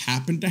had just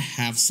happened to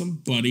have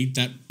somebody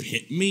that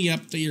hit me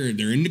up there.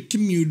 They're in the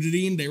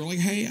community, and they were like,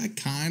 hey, I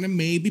kind of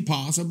maybe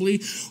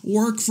possibly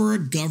work for a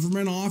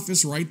government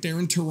office right there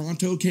in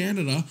Toronto,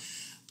 Canada.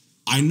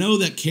 I know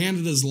that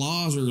Canada's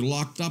laws are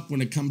locked up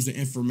when it comes to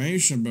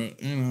information, but,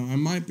 you know, I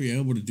might be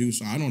able to do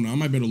so. I don't know. I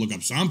might be able to look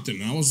up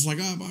something. And I was just like,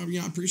 oh,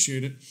 yeah, I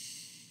appreciate it.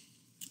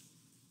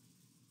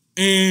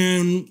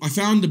 And I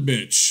found the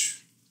bitch.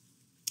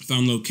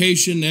 Found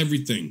location,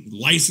 everything.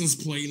 License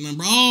plate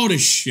number, all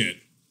this shit.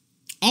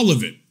 All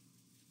of it.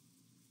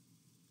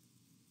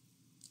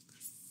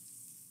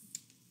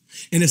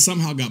 And it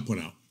somehow got put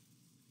out.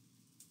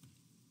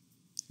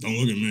 Don't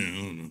look at me,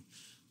 I don't know.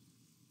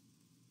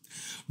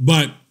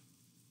 But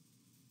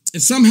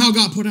it somehow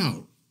got put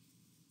out.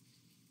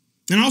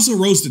 And I also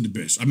roasted the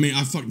bitch. I mean,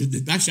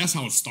 that's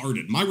how it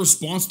started. My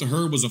response to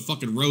her was a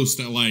fucking roast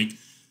that like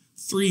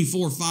 3,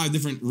 4, 5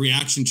 different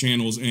reaction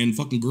channels and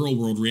fucking Girl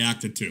World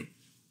reacted to.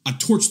 I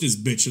torched this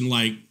bitch in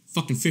like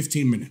fucking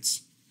 15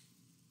 minutes.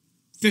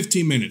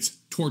 15 minutes.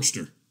 Torched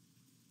her.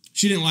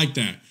 She didn't like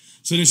that.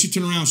 So then she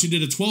turned around. She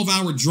did a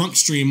 12-hour drunk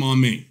stream on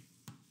me.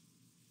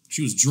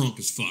 She was drunk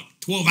as fuck.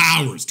 12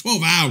 hours.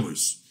 12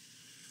 hours.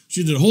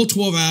 She did a whole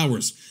 12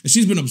 hours. And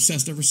she's been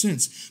obsessed ever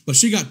since. But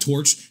she got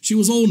torched. She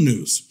was old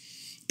news.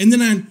 And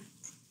then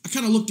I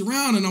kind of looked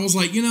around and I was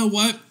like, you know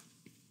what?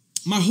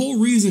 My whole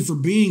reason for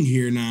being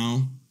here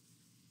now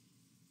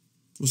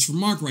was for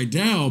Mark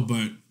Rydell,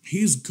 but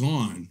he's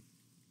gone.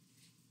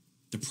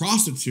 The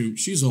prostitute,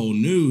 she's old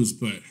news,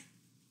 but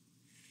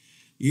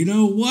you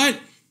know what?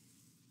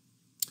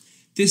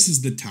 This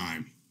is the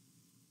time.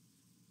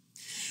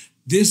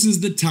 This is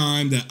the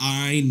time that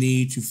I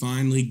need to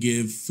finally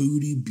give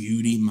Foodie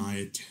Beauty my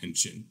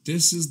attention.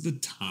 This is the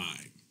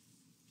time.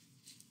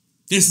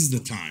 This is the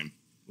time.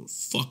 I'll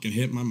fucking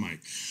hit my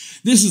mic.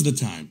 This is the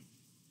time.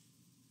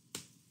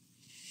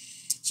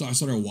 So I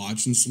started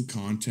watching some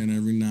content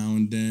every now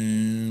and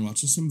then,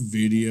 watching some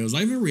videos.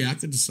 I even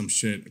reacted to some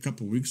shit a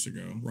couple weeks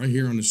ago, right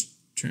here on this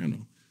channel.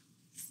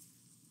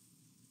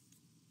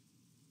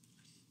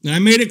 And I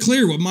made it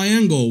clear what my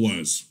end goal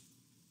was.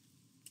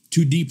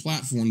 To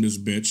deplatform this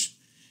bitch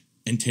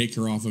and take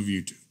her off of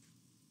YouTube.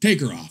 Take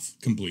her off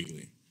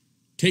completely.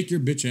 Take your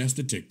bitch ass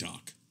to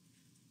TikTok.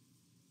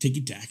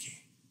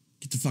 Ticky-tacky.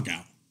 Get the fuck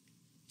out.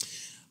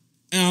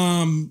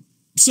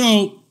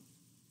 So,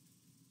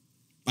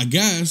 I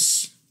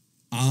guess,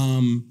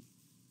 to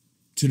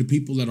the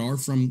people that are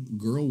from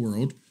Girl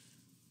World,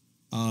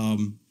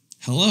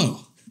 hello.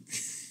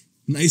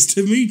 Nice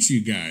to meet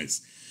you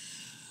guys.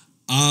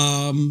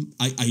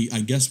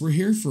 I guess we're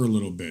here for a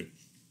little bit.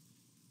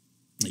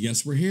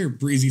 Yes, we're here.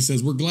 Breezy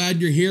says, we're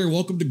glad you're here.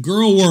 Welcome to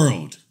Girl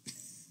World.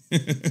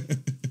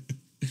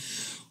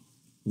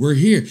 We're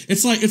here.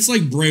 It's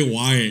like Bray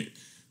Wyatt.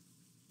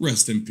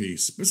 Rest in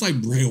peace. It's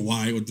like Bray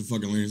Wyatt with the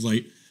fucking lyrics.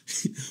 Like,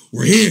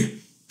 we're here.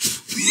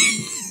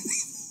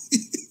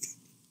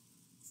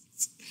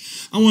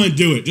 I want to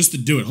do it just to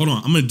do it. Hold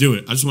on. I'm going to do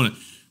it.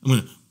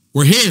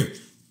 We're here.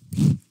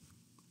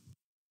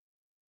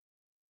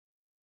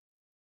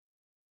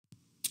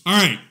 All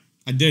right.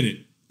 I did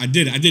it. I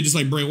did just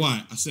like Bray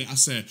Wyatt. I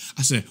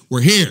said,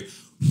 we're here.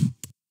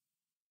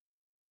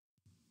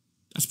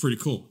 That's pretty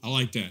cool. I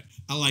like that.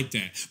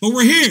 But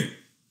we're here.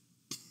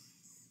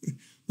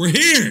 We're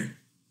here.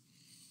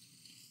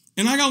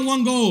 And I got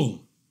one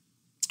goal.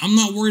 I'm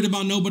not worried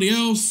about nobody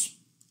else.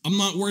 I'm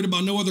not worried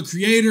about no other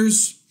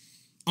creators.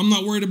 I'm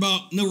not worried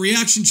about no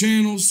reaction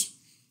channels.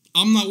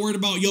 I'm not worried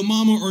about your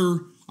mama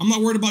or I'm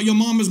not worried about your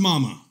mama's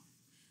mama.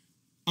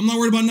 I'm not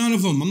worried about none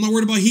of them. I'm not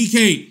worried about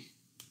Kate.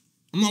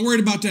 I'm not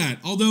worried about that.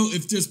 Although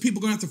if there's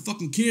people going after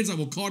fucking kids, I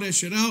will call that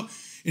shit out.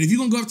 And if you're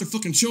going to go after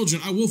fucking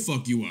children, I will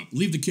fuck you up.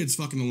 Leave the kids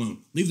fucking alone.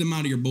 Leave them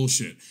out of your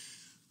bullshit.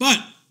 But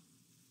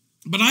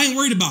I ain't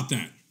worried about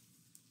that.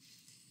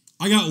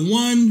 I got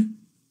one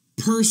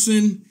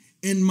person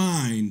in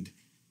mind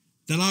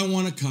that I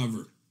want to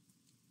cover.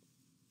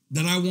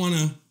 That I want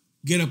to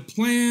get a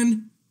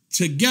plan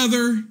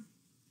together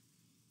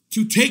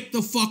to take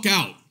the fuck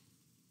out.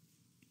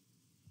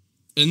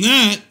 And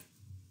that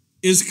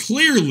is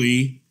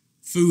clearly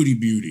Foodie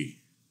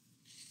Beauty.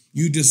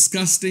 You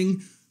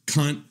disgusting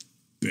cunt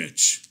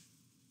bitch.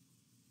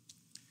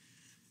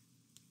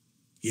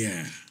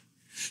 Yeah.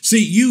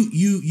 See,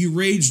 you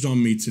raged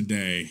on me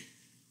today.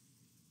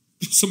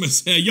 Somebody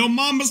said, your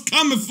mama's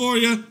coming for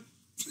you.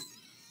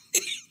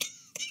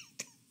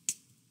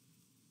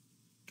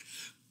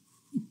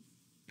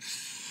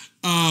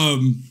 I'll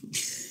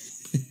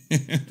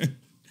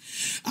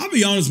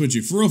be honest with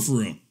you, for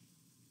real.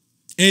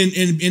 And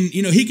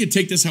you know, he could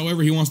take this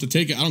however he wants to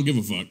take it. I don't give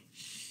a fuck.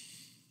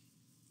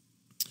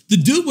 The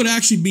dude would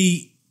actually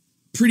be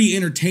pretty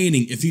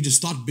entertaining if he just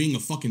stopped being a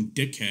fucking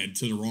dickhead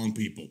to the wrong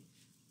people.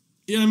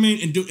 You know what I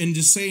mean? And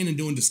just saying and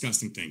doing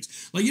disgusting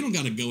things. Like, you don't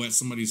got to go at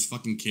somebody's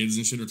fucking kids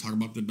and shit or talk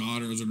about their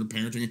daughters or their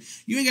parenting.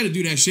 You ain't got to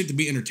do that shit to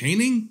be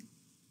entertaining.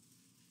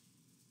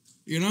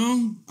 You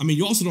know? I mean,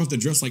 you also don't have to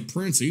dress like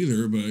Prince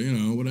either, but, you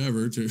know,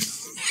 whatever. To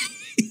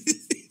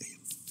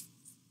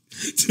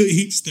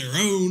each their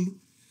own.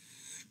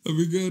 I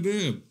mean,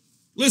 goddamn.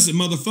 Listen,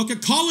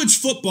 motherfucker, college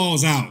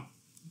football's out.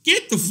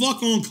 Get the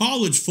fuck on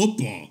college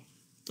football.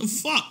 The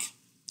fuck?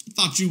 I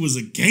thought you was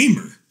a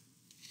gamer.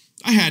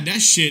 I had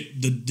that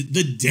shit the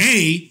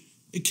day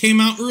it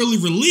came out early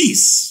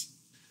release.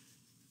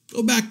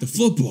 Go back to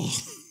football.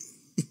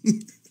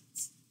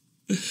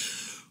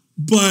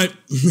 But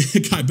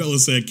Kai Bella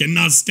said,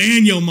 cannot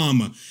stand your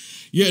mama.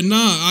 Yeah,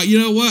 nah, you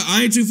know what?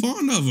 I ain't too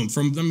fond of him.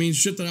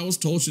 Shit that I was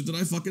told, shit that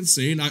I fucking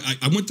seen.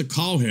 I went to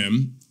call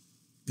him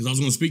because I was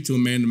going to speak to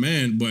him man to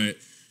man, but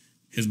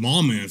his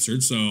mom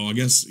answered. So I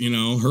guess, you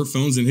know, her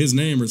phone's in his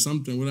name or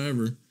something,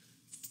 whatever.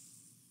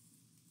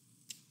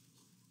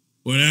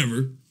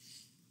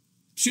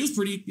 She was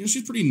pretty, you know,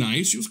 she's pretty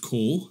nice. She was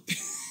cool.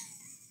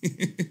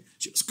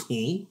 She was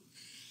cool.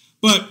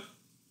 But,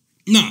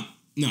 no.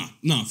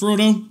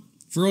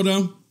 For real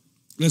though,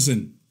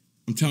 listen,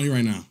 I'm telling you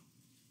right now,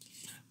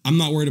 I'm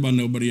not worried about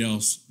nobody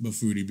else but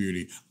Foodie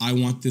Beauty. I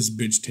want this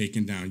bitch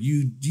taken down.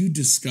 You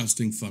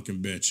disgusting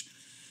fucking bitch.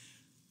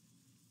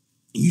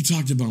 You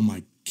talked about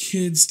my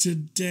kids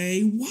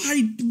today.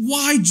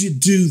 Why'd you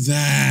do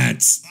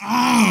that?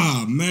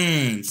 Ah,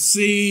 man.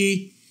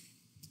 See,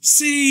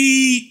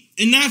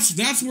 and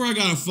that's where I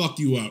gotta fuck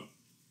you up.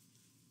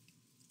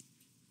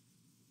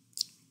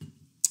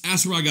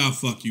 That's where I gotta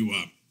fuck you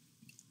up.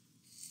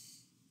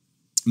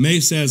 May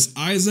says,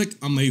 Isaac,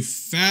 I'm a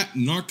fat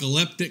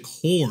narcoleptic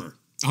whore.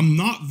 I'm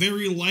not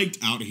very liked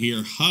out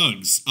here.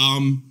 Hugs.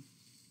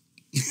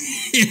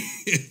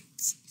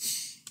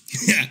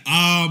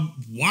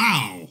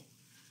 Wow.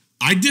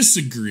 I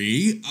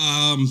disagree.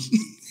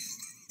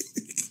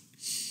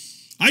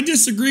 I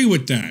disagree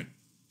with that.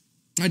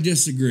 I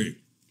disagree.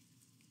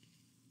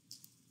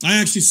 I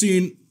actually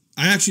seen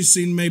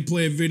May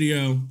play a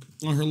video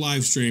on her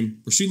live stream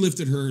where she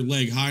lifted her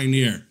leg high in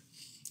the air.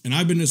 And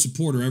I've been a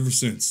supporter ever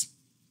since.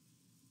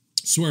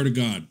 Swear to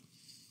God.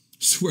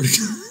 Swear to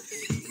God.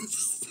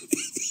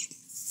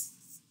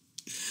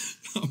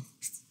 Oh,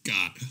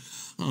 God.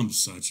 I'm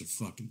such a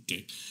fucking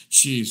dick.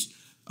 Jeez.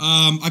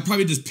 I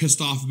probably just pissed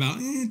off about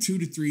 2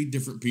 to 3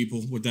 different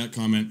people with that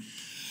comment.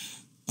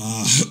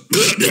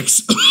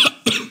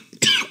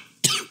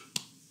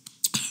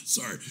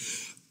 Sorry.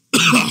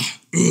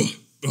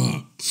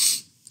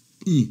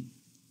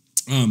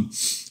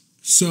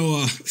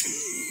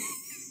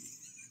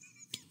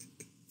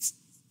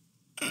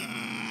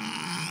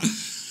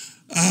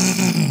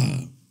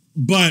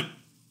 But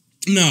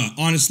no,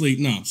 honestly,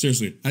 no,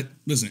 seriously.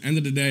 Listen, end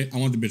of the day, I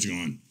want the bitch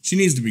gone. She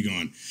needs to be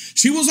gone.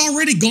 She was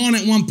already gone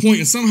at one point,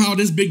 and somehow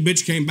this big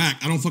bitch came back.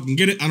 I don't fucking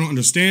get it. I don't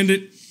understand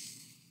it.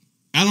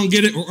 I don't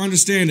get it or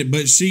understand it,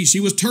 but she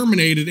was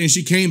terminated and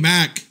she came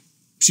back.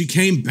 She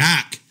came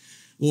back.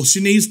 Well,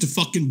 she needs to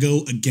fucking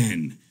go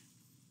again.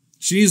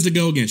 She needs to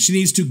go again. She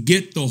needs to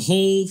get the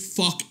whole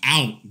fuck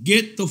out.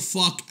 Get the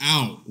fuck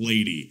out,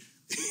 lady.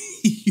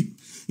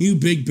 you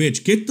big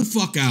bitch. Get the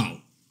fuck out.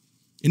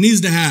 It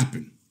needs to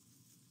happen.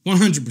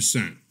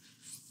 100%.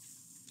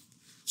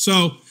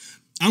 So,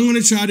 I'm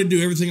going to try to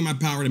do everything in my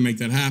power to make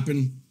that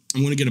happen.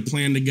 I'm going to get a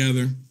plan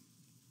together.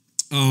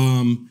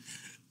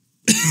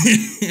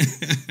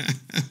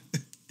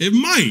 It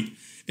might.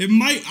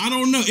 I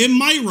don't know. It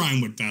might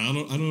rhyme with that.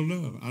 I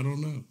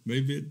don't know.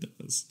 Maybe it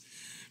does.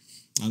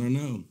 I don't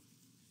know.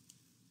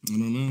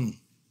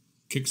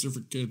 Kicks are for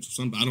kids or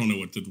something. I don't know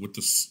what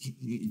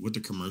the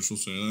commercial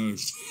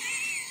says.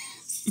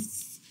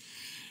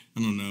 I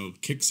don't know.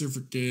 Kicks are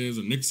for kids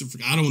or nicks are for.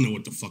 I don't know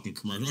what the fucking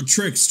commercial. Oh,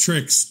 tricks.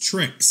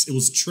 It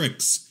was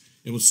tricks.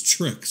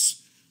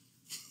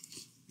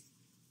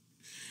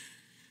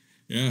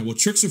 Yeah, well,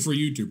 tricks are for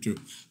YouTube too.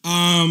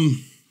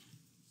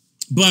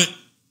 But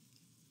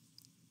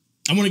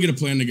I want to get a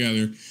plan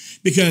together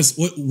because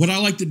what I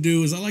like to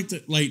do is I like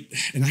to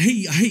and I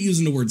hate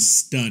using the word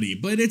study,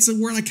 but it's a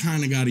word I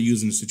kind of got to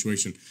use in a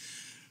situation.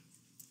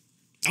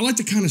 I like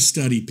to kind of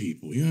study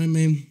people. You know what I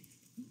mean?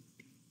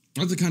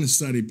 I like to kind of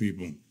study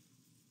people,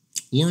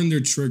 learn their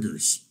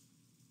triggers.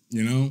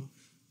 You know,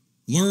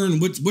 learn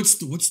what's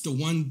the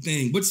one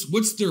thing.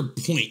 What's their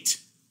point?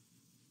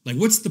 Like,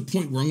 what's the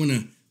point where I'm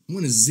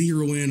gonna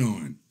zero in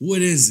on?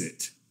 What is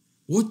it?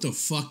 What the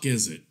fuck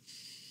is it?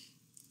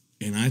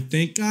 And I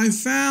think I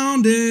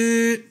found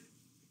it.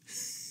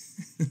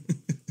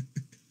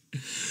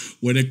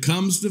 When it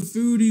comes to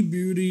Foodie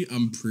Beauty,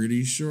 I'm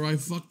pretty sure I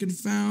fucking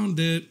found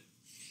it.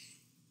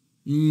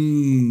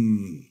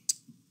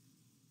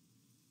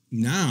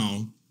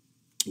 Now,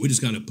 we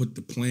just got to put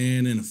the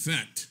plan in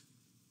effect.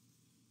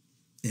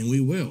 And we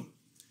will.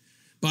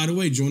 By the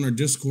way, join our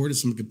Discord. If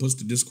someone could post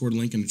the Discord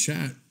link in the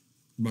chat.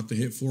 We're about to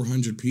hit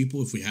 400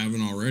 people if we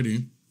haven't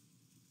already.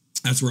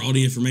 That's where all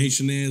the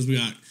information is.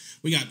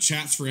 We got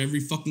chats for every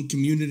fucking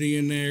community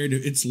in there.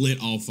 It's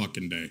lit all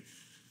fucking day.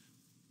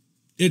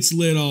 It's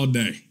lit all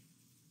day.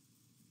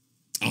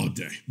 All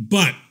day.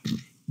 But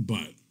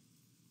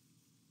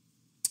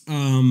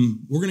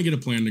we're gonna get a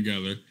plan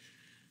together.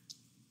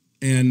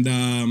 And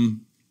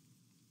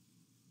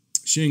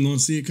she ain't gonna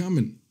see it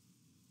coming.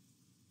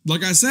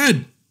 Like I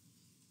said,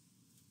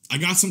 I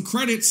got some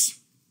credits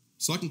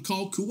so I can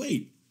call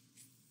Kuwait.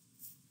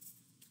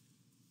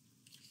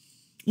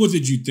 What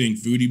did you think,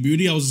 Foodie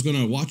Beauty? I was just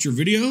gonna watch your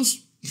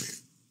videos?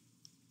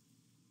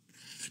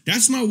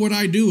 That's not what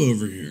I do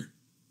over here.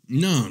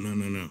 No,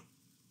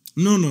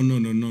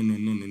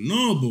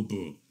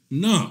 boo-boo.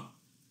 No.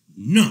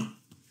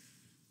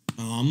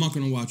 I'm not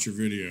gonna watch your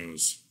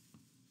videos.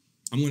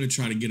 I'm gonna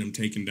try to get them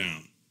taken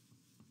down.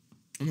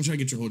 I'm gonna try to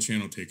get your whole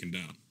channel taken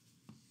down.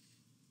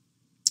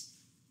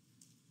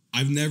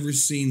 I've never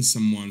seen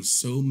someone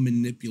so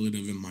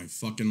manipulative in my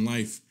fucking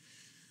life.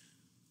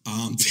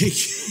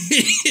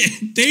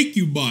 Thank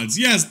you, bots.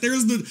 Yes,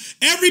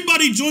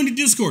 everybody join the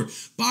Discord.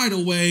 By the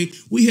way,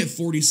 we hit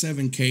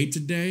 47K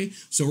today,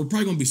 so we're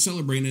probably gonna be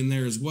celebrating in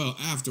there as well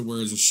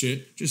afterwards and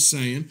shit. Just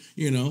saying,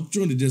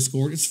 join the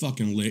Discord. It's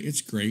fucking lit.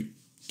 It's great.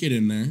 Get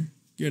in there.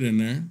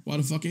 Why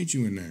the fuck ain't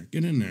you in there?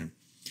 Get in there.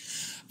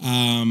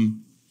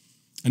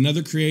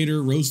 Another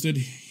creator roasted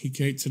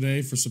Kate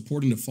today for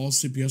supporting the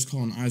false CPS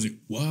call on Isaac.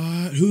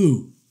 What?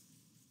 Who?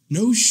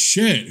 No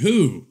shit.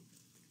 Who?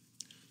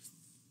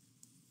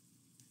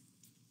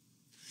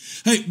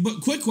 Hey, but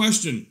quick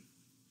question.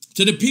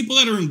 To the people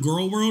that are in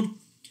girl world,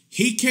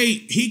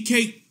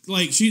 Kate,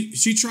 like,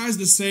 she tries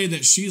to say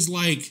that she's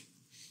like,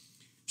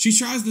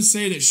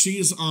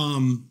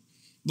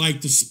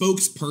 like the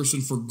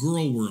spokesperson for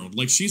girl world.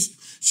 Like, she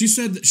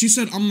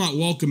said I'm not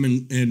welcome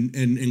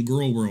in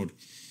girl world.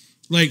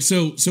 Like,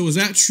 so is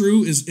that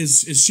true?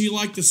 Is she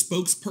like the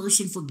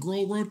spokesperson for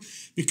girl world?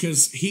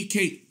 Because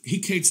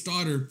Kate's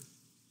daughter,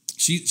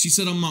 she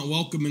said I'm not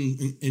welcome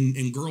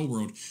in girl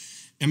world.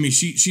 I mean,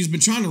 she's been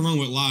trying to run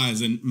with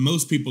lies, and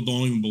most people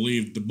don't even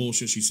believe the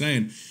bullshit she's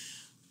saying.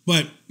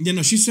 But,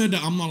 she said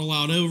that I'm not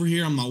allowed over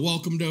here. I'm not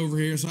welcomed over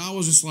here. So I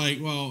was just like,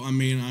 well, I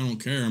mean, I don't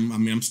care.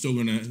 I'm still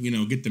going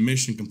to, get the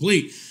mission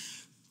complete.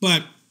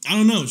 But I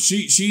don't know.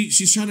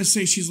 She's trying to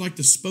say she's like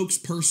the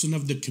spokesperson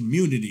of the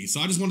community.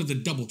 So I just wanted to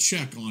double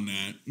check on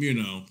that,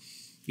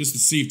 just to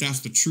see if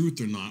that's the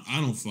truth or not.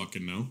 I don't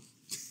fucking know.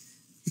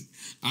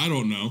 I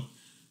don't know.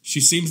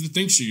 She seems to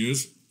think she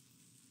is.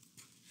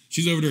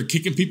 She's over there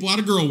kicking people out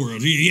of girl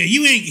world. Yeah,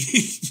 you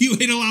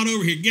ain't allowed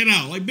over here. Get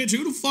out. Like, bitch,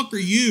 who the fuck are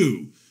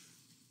you?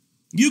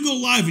 You go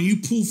live and you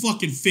pull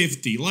fucking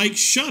 50. Like,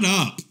 shut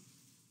up.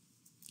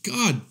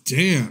 God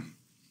damn.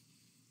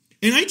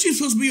 And ain't you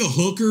supposed to be a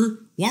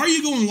hooker? Why are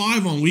you going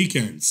live on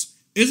weekends?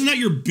 Isn't that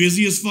your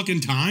busiest fucking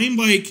time?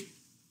 Like,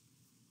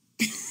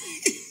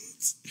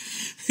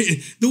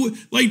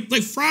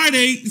 like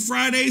Friday,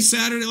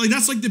 Saturday, like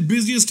that's like the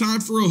busiest time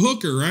for a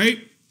hooker, right?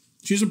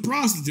 She's a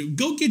prostitute.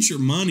 Go get your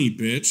money,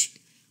 bitch.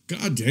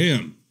 God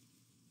damn.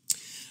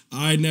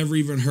 I never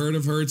even heard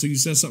of her until you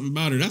said something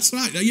about her. That's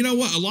not, you know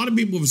what? A lot of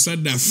people have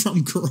said that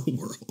from Girl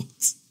World.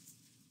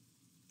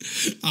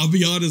 I'll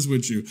be honest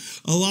with you.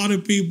 A lot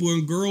of people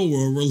in Girl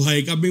World were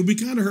like, I mean, we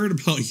kind of heard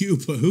about you,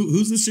 but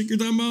who's this chick you're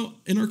talking about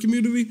in our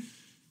community?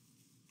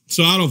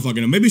 So I don't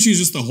fucking know. Maybe she's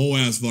just a whole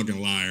ass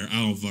fucking liar.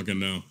 I don't fucking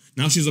know.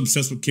 Now she's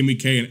obsessed with Kimmy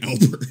K and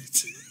Albert.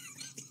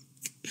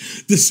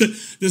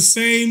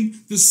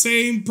 the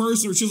same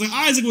person. She's like,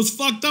 Isaac was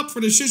fucked up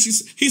for the shit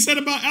he said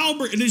about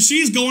Albert, and then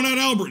she's going at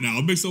Albert now.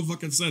 It makes no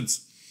fucking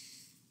sense.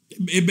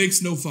 It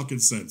makes no fucking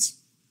sense.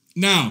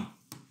 Now,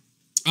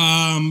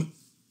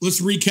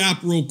 let's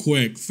recap real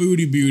quick.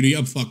 Foodie Beauty,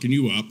 I'm fucking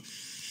you up.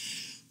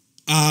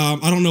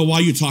 I don't know why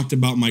you talked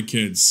about my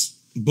kids,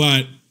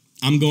 but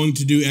I'm going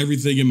to do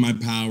everything in my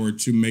power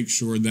to make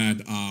sure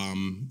that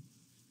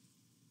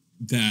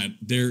that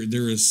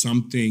there is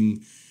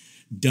something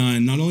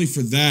done, not only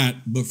for that,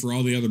 but for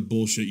all the other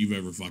bullshit you've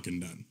ever fucking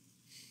done.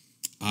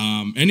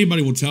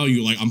 Anybody will tell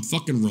you, like, I'm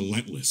fucking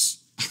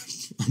relentless.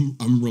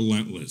 I'm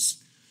relentless.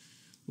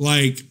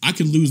 Like, I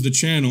could lose the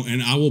channel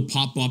and I will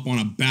pop up on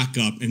a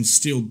backup and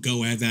still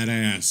go at that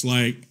ass.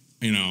 Like,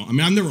 you know, I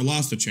mean, I've never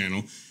lost a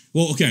channel.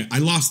 Well, okay, I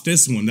lost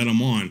this one that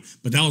I'm on,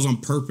 but that was on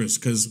purpose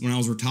because when I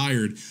was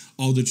retired,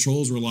 all the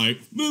trolls were like,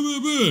 "Blah, blah,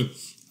 blah.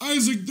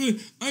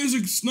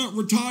 Isaac's not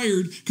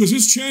retired because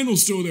his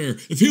channel's still there.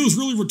 If he was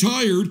really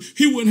retired,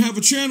 he wouldn't have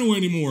a channel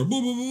anymore.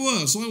 Blah, blah, blah,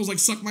 blah." So I was like,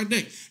 suck my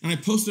dick. And I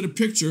posted a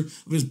picture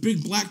of this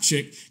big black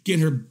chick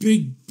getting her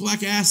big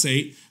black ass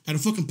ate at a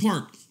fucking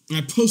park. And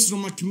I posted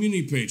on my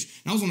community page.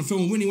 And I was on the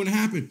phone with Whitney when it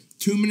happened.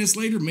 2 minutes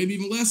later, maybe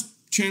even less,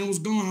 channel was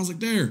gone. I was like,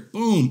 there,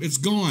 boom, it's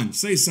gone.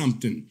 Say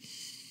something.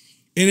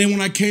 And then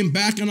when I came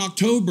back in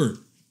October,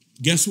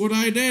 guess what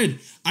I did?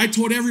 I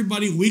told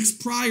everybody weeks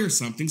prior,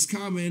 something's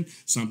coming,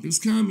 something's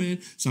coming,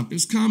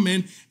 something's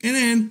coming. And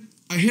then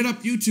I hit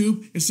up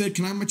YouTube and said,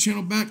 can I have my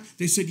channel back?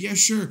 They said, yeah,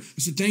 sure. I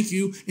said, thank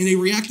you. And they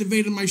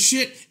reactivated my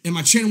shit and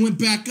my channel went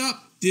back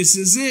up. This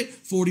is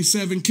it,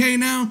 47K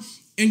now.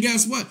 And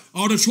guess what?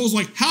 All the trolls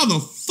like, how the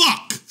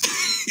fuck?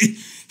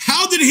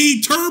 How did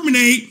he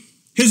terminate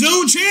his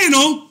own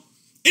channel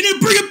and then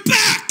bring it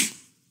back?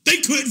 They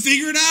couldn't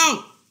figure it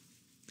out.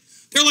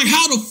 They're like,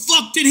 how the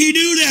fuck did he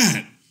do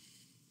that?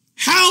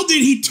 How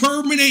did he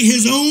terminate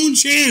his own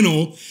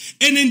channel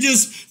and then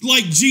just,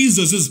 like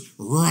Jesus, just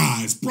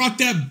rise? Brought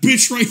that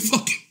bitch right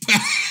fucking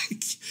back.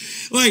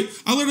 Like,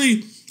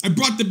 I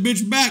brought the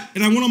bitch back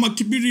and I went on my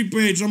community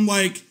page. I'm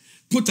like,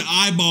 put the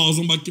eyeballs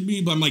on my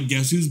community, but I'm like,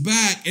 guess who's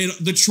back? And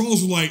the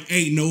trolls were like,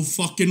 ain't no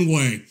fucking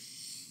way.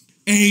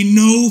 Ain't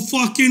no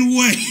fucking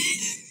way.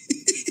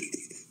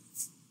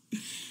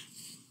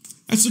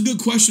 That's a good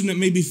question that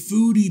maybe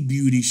Foodie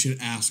Beauty should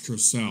ask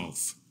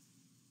herself.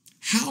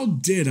 How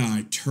did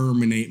I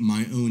terminate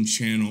my own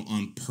channel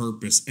on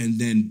purpose and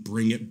then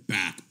bring it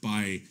back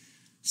by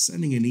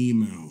sending an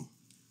email?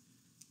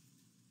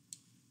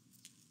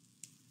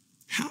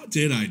 How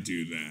did I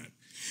do that?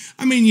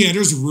 I mean, yeah,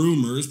 there's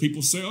rumors.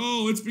 People say,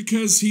 oh, it's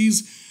because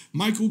he's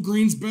Michael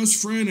Green's best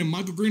friend and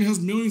Michael Green has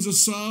millions of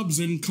subs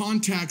and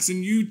contacts in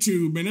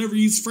YouTube and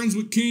he's friends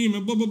with Keem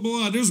and blah, blah,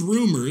 blah. There's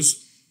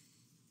rumors,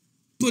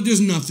 but there's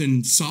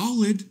nothing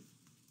solid.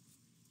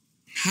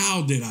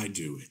 How did I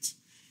do it?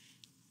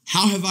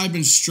 How have I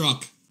been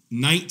struck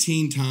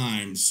 19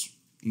 times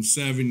in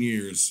 7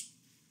 years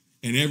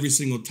and every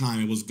single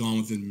time it was gone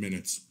within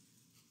minutes?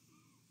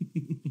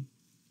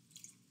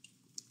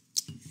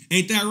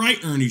 Ain't that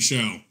right, Ernie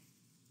Show?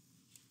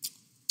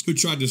 Who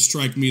tried to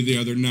strike me the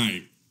other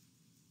night.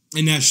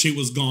 And that shit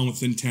was gone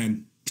within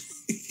 10.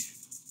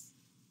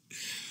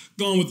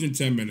 Gone within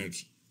 10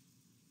 minutes.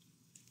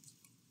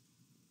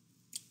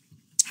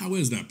 How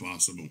is that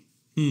possible?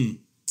 I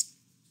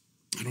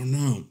don't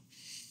know.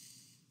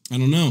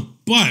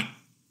 But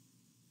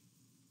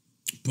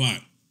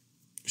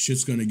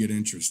shit's gonna get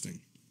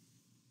interesting.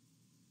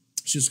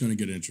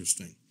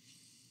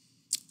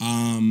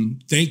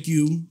 Thank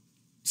you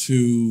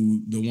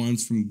to the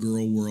ones from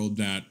Girl World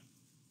that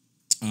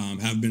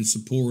have been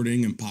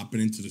supporting and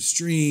popping into the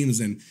streams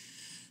and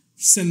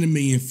sending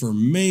me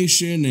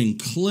information and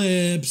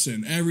clips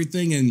and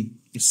everything. And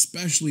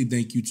especially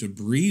thank you to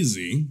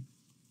Breezy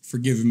for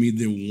giving me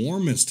the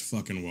warmest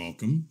fucking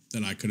welcome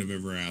that I could have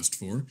ever asked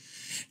for.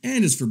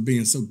 And just for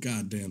being so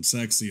goddamn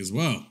sexy as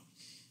well.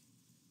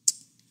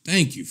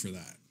 Thank you for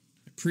that.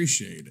 I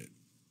appreciate it.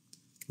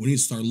 We need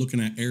to start looking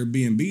at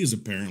Airbnbs,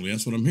 apparently.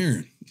 That's what I'm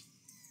hearing.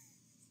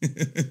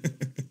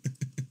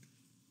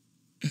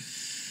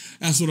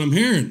 That's what I'm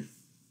hearing.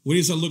 We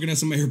need to start looking at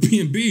some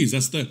Airbnbs.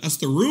 That's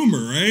the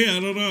rumor, right? I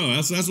don't know.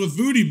 That's what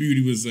Foodie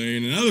Beauty was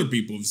saying and other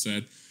people have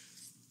said.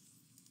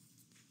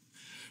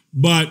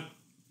 But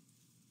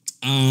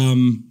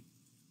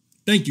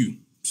thank you.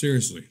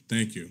 Seriously,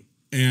 thank you.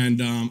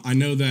 And I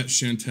know that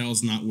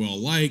Chantel's not well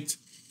liked.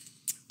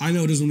 I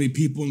know there's going to be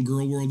people in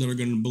Girl World that are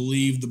going to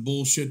believe the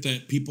bullshit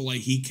that people like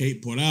He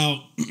Kate put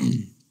out.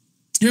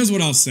 Here's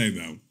what I'll say,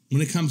 though.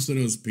 When it comes to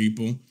those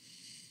people,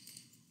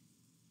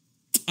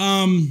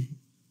 any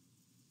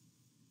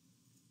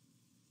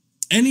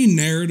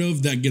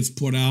narrative that gets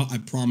put out, I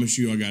promise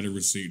you I got a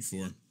receipt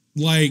for.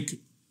 Like,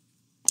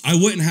 I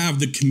wouldn't have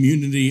the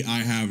community I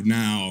have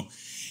now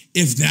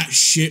if that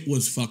shit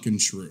was fucking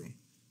true.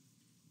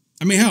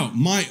 I mean, hell,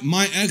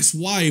 my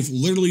ex-wife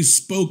literally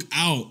spoke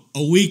out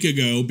a week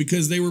ago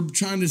because they were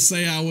trying to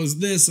say I was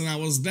this and I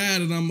was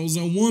that and I was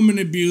a woman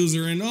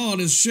abuser and all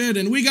this shit.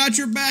 And we got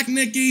your back,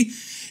 Nikki.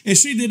 And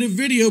she did a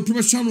video pretty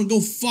much telling them to go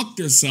fuck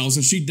themselves,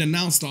 and she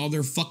denounced all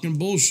their fucking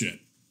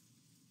bullshit.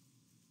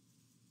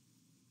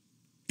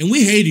 And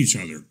we hate each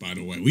other, by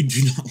the way. We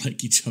do not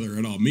like each other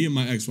at all. Me and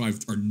my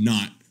ex-wife are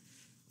not.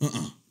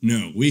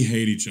 No, we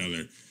hate each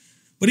other.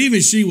 But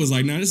even she was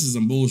like, no, this is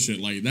some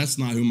bullshit. Like, that's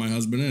not who my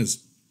husband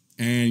is.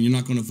 And you're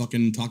not going to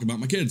fucking talk about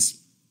my kids.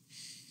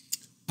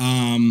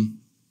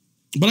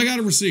 But I got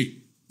a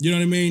receipt. You know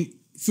what I mean?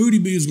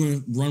 Foodie Bee is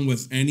going to run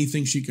with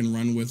anything she can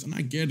run with, and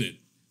I get it.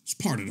 It's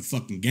part of the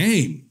fucking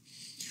game.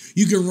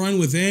 You can run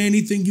with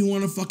anything you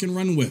want to fucking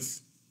run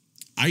with.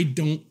 I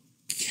don't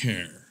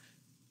care.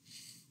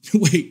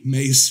 Wait,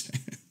 May says,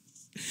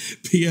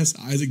 P.S.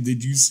 Isaac,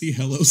 did you see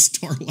Hello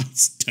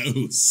Starlight's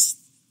toast?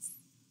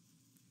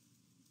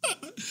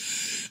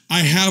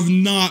 I have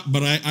not,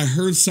 but I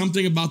heard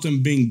something about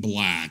them being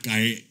black.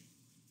 I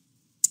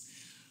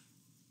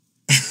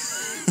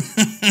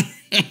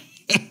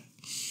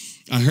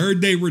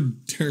heard they were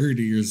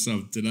dirty or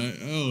something.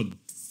 Oh,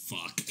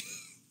 fuck.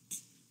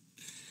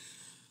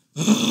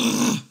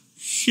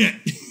 Shit.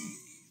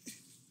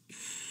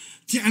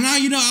 Yeah, and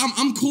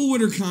I'm cool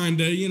with her,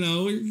 kinda. You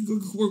know,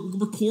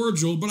 we're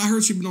cordial, but I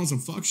heard she'd been on some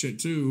fuck shit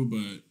too.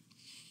 But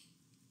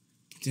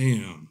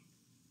damn,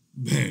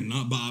 man,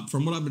 but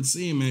from what I've been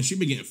seeing, man, she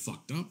been getting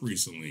fucked up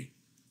recently.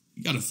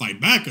 You got to fight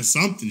back or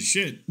something.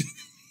 Shit.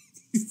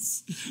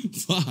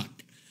 Fuck.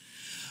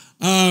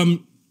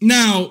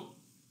 Now,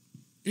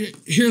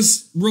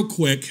 here's real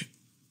quick.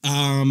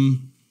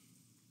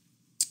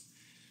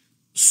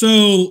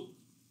 So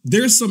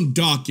there's some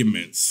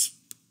documents,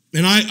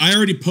 and I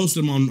already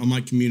posted them on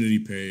my community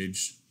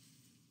page,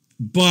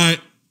 but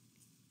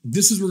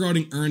this is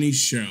regarding Ernie's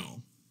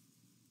show.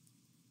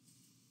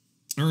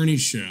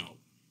 Ernie's show.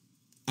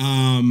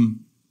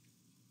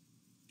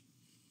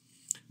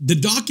 The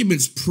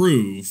documents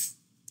prove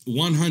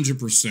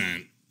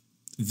 100%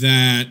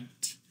 that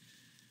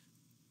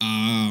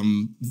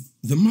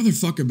the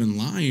motherfucker been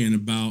lying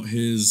about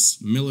his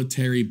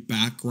military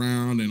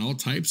background and all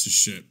types of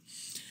shit.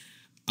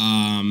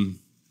 I'm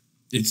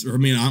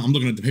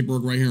looking at the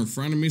paperwork right here in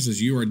front of me. It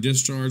says you are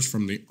discharged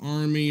from the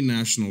Army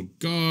National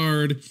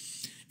Guard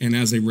and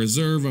as a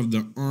reserve of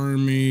the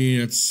Army.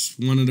 That's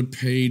one of the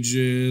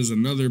pages.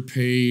 Another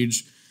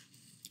page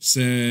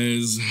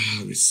says,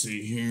 let me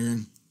see here.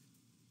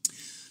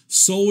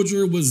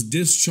 Soldier was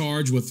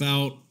discharged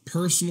without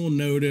personal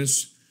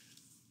notice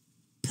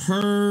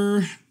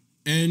per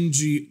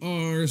NGR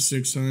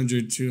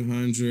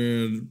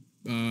 600-200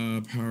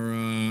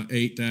 para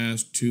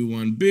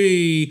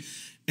 8-21B,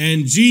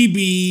 and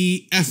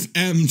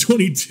GBFM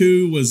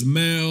 22 was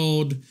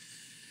mailed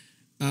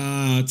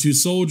to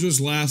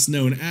soldier's last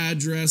known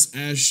address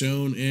as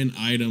shown in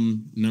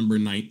item number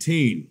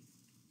 19.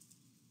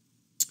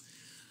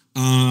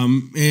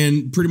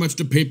 And pretty much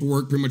the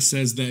paperwork pretty much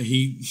says that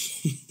he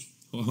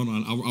well, hold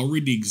on, I'll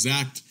read the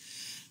exact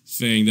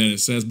thing that it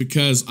says,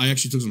 because I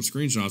actually took some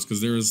screenshots, because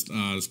there was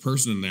this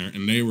person in there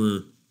and they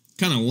were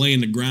kind of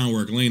laying the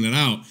groundwork, laying it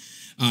out.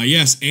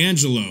 Yes,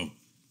 Angelo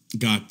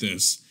got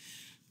this.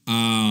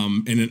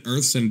 And then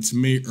Earth sent it to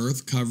me.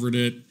 Earth covered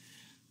it.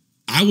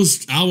 I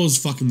was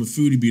fucking with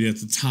Foodie Beat at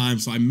the time,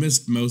 so I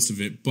missed most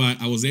of it,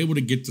 but I was able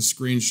to get the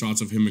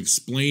screenshots of him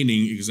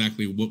explaining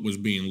exactly what was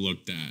being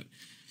looked at.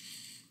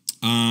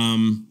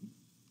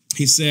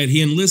 He said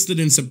he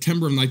enlisted in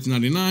September of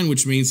 1999,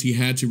 which means he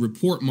had to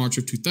report March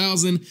of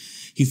 2000.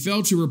 He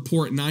failed to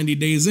report 90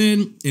 days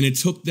in, and it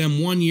took them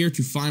 1 year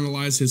to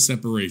finalize his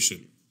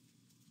separation.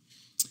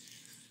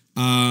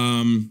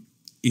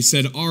 He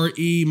said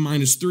RE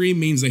 -3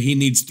 means that he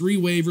needs 3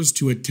 waivers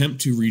to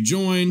attempt to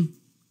rejoin.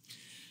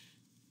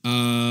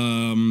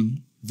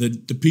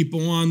 The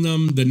people on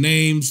them, the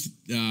names,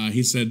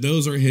 he said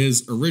those are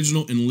his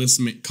original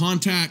enlistment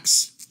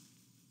contacts.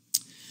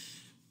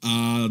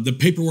 The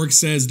paperwork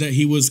says that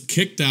he was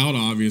kicked out,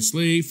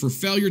 obviously, for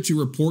failure to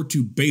report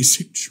to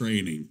basic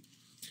training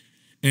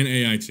and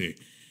AIT.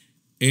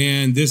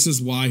 And this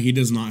is why he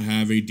does not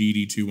have a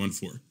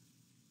DD-214.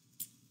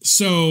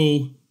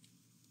 So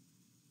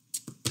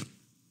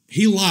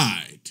he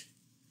lied.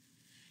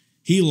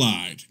 He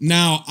lied.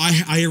 Now,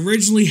 I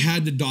originally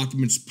had the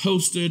documents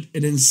posted,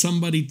 and then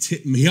somebody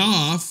tipped me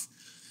off,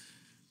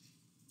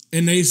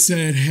 and they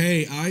said,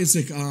 "Hey,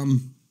 Isaac,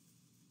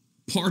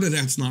 part of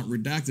that's not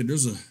redacted.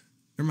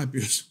 There might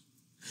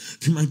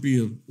be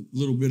a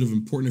little bit of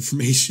important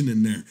information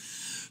in there."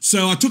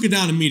 So I took it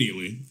down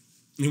immediately,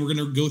 and we're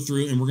gonna go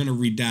through and we're gonna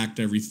redact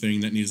everything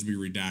that needs to be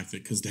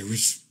redacted, because there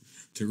was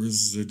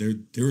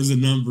a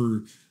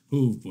number.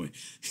 Oh boy,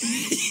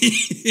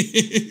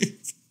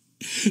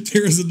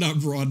 there was a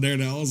number on there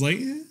that I was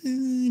like,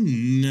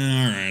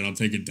 nah, all right, I'll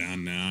take it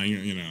down now. I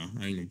ain't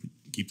gonna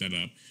keep that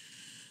up.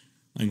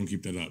 I ain't gonna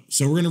keep that up.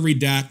 So we're gonna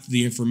redact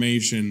the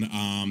information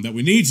that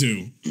we need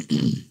to,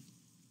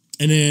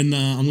 and then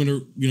I'm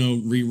gonna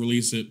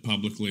re-release it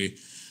publicly.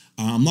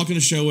 I'm not gonna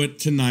show it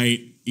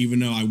tonight, even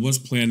though I was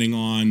planning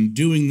on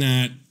doing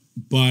that.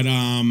 But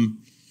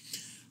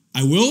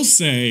I will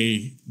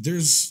say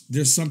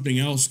there's something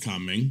else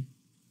coming.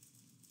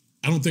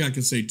 I don't think I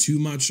can say too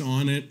much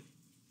on it.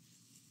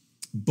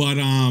 But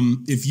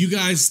if you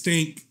guys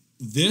think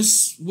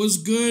this was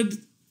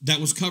good, that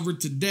was covered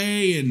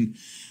today, and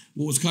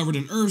what was covered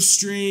in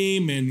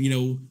Earthstream, and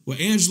what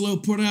Angelo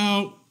put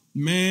out,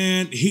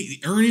 man,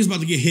 Ernie's about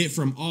to get hit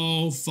from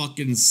all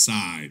fucking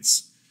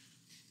sides.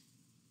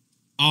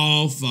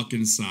 All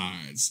fucking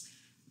sides.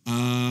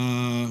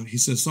 He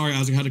says, sorry,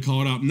 Isaac, I had to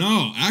call it out.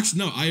 No, actually,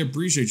 no, I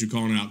appreciate you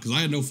calling it out because I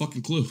had no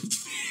fucking clue.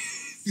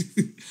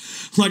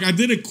 Like, I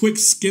did a quick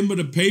skim of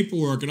the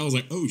paperwork and I was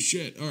like, oh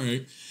shit, all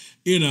right.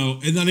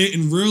 And then I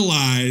didn't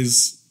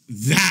realize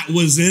that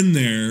was in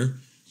there.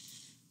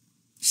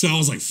 So I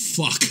was like,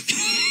 fuck.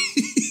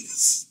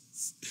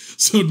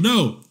 So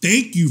no,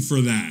 thank you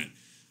for that.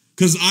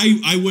 Because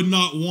I would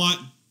not want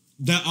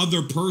that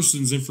other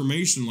person's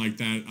information like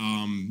that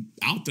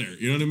out there.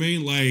 You know what I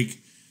mean? Like,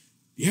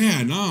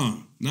 yeah,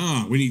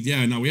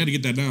 we had to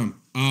get that down.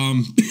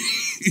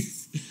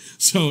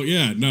 So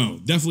yeah, no,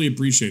 definitely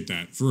appreciate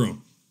that. For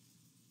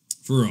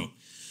real.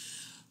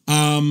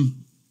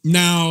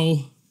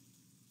 Now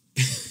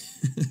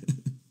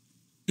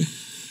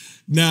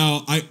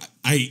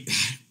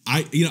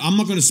I'm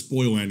not gonna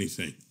spoil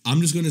anything.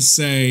 I'm just gonna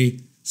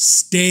say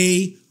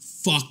stay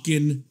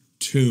fucking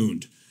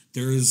tuned.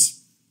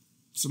 There's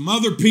some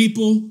other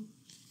people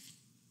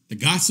that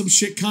got some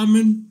shit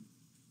coming.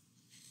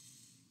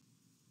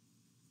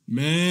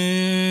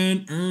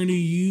 Man, Ernie,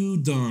 you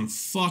done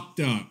fucked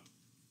up.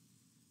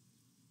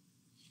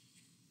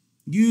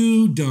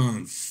 You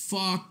done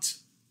fucked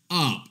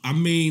up. I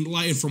mean,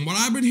 like, from what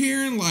I've been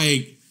hearing,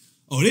 like,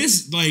 oh,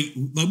 this, like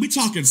we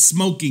talking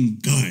smoking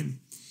gun.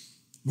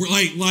 We're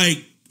like,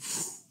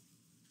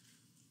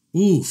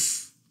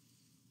 oof.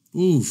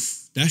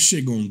 That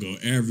shit gonna go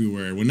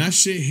everywhere. When that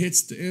shit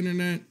hits the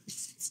internet,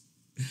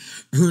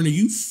 Ernie,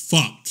 you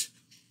fucked.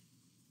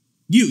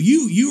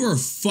 You are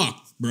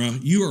fucked, bruh.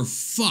 You are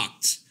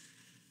fucked.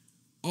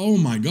 Oh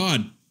my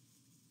God.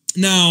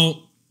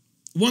 Now,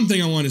 one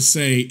thing I want to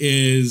say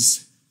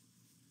is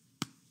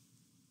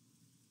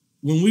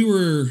when we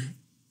were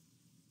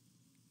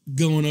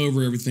going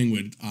over everything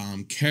with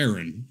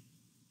Karen,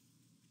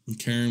 when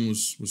Karen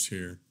was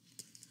here,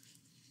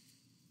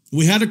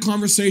 we had a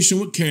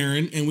conversation with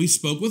Karen, and we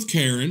spoke with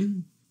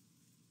Karen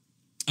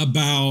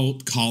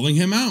about calling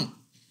him out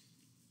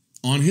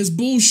on his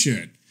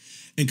bullshit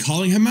and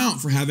calling him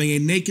out for having a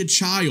naked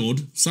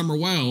child, Summer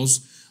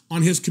Wells,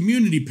 on his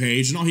community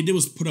page, and all he did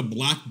was put a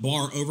black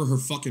bar over her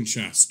fucking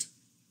chest.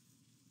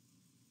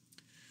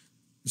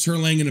 It's her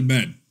laying in a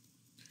bed.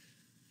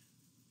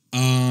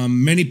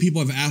 Many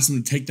people have asked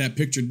him to take that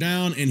picture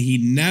down, and he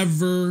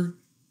never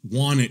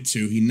wanted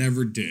to. He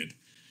never did.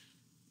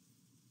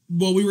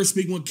 Well, we were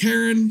speaking with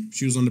Karen.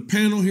 She was on the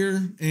panel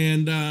here,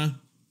 and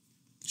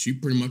she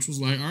pretty much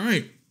was like, all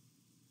right,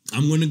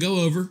 I'm going to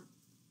go over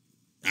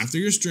after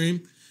your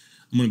stream.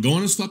 I'm going to go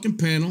on his fucking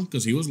panel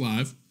because he was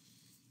live.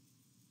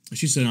 And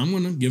she said, I'm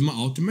going to give him an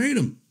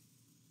ultimatum.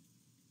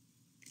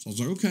 So I was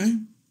like, okay.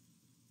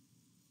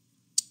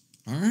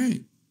 All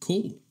right,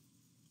 cool.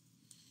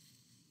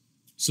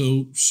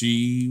 So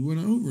she went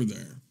over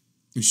there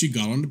and she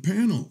got on the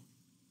panel.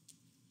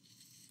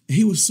 And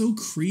he was so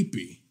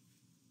creepy.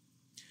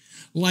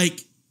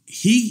 Like,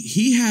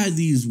 he had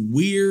these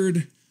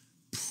weird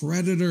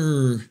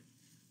predator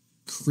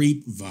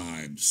creep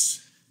vibes.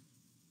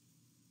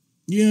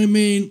 You know what I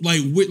mean?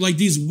 Like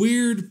these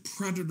weird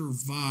predator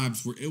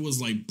vibes where it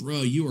was like,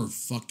 bro, you are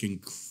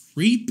fucking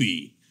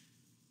creepy.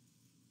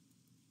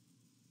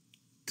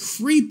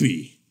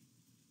 Creepy.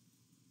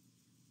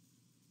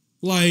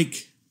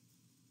 Like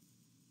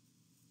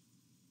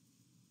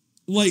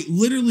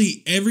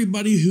literally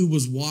everybody who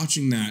was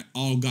watching that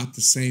all got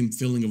the same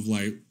feeling of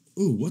like,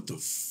 ooh, what the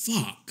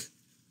fuck?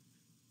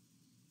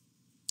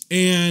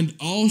 And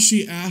all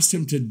she asked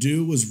him to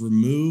do was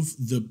remove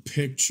the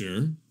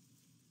picture.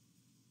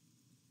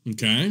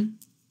 Okay?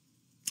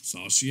 That's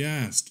all she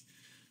asked.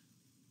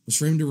 Was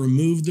for him to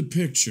remove the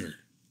picture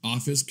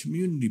off his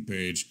community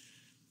page.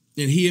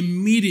 And he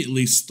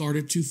immediately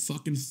started to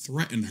fucking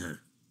threaten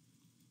her.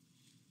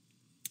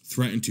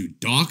 Threatened to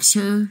dox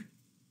her.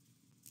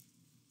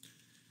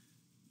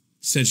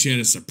 Said she had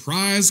a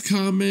surprise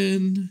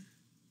coming.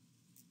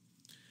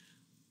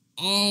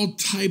 All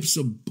types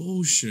of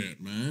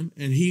bullshit, man.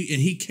 And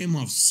he came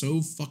off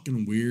so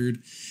fucking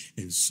weird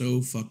and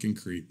so fucking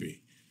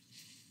creepy.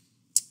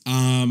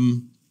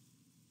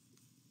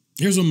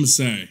 Here's what I'm gonna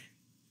say.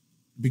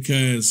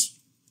 Because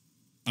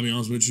I'll be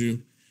honest with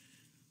you,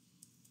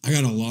 I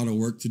got a lot of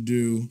work to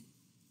do.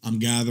 I'm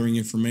gathering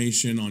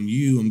information on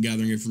you. I'm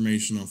gathering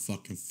information on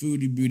fucking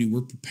Foodie Beauty.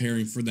 We're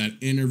preparing for that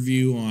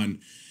interview on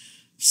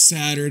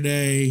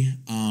Saturday,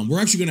 we're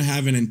actually going to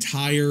have an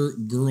entire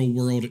Girl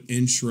World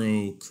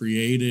intro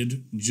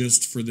created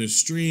just for this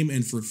stream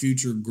and for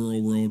future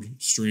Girl World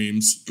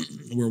streams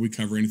where we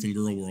cover anything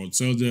Girl World.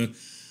 So the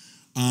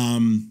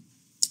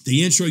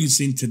intro you've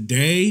seen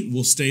today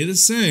will stay the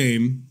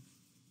same,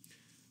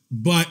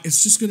 but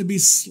it's just going to be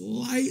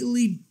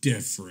slightly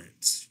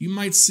different. You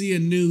might see a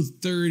new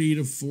 30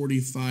 to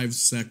 45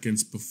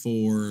 seconds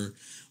before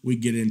we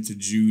get into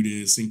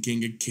Judas and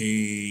King of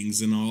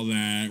Kings and all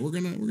that. We're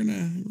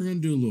gonna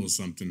do a little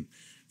something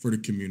for the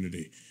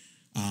community.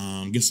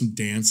 Get some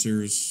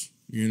dancers,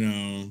 get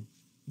a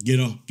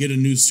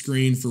new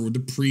screen for the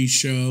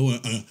pre-show,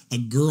 a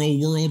Girl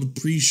World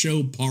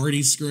pre-show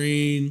party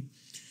screen.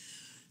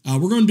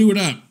 We're gonna do it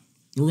up.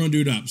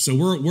 So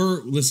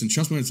we're listen.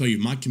 Trust me when I tell you,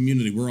 my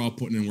community, we're all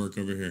putting in work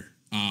over here.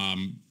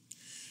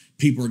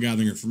 People are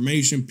gathering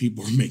information.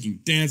 People are making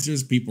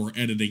dancers. People are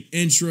editing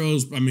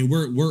intros. I mean,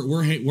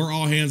 we're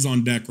all hands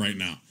on deck right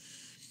now.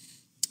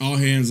 All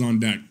hands on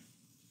deck.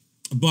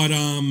 But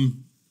I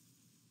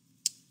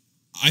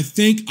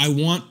think I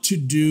want to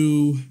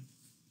do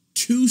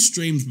 2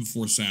 streams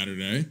before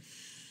Saturday.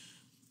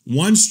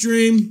 One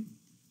stream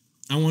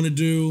I want to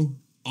do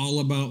all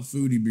about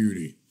Foodie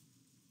Beauty.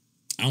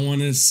 I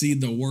want to see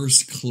the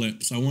worst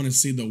clips. I want to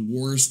see the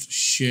worst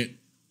shit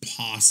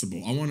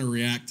possible. I want to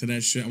react to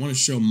that shit. I want to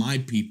show my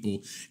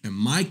people and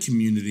my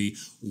community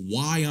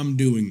why I'm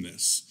doing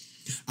this.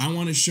 I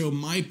want to show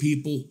my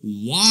people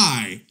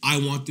why I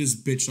want this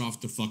bitch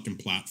off the fucking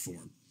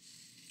platform.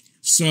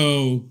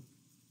 So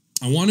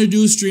I want to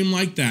do a stream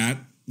like that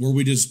where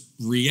we just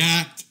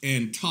react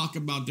and talk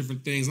about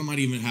different things. I might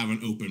even have an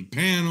open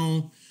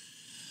panel.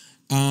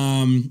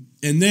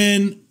 And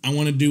then I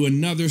want to do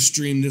another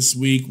stream this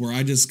week where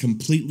I just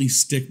completely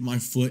stick my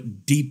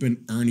foot deep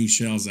in Ernie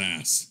Shell's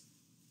ass.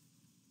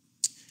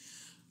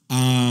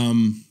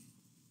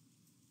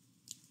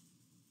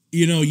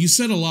 You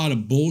said a lot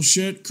of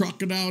bullshit,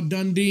 Crocodile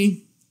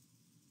Dundee,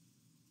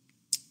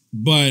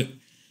 but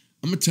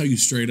I'm going to tell you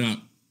straight up.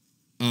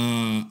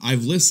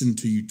 I've listened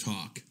to you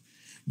talk.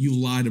 You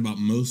lied about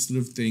most of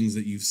the things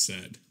that you've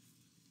said.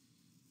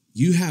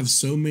 You have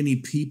so many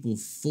people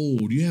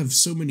fooled. You have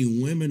so many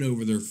women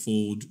over there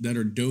fooled that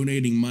are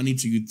donating money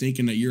to you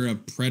thinking that you're a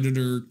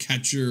predator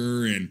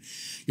catcher and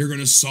you're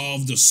going to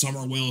solve the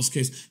Summer Wells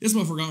case. This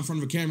motherfucker got in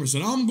front of a camera and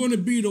said, I'm going to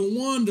be the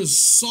one to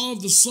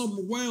solve the Summer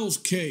Wells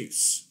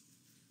case.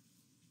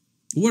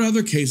 What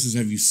other cases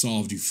have you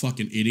solved, you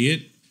fucking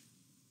idiot?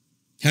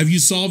 Have you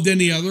solved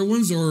any other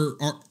ones, or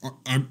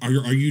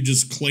are you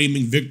just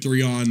claiming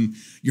victory on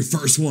your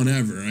first one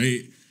ever,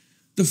 right?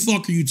 The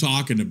fuck are you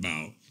talking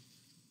about?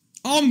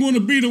 I'm going to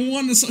be the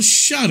one to...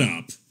 Shut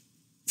up.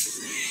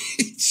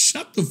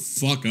 Shut the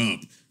fuck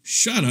up.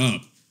 Shut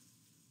up.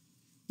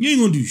 You ain't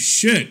going to do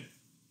shit.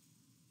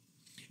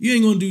 You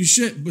ain't going to do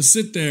shit but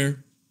sit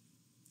there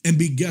and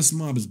be Guest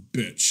Mob's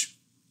bitch.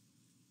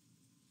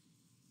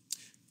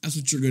 That's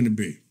what you're going to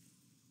be.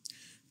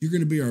 You're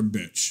going to be our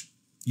bitch.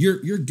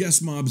 You're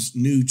Guest Mob's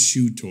new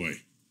chew toy.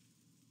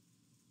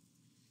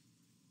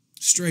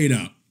 Straight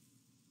up.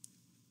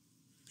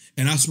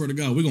 And I swear to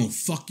God, we're going to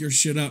fuck your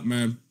shit up,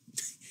 man.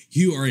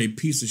 You are a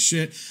piece of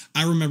shit.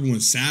 I remember when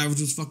Savage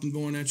was fucking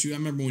going at you. I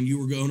remember when you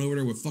were going over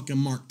there with fucking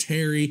Mark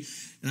Terry.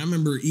 And I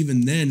remember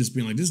even then just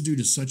being like, this dude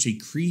is such a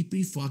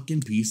creepy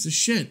fucking piece of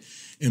shit.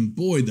 And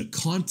boy, the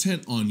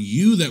content on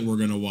you that we're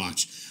going to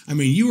watch. I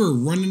mean, you were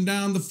running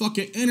down the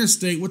fucking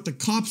interstate with the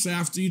cops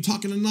after you,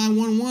 talking to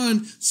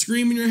 911,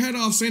 screaming your head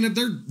off, saying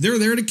that they're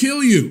there to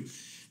kill you.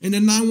 And the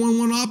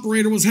 911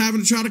 operator was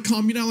having to try to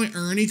calm you down, like,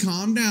 Ernie,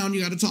 calm down.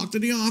 You got to talk to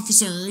the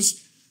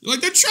officers. You're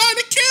like, they're trying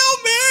to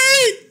kill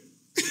me.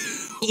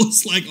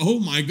 It's like, oh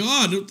my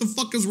God, what the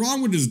fuck is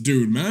wrong with this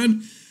dude,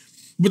 man?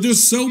 But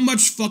there's so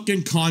much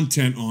fucking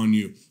content on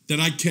you that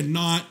I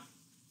cannot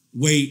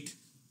wait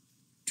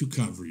to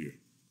cover you.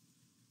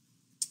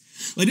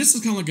 Like, this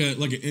is kind of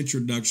like an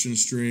introduction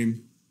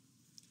stream,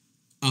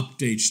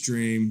 update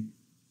stream,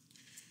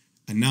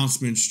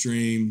 announcement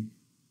stream.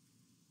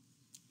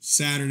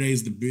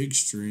 Saturday's the big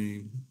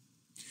stream.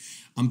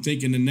 I'm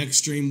thinking the next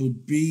stream will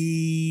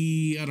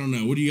be, I don't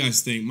know, what do you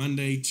guys think?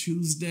 Monday,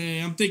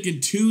 Tuesday? I'm thinking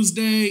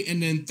Tuesday,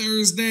 and then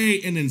Thursday,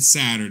 and then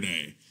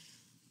Saturday.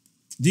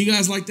 Do you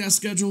guys like that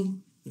schedule?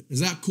 Is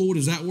that cool?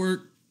 Does that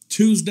work?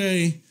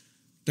 Tuesday,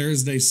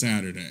 Thursday,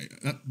 Saturday.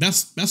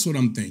 That's what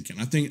I'm thinking.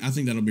 I think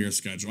that'll be our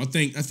schedule. I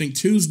think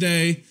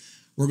Tuesday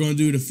we're going to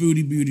do the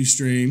Foodie Beauty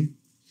stream.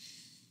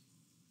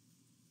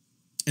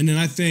 And then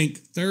I think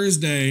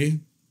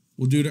Thursday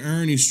we'll do the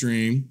Ernie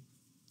stream.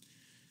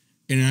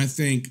 And I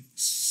think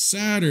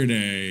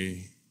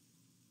Saturday,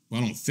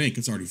 well, I don't think,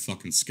 it's already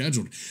fucking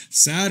scheduled.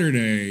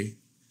 Saturday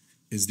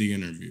is the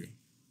interview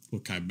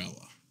with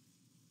Kybella,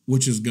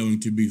 which is going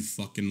to be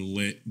fucking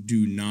lit.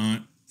 Do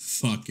not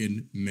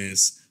fucking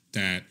miss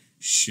that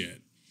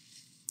shit.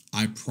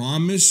 I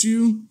promise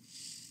you,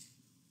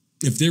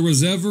 if there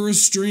was ever a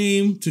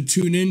stream to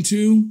tune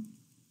into,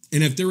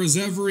 and if there was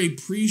ever a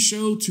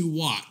pre-show to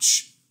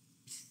watch,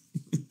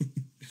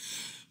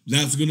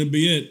 that's going to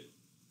be it.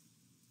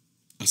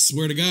 I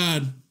swear to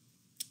God.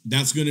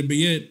 that's going to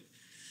be it.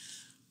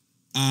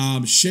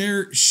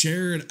 Share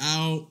it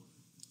out.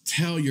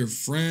 Tell your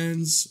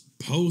friends.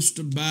 Post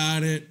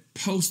about it.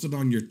 Post it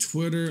on your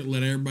Twitter.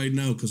 Let everybody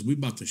know, because we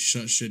about to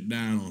shut shit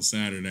down on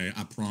Saturday.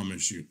 I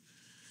promise you.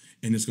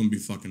 And it's going to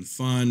be fucking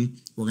fun.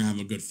 We're going to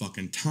have a good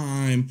fucking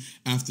time.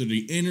 After the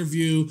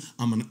interview,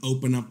 I'm going to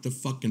open up the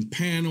fucking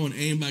panel and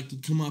anybody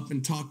can come up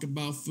and talk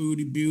about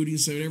Foodie Beauty,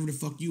 say whatever the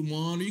fuck you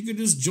want. Or you could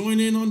just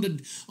join in on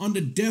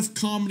the Def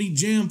Comedy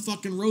Jam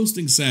fucking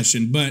roasting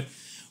session. But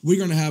we're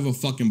going to have a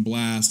fucking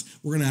blast.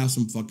 We're going to have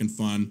some fucking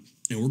fun.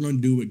 And we're going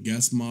to do what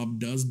Guest Mob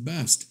does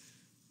best.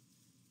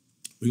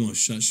 We're going to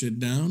shut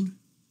shit down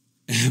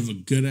and have a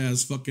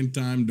good-ass fucking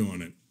time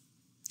doing it.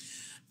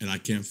 And I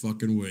can't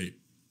fucking wait.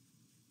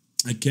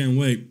 I can't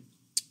wait.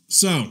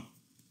 So,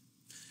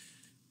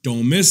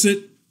 don't miss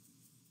it.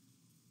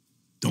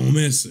 Don't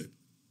miss it.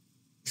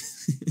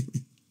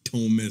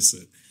 Don't miss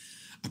it.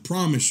 I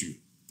promise you,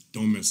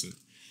 don't miss it.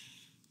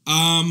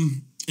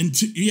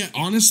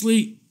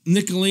 Honestly,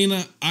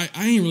 Nikalina, I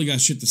ain't really got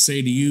shit to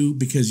say to you,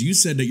 because you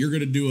said that you're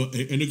gonna do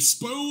an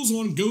expose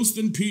on Ghost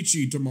and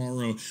Peachy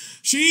tomorrow.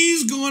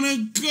 She's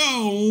gonna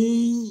go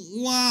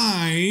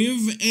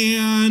live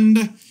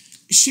and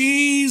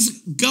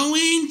she's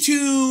going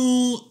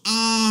to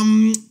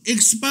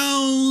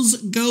expose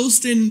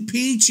Ghost and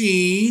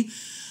Peachy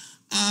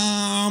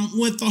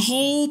with a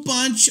whole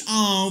bunch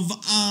of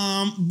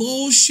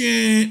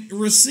bullshit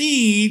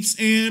receipts,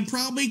 and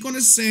probably going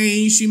to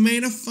say she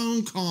made a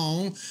phone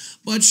call,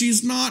 but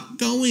she's not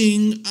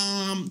going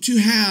to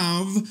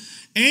have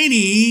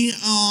any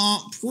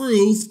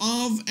proof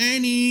of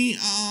any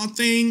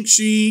thing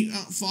she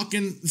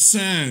fucking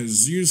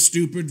says. You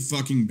stupid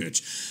fucking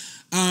bitch.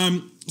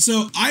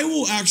 So I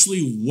will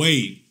actually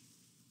wait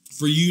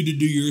for you to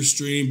do your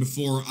stream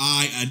before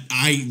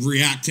I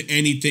react to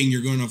anything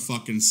you're gonna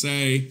fucking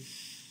say.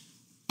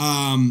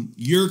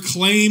 You're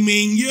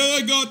claiming, yeah,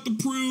 I got the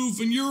proof,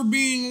 and you're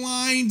being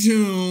lied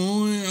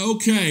to.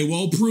 Okay,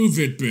 well, prove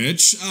it,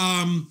 bitch.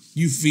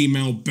 You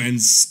female Ben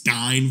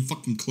Stein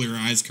fucking Clear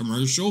Eyes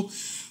commercial.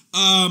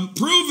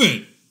 Prove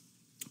it.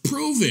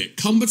 Prove it.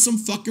 Come with some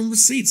fucking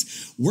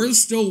receipts. We're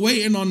still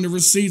waiting on the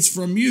receipts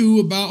from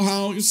you about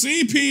how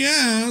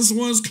CPS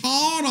was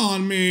called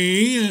on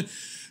me.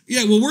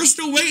 Yeah, well, we're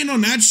still waiting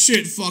on that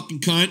shit, fucking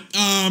cunt.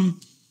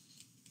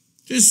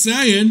 Just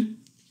saying.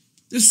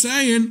 Just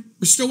saying.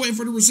 We're still waiting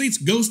for the receipts.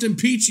 Ghost and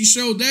Peachy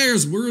showed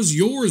theirs. Where's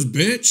yours,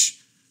 bitch?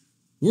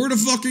 Where the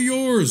fuck are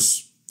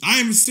yours? I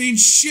haven't seen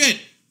shit.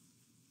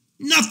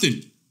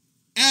 Nothing.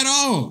 At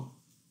all.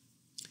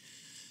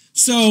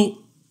 So,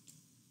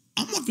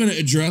 I'm not going to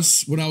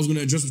address what I was going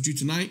to address with you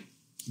tonight,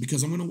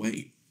 because I'm going to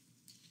wait.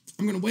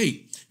 I'm going to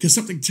wait, because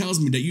something tells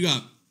me that you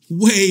got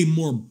way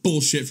more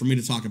bullshit for me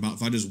to talk about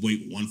if I just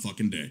wait one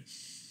fucking day.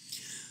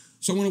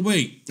 So I'm going to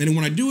wait. And then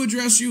when I do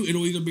address you,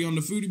 it'll either be on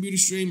the Foodie Beauty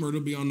stream or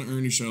it'll be on the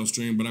Ernie Show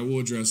stream, but I will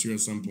address you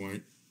at some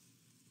point.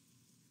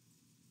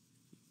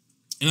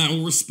 And I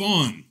will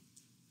respond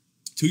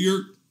to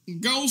your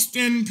Ghost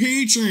and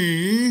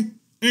Peachy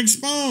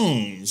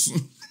expose.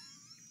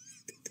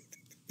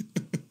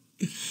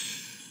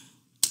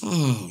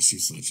 Oh,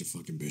 she's such a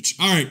fucking bitch.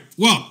 All right,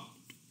 well,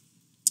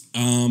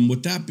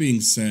 with that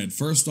being said,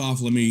 first off,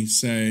 let me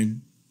say,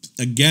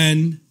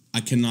 again,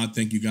 I cannot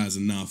thank you guys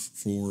enough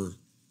for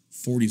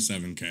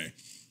 47K.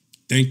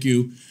 Thank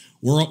you.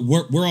 We're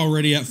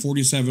already at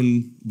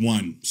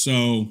 47.1,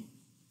 so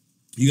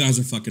you guys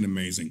are fucking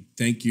amazing.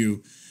 Thank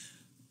you.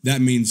 That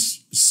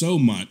means so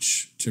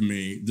much to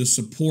me. The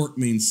support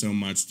means so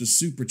much. The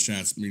super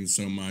chats mean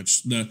so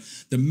much. The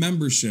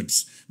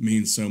memberships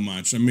mean so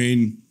much. I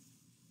mean,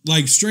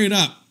 like, straight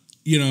up,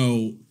 you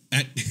know,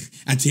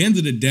 at the end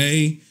of the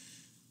day,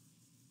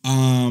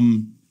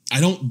 I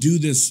don't do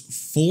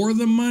this for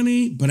the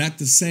money, but at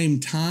the same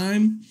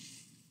time,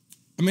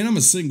 I mean, I'm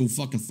a single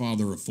fucking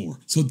father of 4,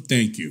 so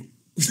thank you.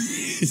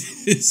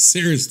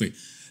 Seriously,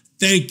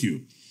 thank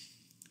you.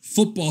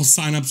 Football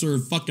signups are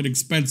fucking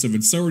expensive,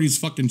 and so are these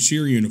fucking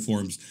cheer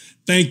uniforms.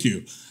 Thank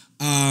you.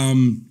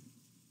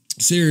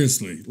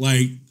 Seriously,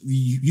 like,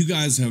 you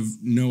guys have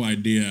no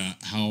idea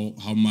how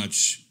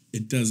much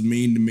it does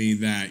mean to me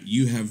that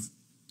you have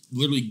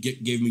literally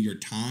gave me your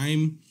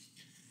time,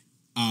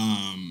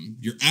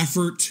 your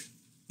effort,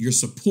 your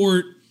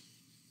support,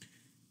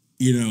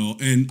 you know,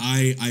 and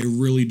I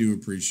really do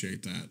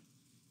appreciate that.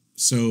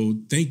 So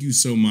thank you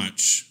so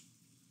much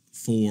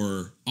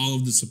for all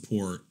of the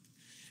support,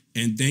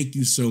 and thank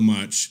you so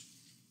much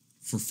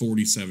for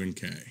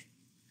 47K.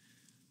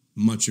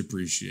 Much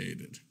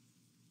appreciated.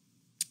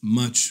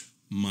 Much,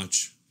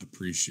 much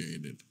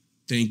appreciated.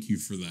 Thank you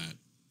for that.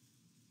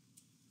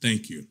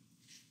 Thank you.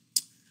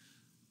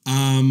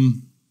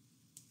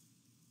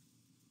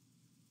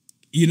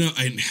 You know,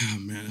 I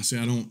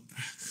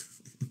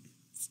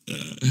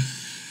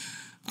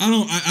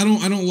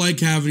don't like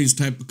having these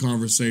type of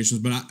conversations,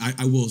 but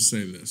I will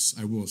say this.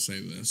 I will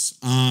say this.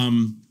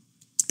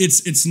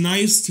 It's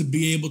nice to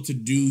be able to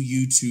do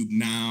YouTube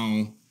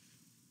now,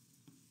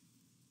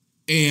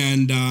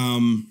 and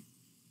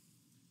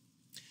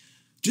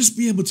just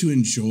be able to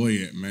enjoy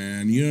it,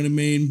 man. You know what I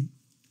mean?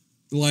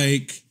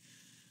 Like,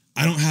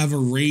 I don't have a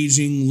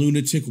raging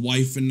lunatic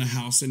wife in the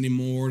house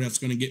anymore that's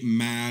going to get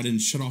mad and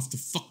shut off the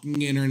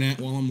fucking internet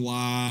while I'm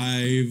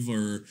live,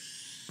 or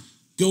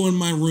go in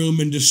my room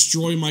and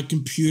destroy my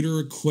computer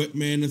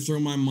equipment and throw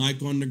my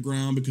mic on the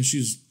ground because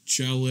she's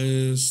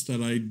jealous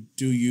that I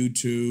do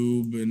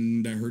YouTube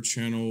and that her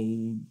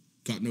channel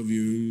got no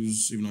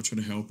views, even though I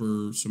tried to help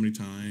her so many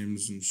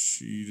times and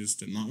she just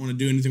did not want to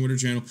do anything with her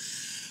channel.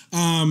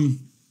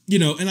 You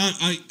know, and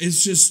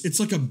it's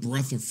like a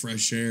breath of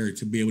fresh air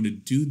to be able to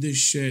do this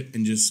shit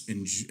and just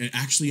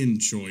actually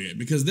enjoy it.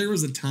 Because there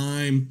was a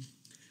time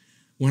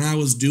when I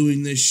was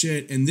doing this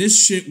shit, and this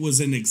shit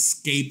was an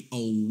escape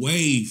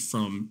away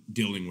from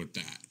dealing with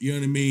that. You know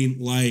what I mean?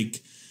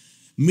 Like,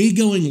 me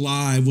going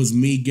live was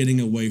me getting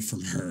away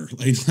from her.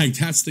 Like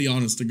that's the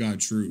honest to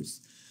God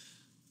truth.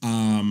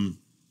 You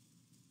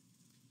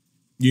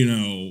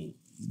know,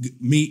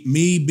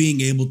 me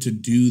being able to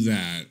do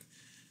that,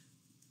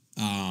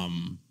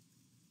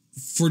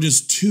 for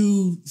just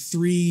 2,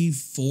 3,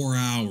 4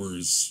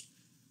 hours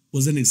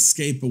was an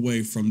escape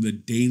away from the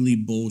daily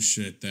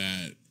bullshit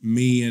that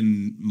me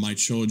and my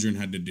children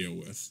had to deal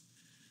with.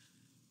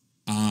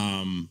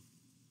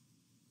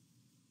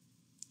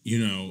 You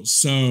know,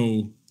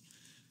 so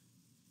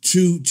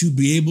to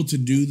be able to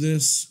do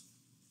this,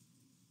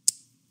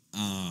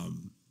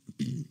 and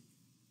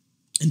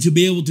to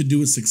be able to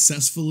do it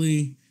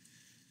successfully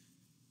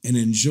and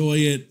enjoy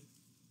it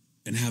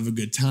and have a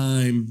good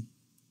time,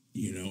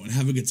 you know, and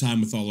have a good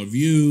time with all of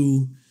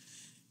you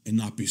and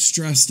not be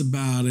stressed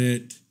about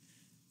it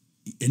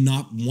and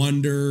not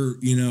wonder,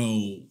 you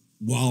know,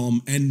 while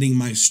I'm ending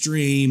my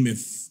stream,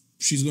 if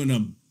she's going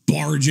to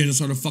barge in and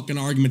start a fucking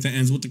argument that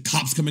ends with the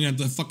cops coming out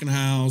the fucking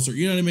house, or,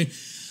 you know what I mean?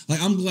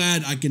 Like, I'm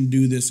glad I can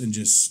do this and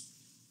just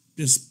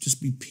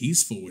be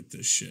peaceful with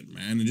this shit,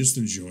 man, and just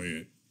enjoy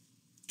it.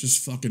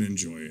 Just fucking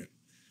enjoy it.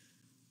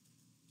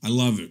 I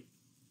love it.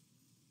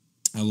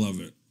 I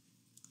love it.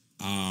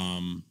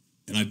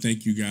 And I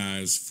thank you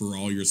guys for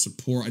all your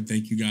support. I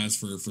thank you guys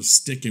for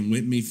sticking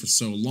with me for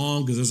so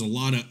long, because there's a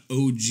lot of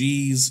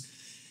OGs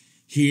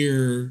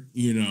here,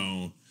 you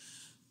know.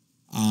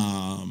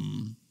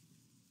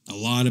 A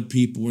lot of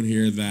people in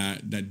here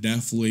that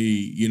definitely,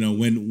 you know,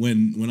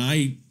 when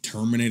I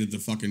terminated the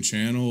fucking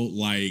channel,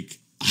 like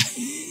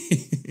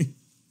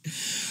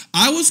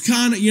I was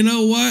kind of, you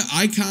know what?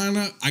 I kind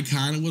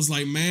of was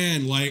like,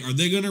 man, like, are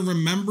they going to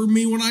remember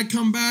me when I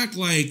come back?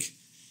 Like,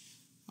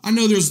 I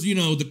know there's, you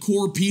know, the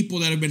core people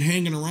that have been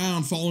hanging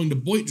around following the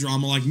Boyd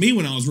drama like me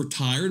when I was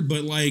retired,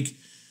 but like,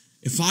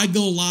 if I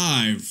go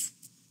live,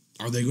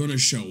 are they going to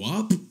show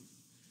up?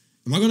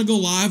 Am I going to go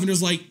live and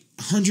there's like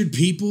 100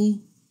 people?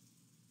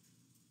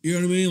 You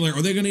know what I mean? Like,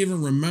 are they going to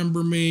even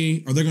remember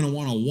me? Are they going to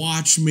want to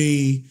watch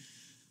me?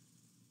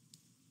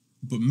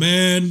 But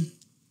man,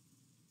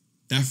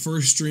 that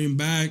first stream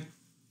back,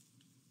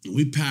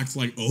 we packed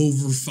like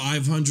over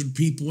 500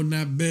 people in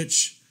that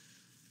bitch.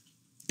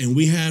 And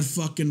we had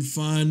fucking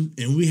fun,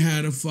 and we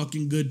had a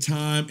fucking good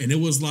time, and it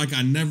was like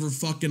I never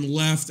fucking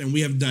left, and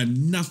we have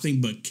done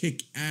nothing but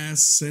kick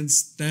ass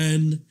since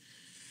then,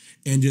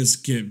 and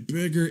just get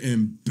bigger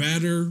and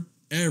better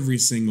every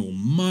single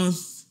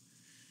month,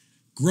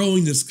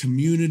 growing this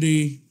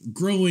community,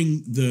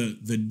 growing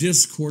the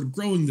Discord,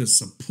 growing the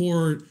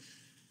support.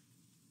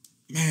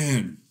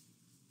 Man,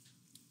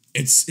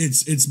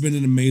 it's been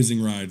an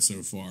amazing ride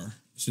so far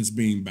since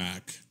being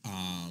back.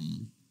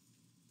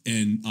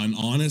 And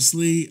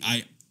honestly,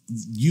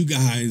 you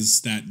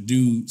guys that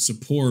do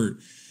support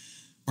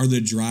are the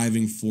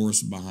driving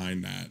force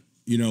behind that.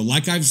 You know,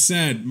 like I've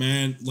said,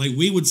 man, like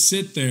we would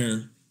sit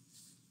there,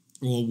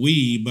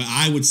 but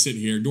I would sit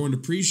here during the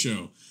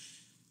pre-show,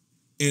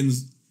 and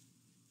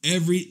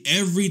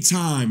every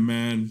time,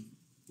 man,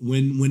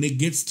 when it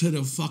gets to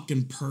the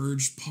fucking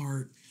purge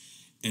part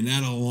and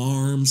that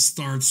alarm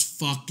starts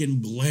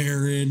fucking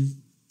blaring,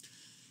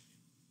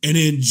 and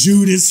then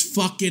Judas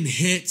fucking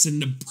hits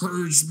and the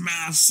purge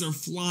masks are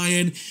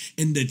flying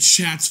and the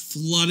chat's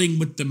flooding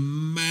with the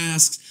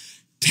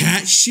masks.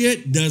 That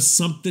shit does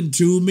something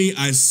to me,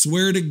 I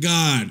swear to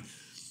God.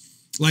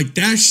 Like,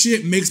 that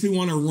shit makes me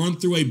want to run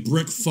through a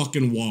brick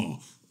fucking wall.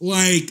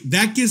 Like,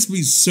 that gets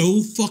me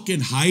so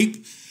fucking hype.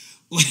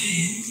 Like,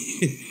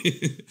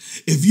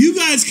 if you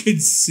guys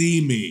could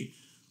see me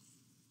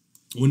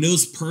when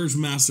those purge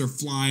masks are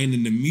flying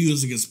and the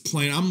music is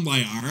playing, I'm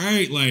like, all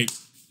right, like,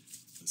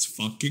 let's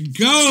fucking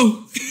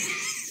go.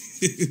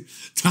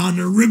 Time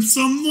to rip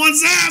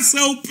someone's ass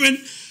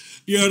open.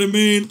 You know what I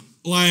mean?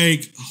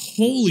 Like,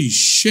 holy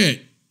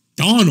shit.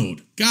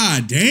 Donald,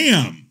 god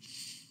damn.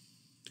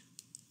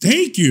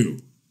 Thank you.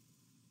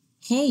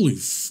 Holy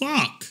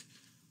fuck.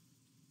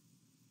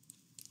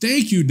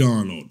 Thank you,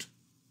 Donald.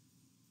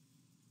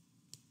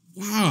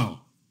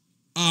 Wow.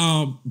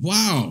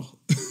 Wow.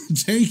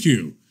 Thank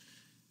you.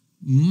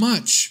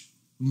 Much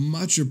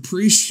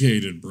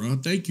appreciated, bro.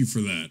 Thank you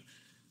for that.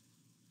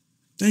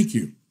 Thank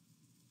you.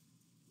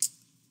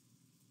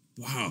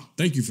 Wow.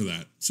 Thank you for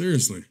that.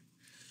 Seriously.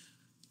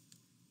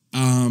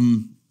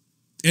 And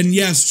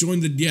yes,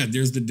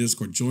 there's the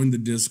Discord. Join the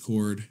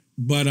Discord.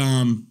 But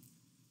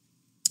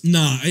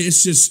Nah,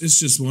 it's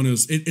just one of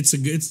those. It's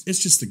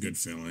just a good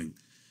feeling.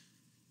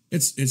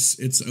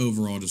 It's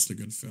overall just a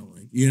good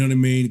feeling. You know what I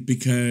mean?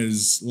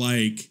 Because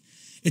like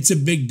it's a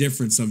big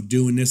difference of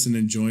doing this and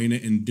enjoying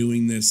it and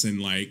doing this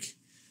and like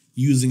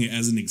using it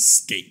as an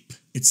escape.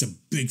 It's a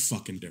big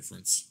fucking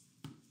difference.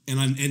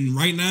 And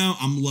right now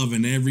I'm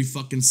loving every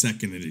fucking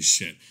second of this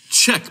shit.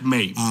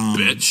 Checkmate,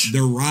 bitch.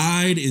 The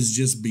ride is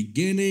just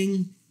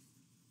beginning.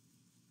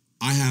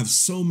 I have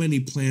so many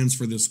plans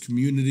for this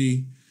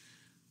community,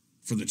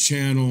 for the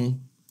channel.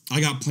 I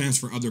got plans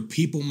for other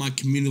people in my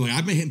community. Like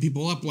I've been hitting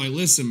people up like,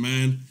 listen,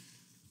 man,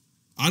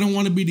 I don't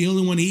want to be the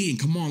only one eating.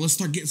 Come on, let's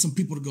start getting some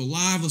people to go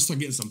live. Let's start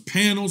getting some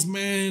panels,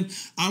 man.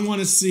 I want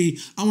to see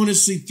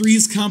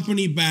Three's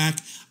Company back.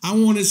 I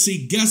want to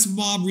see Guest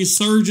Bob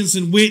Resurgence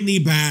and Whitney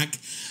back.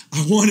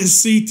 I want to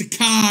see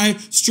Takai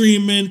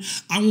streaming.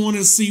 I want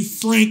to see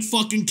Frank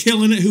fucking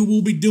killing it, who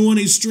will be doing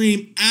a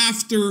stream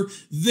after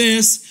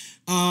this.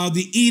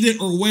 The Eat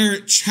It or Wear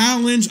It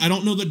challenge. I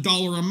don't know the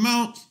dollar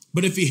amount,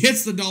 but if he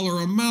hits the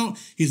dollar amount,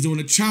 he's doing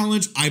a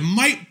challenge. I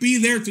might be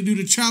there to do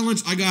the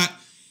challenge. I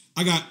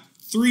got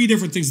 3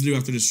 different things to do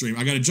after this stream.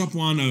 I got to jump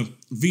on a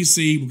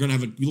VC. We're going to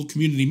have a little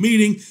community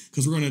meeting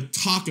because we're going to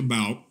talk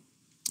about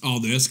all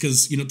this.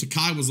 Because, you know,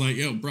 Takai was like,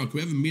 yo, bro, can we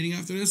have a meeting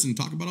after this and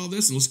talk about all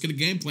this? And let's get a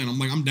game plan. I'm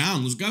like, I'm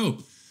down. Let's go.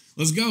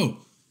 Let's go.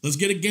 Let's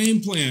get a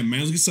game plan, man.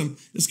 Let's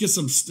get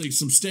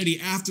some steady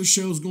after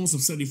shows going,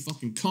 some steady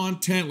fucking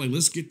content. Like,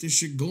 let's get this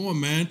shit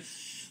going, man.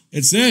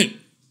 It's it.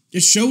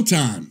 It's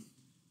showtime.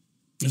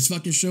 It's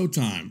fucking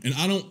showtime. And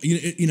I don't,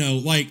 you know,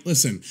 like,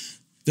 listen,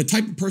 the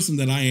type of person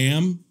that I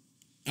am,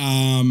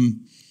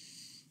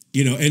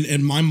 you know,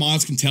 and my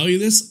mods can tell you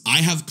this. I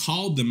have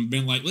called them and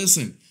been like,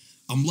 listen,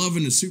 I'm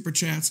loving the super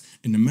chats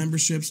and the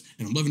memberships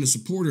and I'm loving the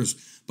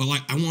supporters, but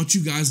like, I want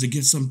you guys to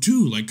get some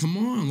too. Like, come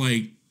on,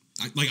 like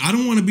I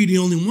don't want to be the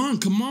only one.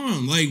 Come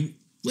on, like,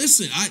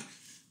 listen,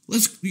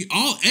 let's be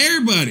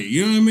everybody.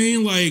 You know what I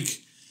mean? Like,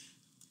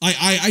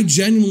 I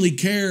genuinely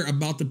care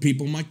about the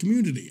people in my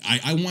community.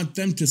 I want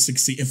them to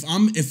succeed. If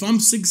I'm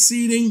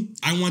succeeding,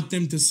 I want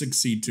them to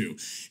succeed too.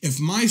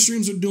 If my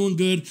streams are doing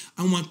good,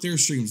 I want their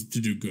streams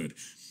to do good.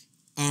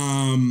 You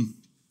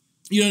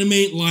know what I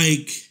mean?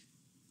 Like,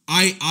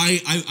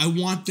 I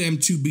want them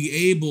to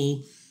be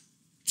able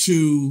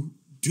to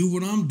do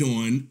what I'm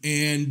doing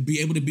and be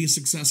able to be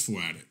successful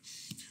at it.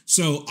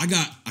 So I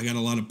got a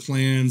lot of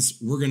plans.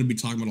 We're going to be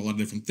talking about a lot of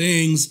different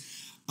things.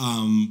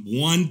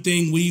 One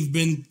thing we've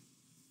been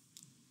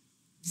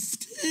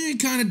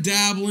kind of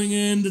dabbling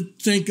in to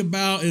think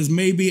about is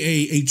maybe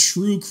a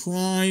true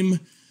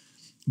crime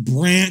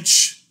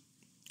branch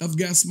of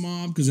Guest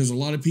Mob, because there's a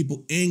lot of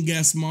people in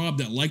Guest Mob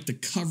that like to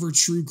cover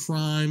true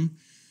crime.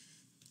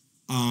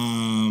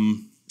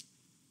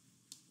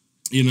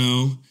 You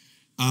know,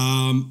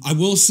 I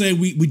will say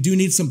we do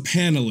need some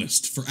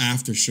panelists for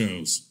after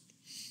shows.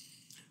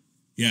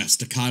 Yes,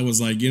 Takai was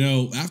like, you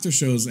know, after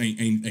shows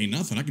ain't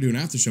nothing. I could do an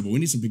after show, but we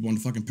need some people on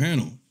the fucking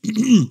panel.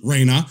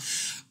 Raina.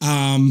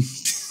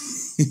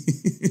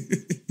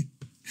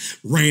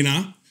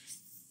 Raina.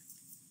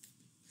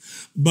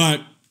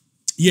 But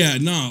yeah,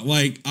 no,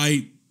 like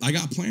I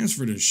got plans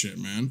for this shit,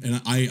 man.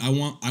 And I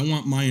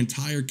want my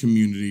entire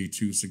community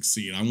to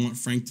succeed. I want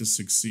Frank to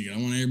succeed. I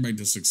want everybody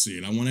to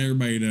succeed. I want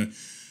everybody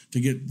to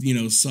get, you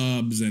know,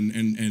 subs and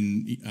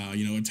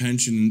you know,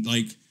 attention.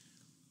 Like,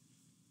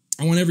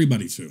 I want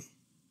everybody to.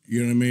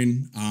 You know what I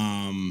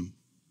mean?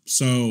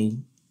 So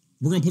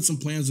we're going to put some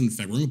plans in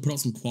effect. We're going to put out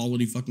some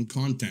quality fucking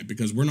content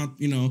because we're not,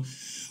 you know,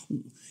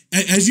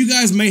 as you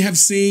guys may have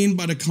seen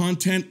by the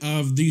content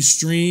of these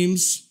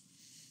streams,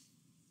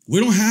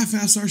 we don't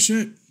half-ass our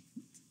shit.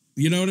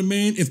 You know what I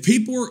mean? If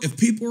people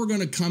are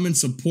going to come and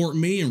support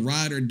me and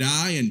ride or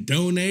die and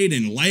donate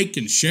and like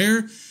and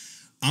share,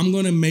 I'm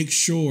going to make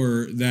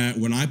sure that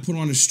when I put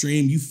on a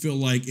stream, you feel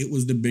like it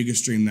was the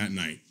biggest stream that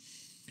night.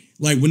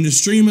 Like when the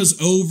stream is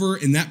over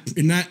and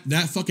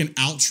that fucking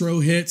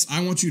outro hits,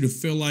 I want you to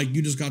feel like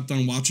you just got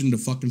done watching the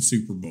fucking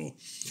Super Bowl.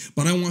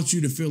 But I want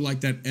you to feel like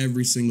that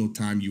every single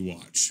time you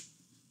watch.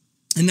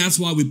 And that's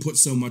why we put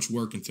so much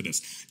work into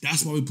this.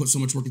 That's why we put so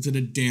much work into the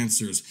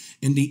dancers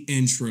and the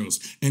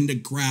intros and the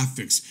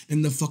graphics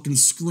and the fucking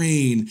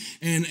screen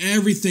and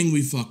everything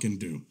we fucking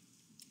do.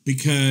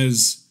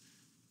 Because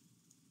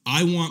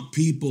I want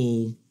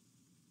people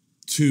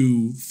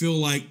to feel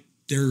like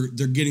they're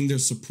getting their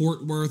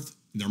support worth,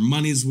 their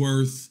money's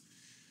worth,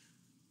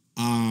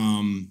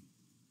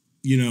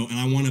 you know, and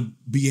I want to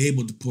be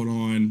able to put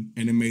on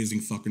an amazing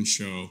fucking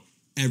show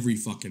every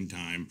fucking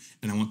time.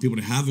 And I want people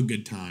to have a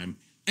good time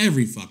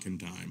every fucking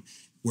time.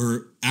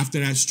 Where after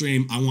that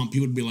stream, I want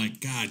people to be like,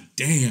 God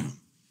damn,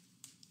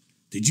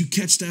 did you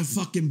catch that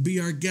fucking Be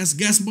Our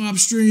Guest Bob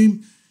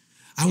stream?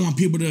 I want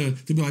people to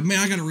be like, man,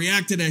 I got to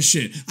react to that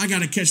shit. I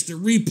got to catch the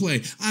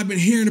replay. I've been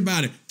hearing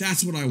about it.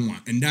 That's what I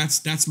want. And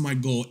that's my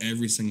goal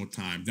every single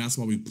time. That's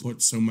why we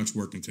put so much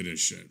work into this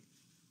shit.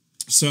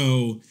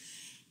 So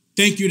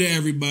thank you to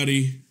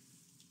everybody.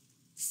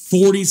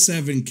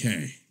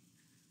 47K.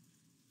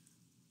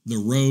 The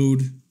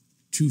road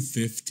to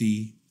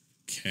 50K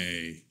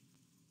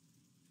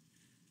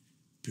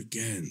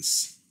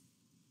begins.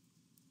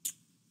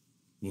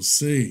 We'll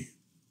see.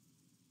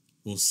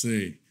 We'll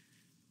see.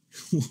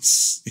 We'll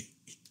see.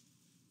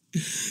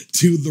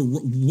 To the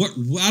what?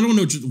 I don't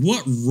know.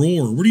 What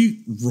roar? What do you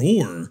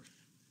roar?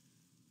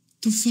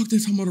 The fuck they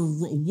talking about a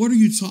roar? What are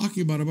you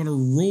talking about a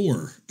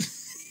roar?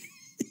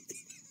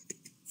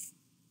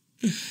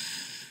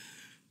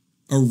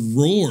 A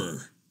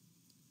roar.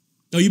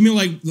 Oh, you mean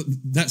like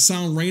that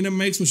sound Raina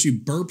makes when she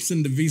burps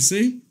into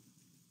VC?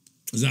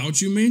 Is that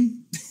what you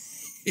mean?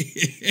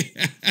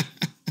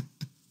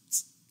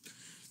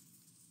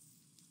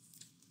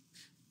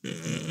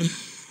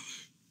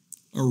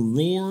 A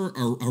roar,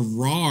 a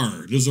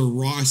rar. There's a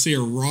rar. I say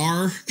a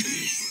rar.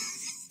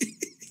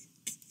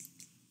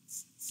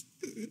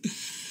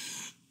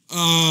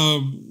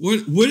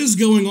 What is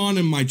going on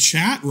in my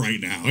chat right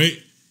now?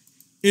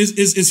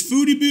 Is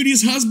Foodie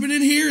Beauty's husband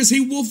in here? Is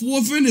he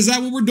woofing? Is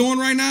that what we're doing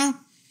right now?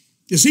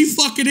 Is he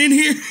fucking in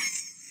here?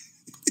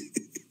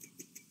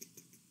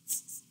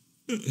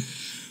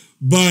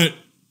 But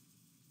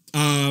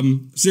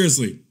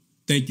seriously,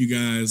 thank you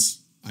guys.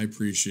 I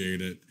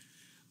appreciate it.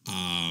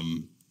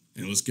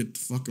 And let's get to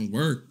fucking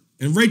work.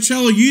 And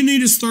Rachel, you need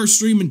to start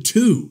streaming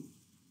too.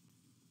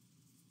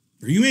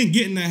 Or you ain't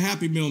getting that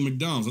Happy Meal at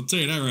McDonald's. I'll tell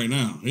you that right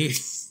now.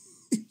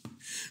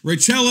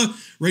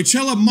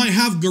 Rachella might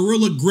have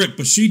Gorilla Grip,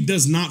 but she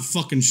does not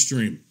fucking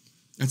stream.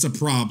 That's a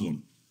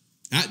problem.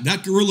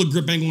 That Gorilla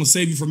Grip ain't gonna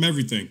save you from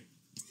everything.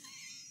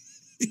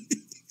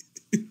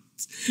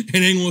 It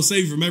ain't gonna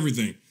save you from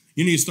everything.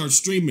 You need to start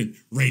streaming,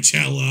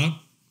 Rachella.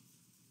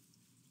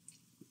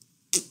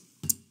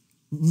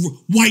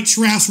 White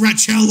trash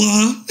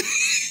Rachella.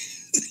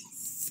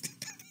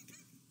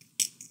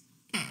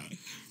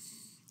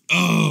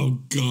 Oh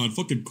God,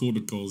 fucking Cool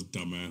Nicole's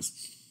dumbass.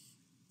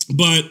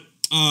 But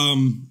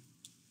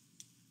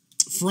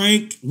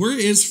Frank, where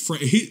is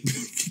Frank?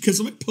 Because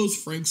I might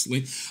post Frank's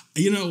link.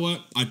 You know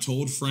what? I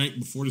told Frank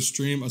before the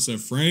stream. I said,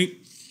 Frank,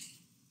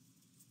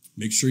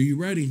 make sure you're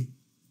ready.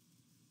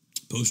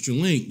 Post your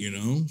link, you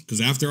know, because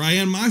after I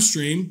end my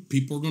stream,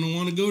 people are gonna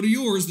want to go to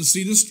yours to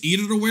see this Eat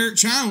It or Wear It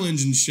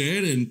challenge and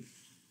shit. And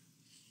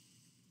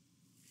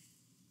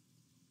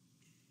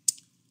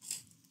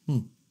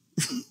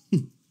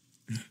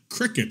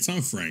crickets,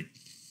 huh, Frank?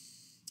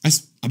 I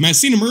mean, I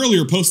seen him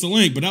earlier post a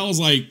link, but that was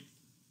like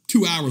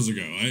 2 hours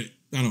ago. I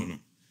don't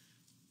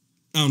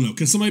know.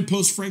 Can somebody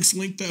post Frank's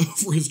link though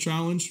for his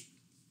challenge?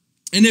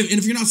 And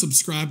if you're not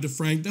subscribed to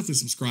Frank, definitely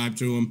subscribe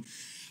to him.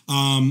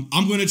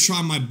 I'm going to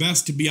try my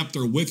best to be up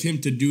there with him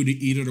to do the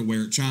Eat It or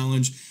Wear It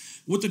challenge.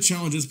 What the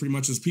challenge is pretty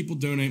much is people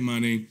donate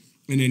money,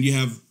 and then you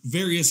have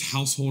various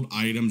household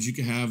items. You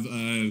can have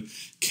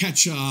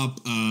ketchup,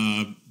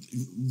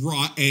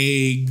 raw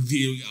egg,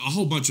 a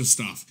whole bunch of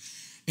stuff.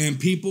 And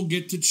people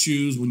get to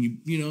choose when you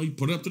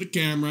put it up to the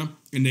camera,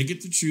 and they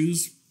get to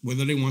choose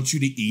whether they want you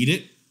to eat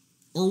it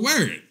or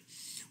wear it.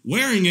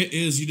 Wearing it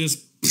is you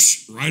just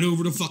right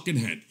over the fucking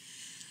head.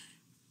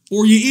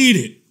 Or you eat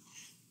it.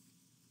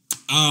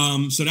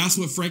 So that's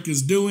what Frank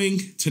is doing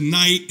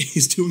tonight.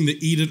 He's doing the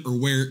Eat It or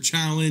Wear It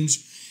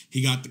challenge.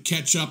 He got the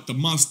ketchup, the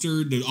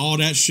mustard, all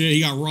that shit.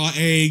 He got raw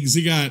eggs.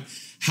 He got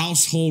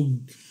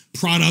household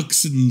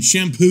products and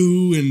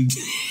shampoo and.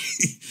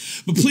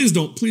 But please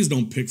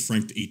don't pick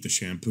Frank to eat the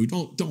shampoo.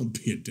 Don't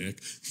be a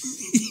dick.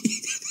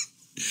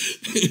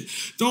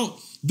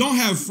 Don't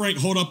have Frank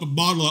hold up a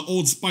bottle of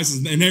Old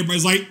Spices and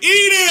everybody's like, eat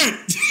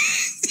it.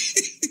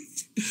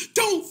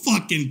 Don't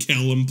fucking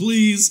kill him,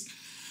 please.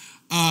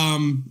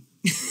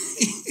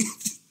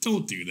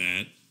 Don't do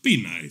that.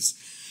 Be nice.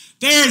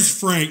 There's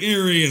Frank.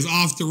 There he is,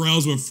 off the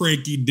rails with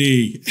Frankie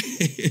D.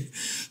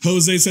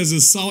 Jose says,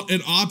 is salt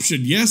an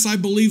option? Yes, I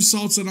believe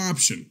salt's an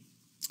option.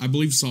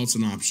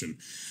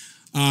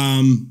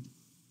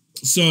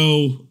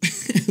 So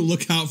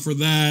look out for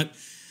that.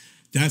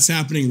 That's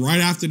happening right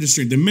after the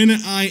stream. The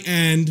minute I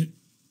end,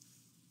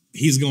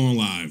 he's going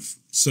live.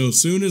 So as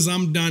soon as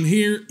I'm done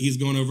here, he's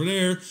going over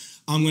there.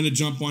 I'm going to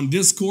jump on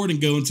Discord and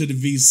go into the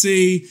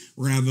VC.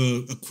 We're going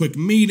to have a quick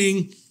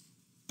meeting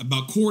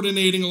about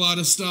coordinating a lot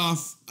of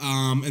stuff.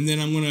 And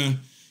then I'm going to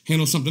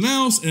handle something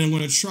else. And I'm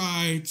going to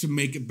try to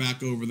make it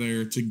back over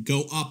there to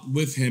go up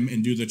with him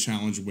and do the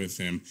challenge with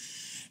him.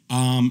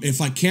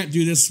 If I can't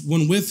do this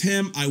one with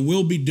him, I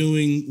will be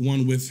doing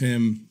one with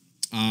him.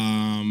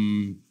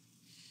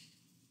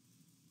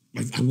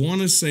 I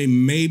want to say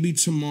maybe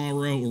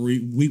tomorrow, or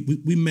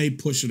we may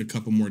push it a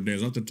couple more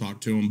days. I'll have to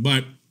talk to him.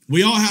 But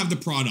we all have the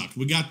product.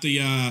 We got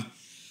the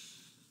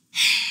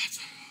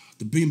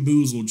Bean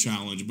Boozled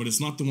challenge, but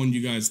it's not the one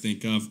you guys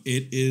think of.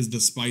 It is the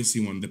spicy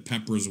one, the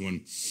peppers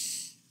one.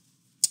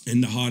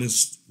 And the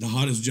hottest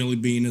jelly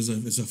bean is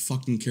a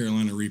fucking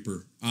Carolina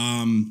Reaper.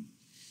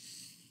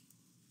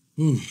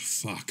 Ooh,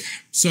 fuck.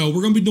 So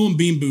we're gonna be doing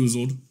Bean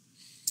Boozled.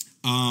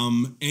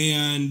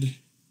 And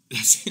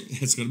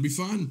it's gonna be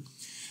fun.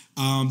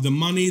 The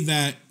money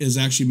that is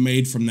actually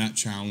made from that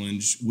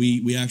challenge,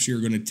 we actually are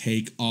going to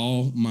take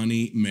all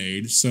money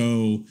made.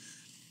 So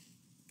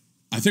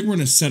I think we're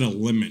going to set a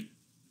limit.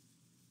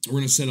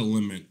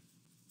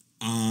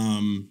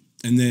 And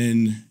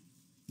then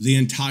the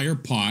entire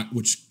pot,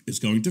 which is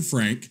going to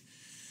Frank,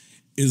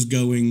 is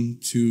going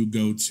to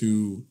go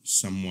to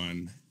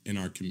someone in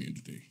our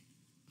community.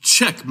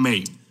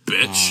 Checkmate,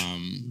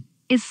 bitch.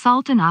 Is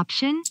salt an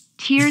option?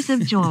 Tears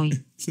of joy.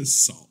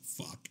 Salt,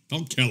 fuck.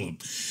 Don't kill him.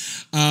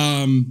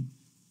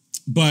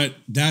 But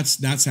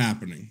that's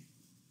happening.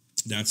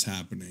 That's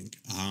happening.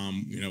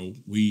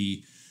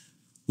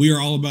 We are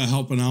all about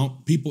helping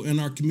out people in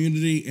our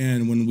community,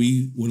 and when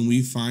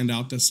we find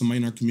out that somebody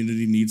in our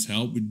community needs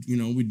help, we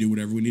do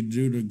whatever we need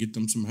to do to get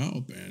them some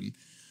help, and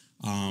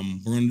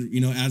we're going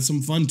to add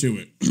some fun to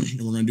it,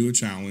 and we're going to do a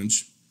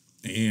challenge,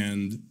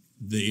 and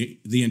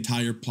the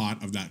entire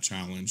pot of that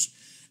challenge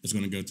is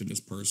going to go to this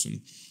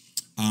person.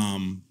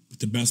 But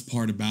the best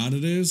part about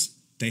it is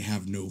they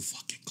have no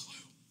fucking clue.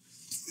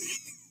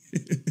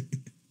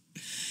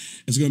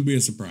 It's going to be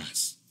a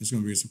surprise. It's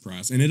going to be a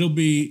surprise, and it'll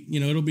be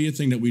a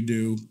thing that we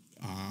do.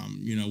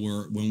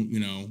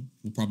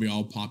 We'll probably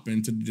all pop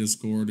into the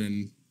Discord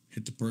and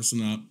hit the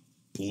person up,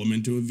 pull them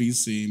into a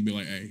VC, and be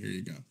like, "Hey, here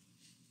you go."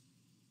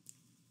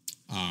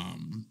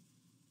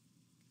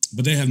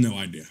 But they have no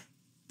idea.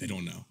 They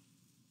don't know.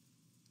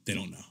 They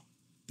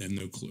have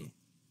no clue.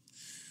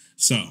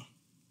 So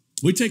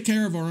we take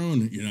care of our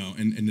own,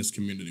 in this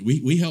community.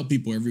 We help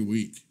people every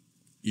week.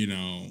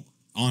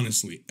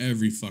 Honestly,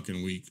 every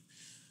fucking week.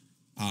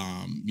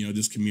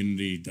 This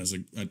community does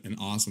an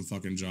awesome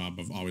fucking job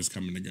of always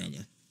coming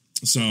together.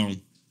 So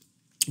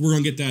we're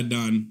going to get that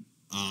done.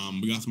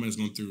 We got somebody that's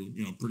going through,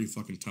 a pretty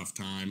fucking tough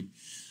time.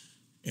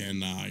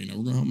 And,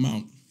 we're going to help them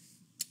out.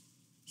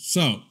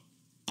 So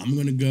I'm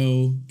going to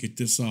go get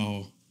this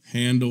all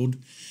handled.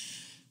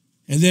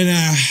 And then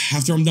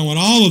after I'm done with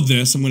all of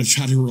this, I'm going to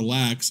try to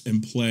relax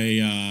and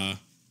play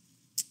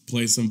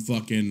some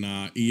fucking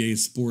EA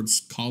Sports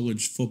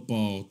College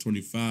Football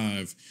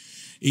 25.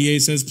 EA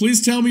says,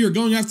 please tell me you're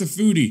going after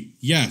Foodie.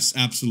 Yes,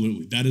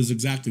 absolutely. That is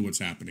exactly what's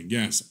happening.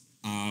 Yes,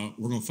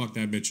 we're going to fuck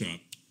that bitch up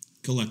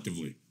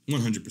collectively,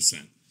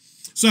 100%.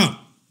 So, I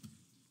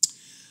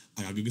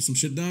got to go get some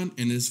shit done,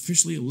 and it's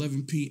officially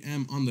 11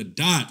 p.m. on the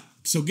dot.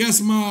 So,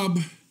 Guest Mob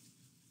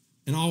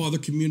and all other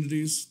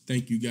communities,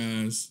 thank you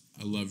guys.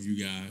 I love you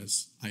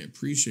guys. I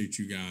appreciate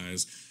you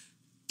guys.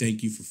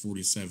 Thank you for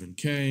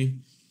 47K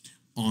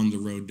on the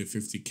road to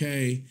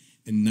 50K,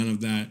 and none of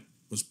that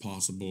was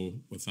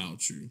possible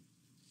without you.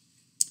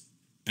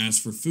 As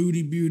for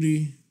Foodie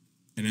Beauty,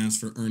 and as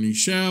for Ernie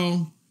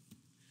Shell,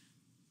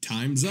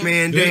 time's up.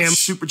 Man, bitch. damn,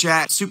 super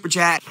chat.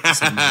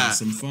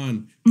 Some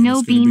fun. No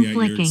it's gonna beam be at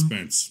your flicking.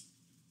 expense.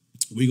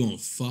 We gonna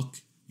fuck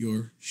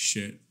your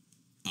shit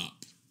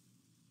up.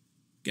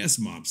 Guest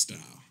Mob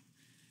style.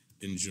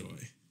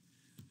 Enjoy.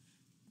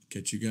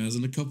 Catch you guys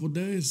in a couple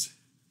days.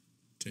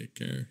 Take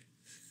care.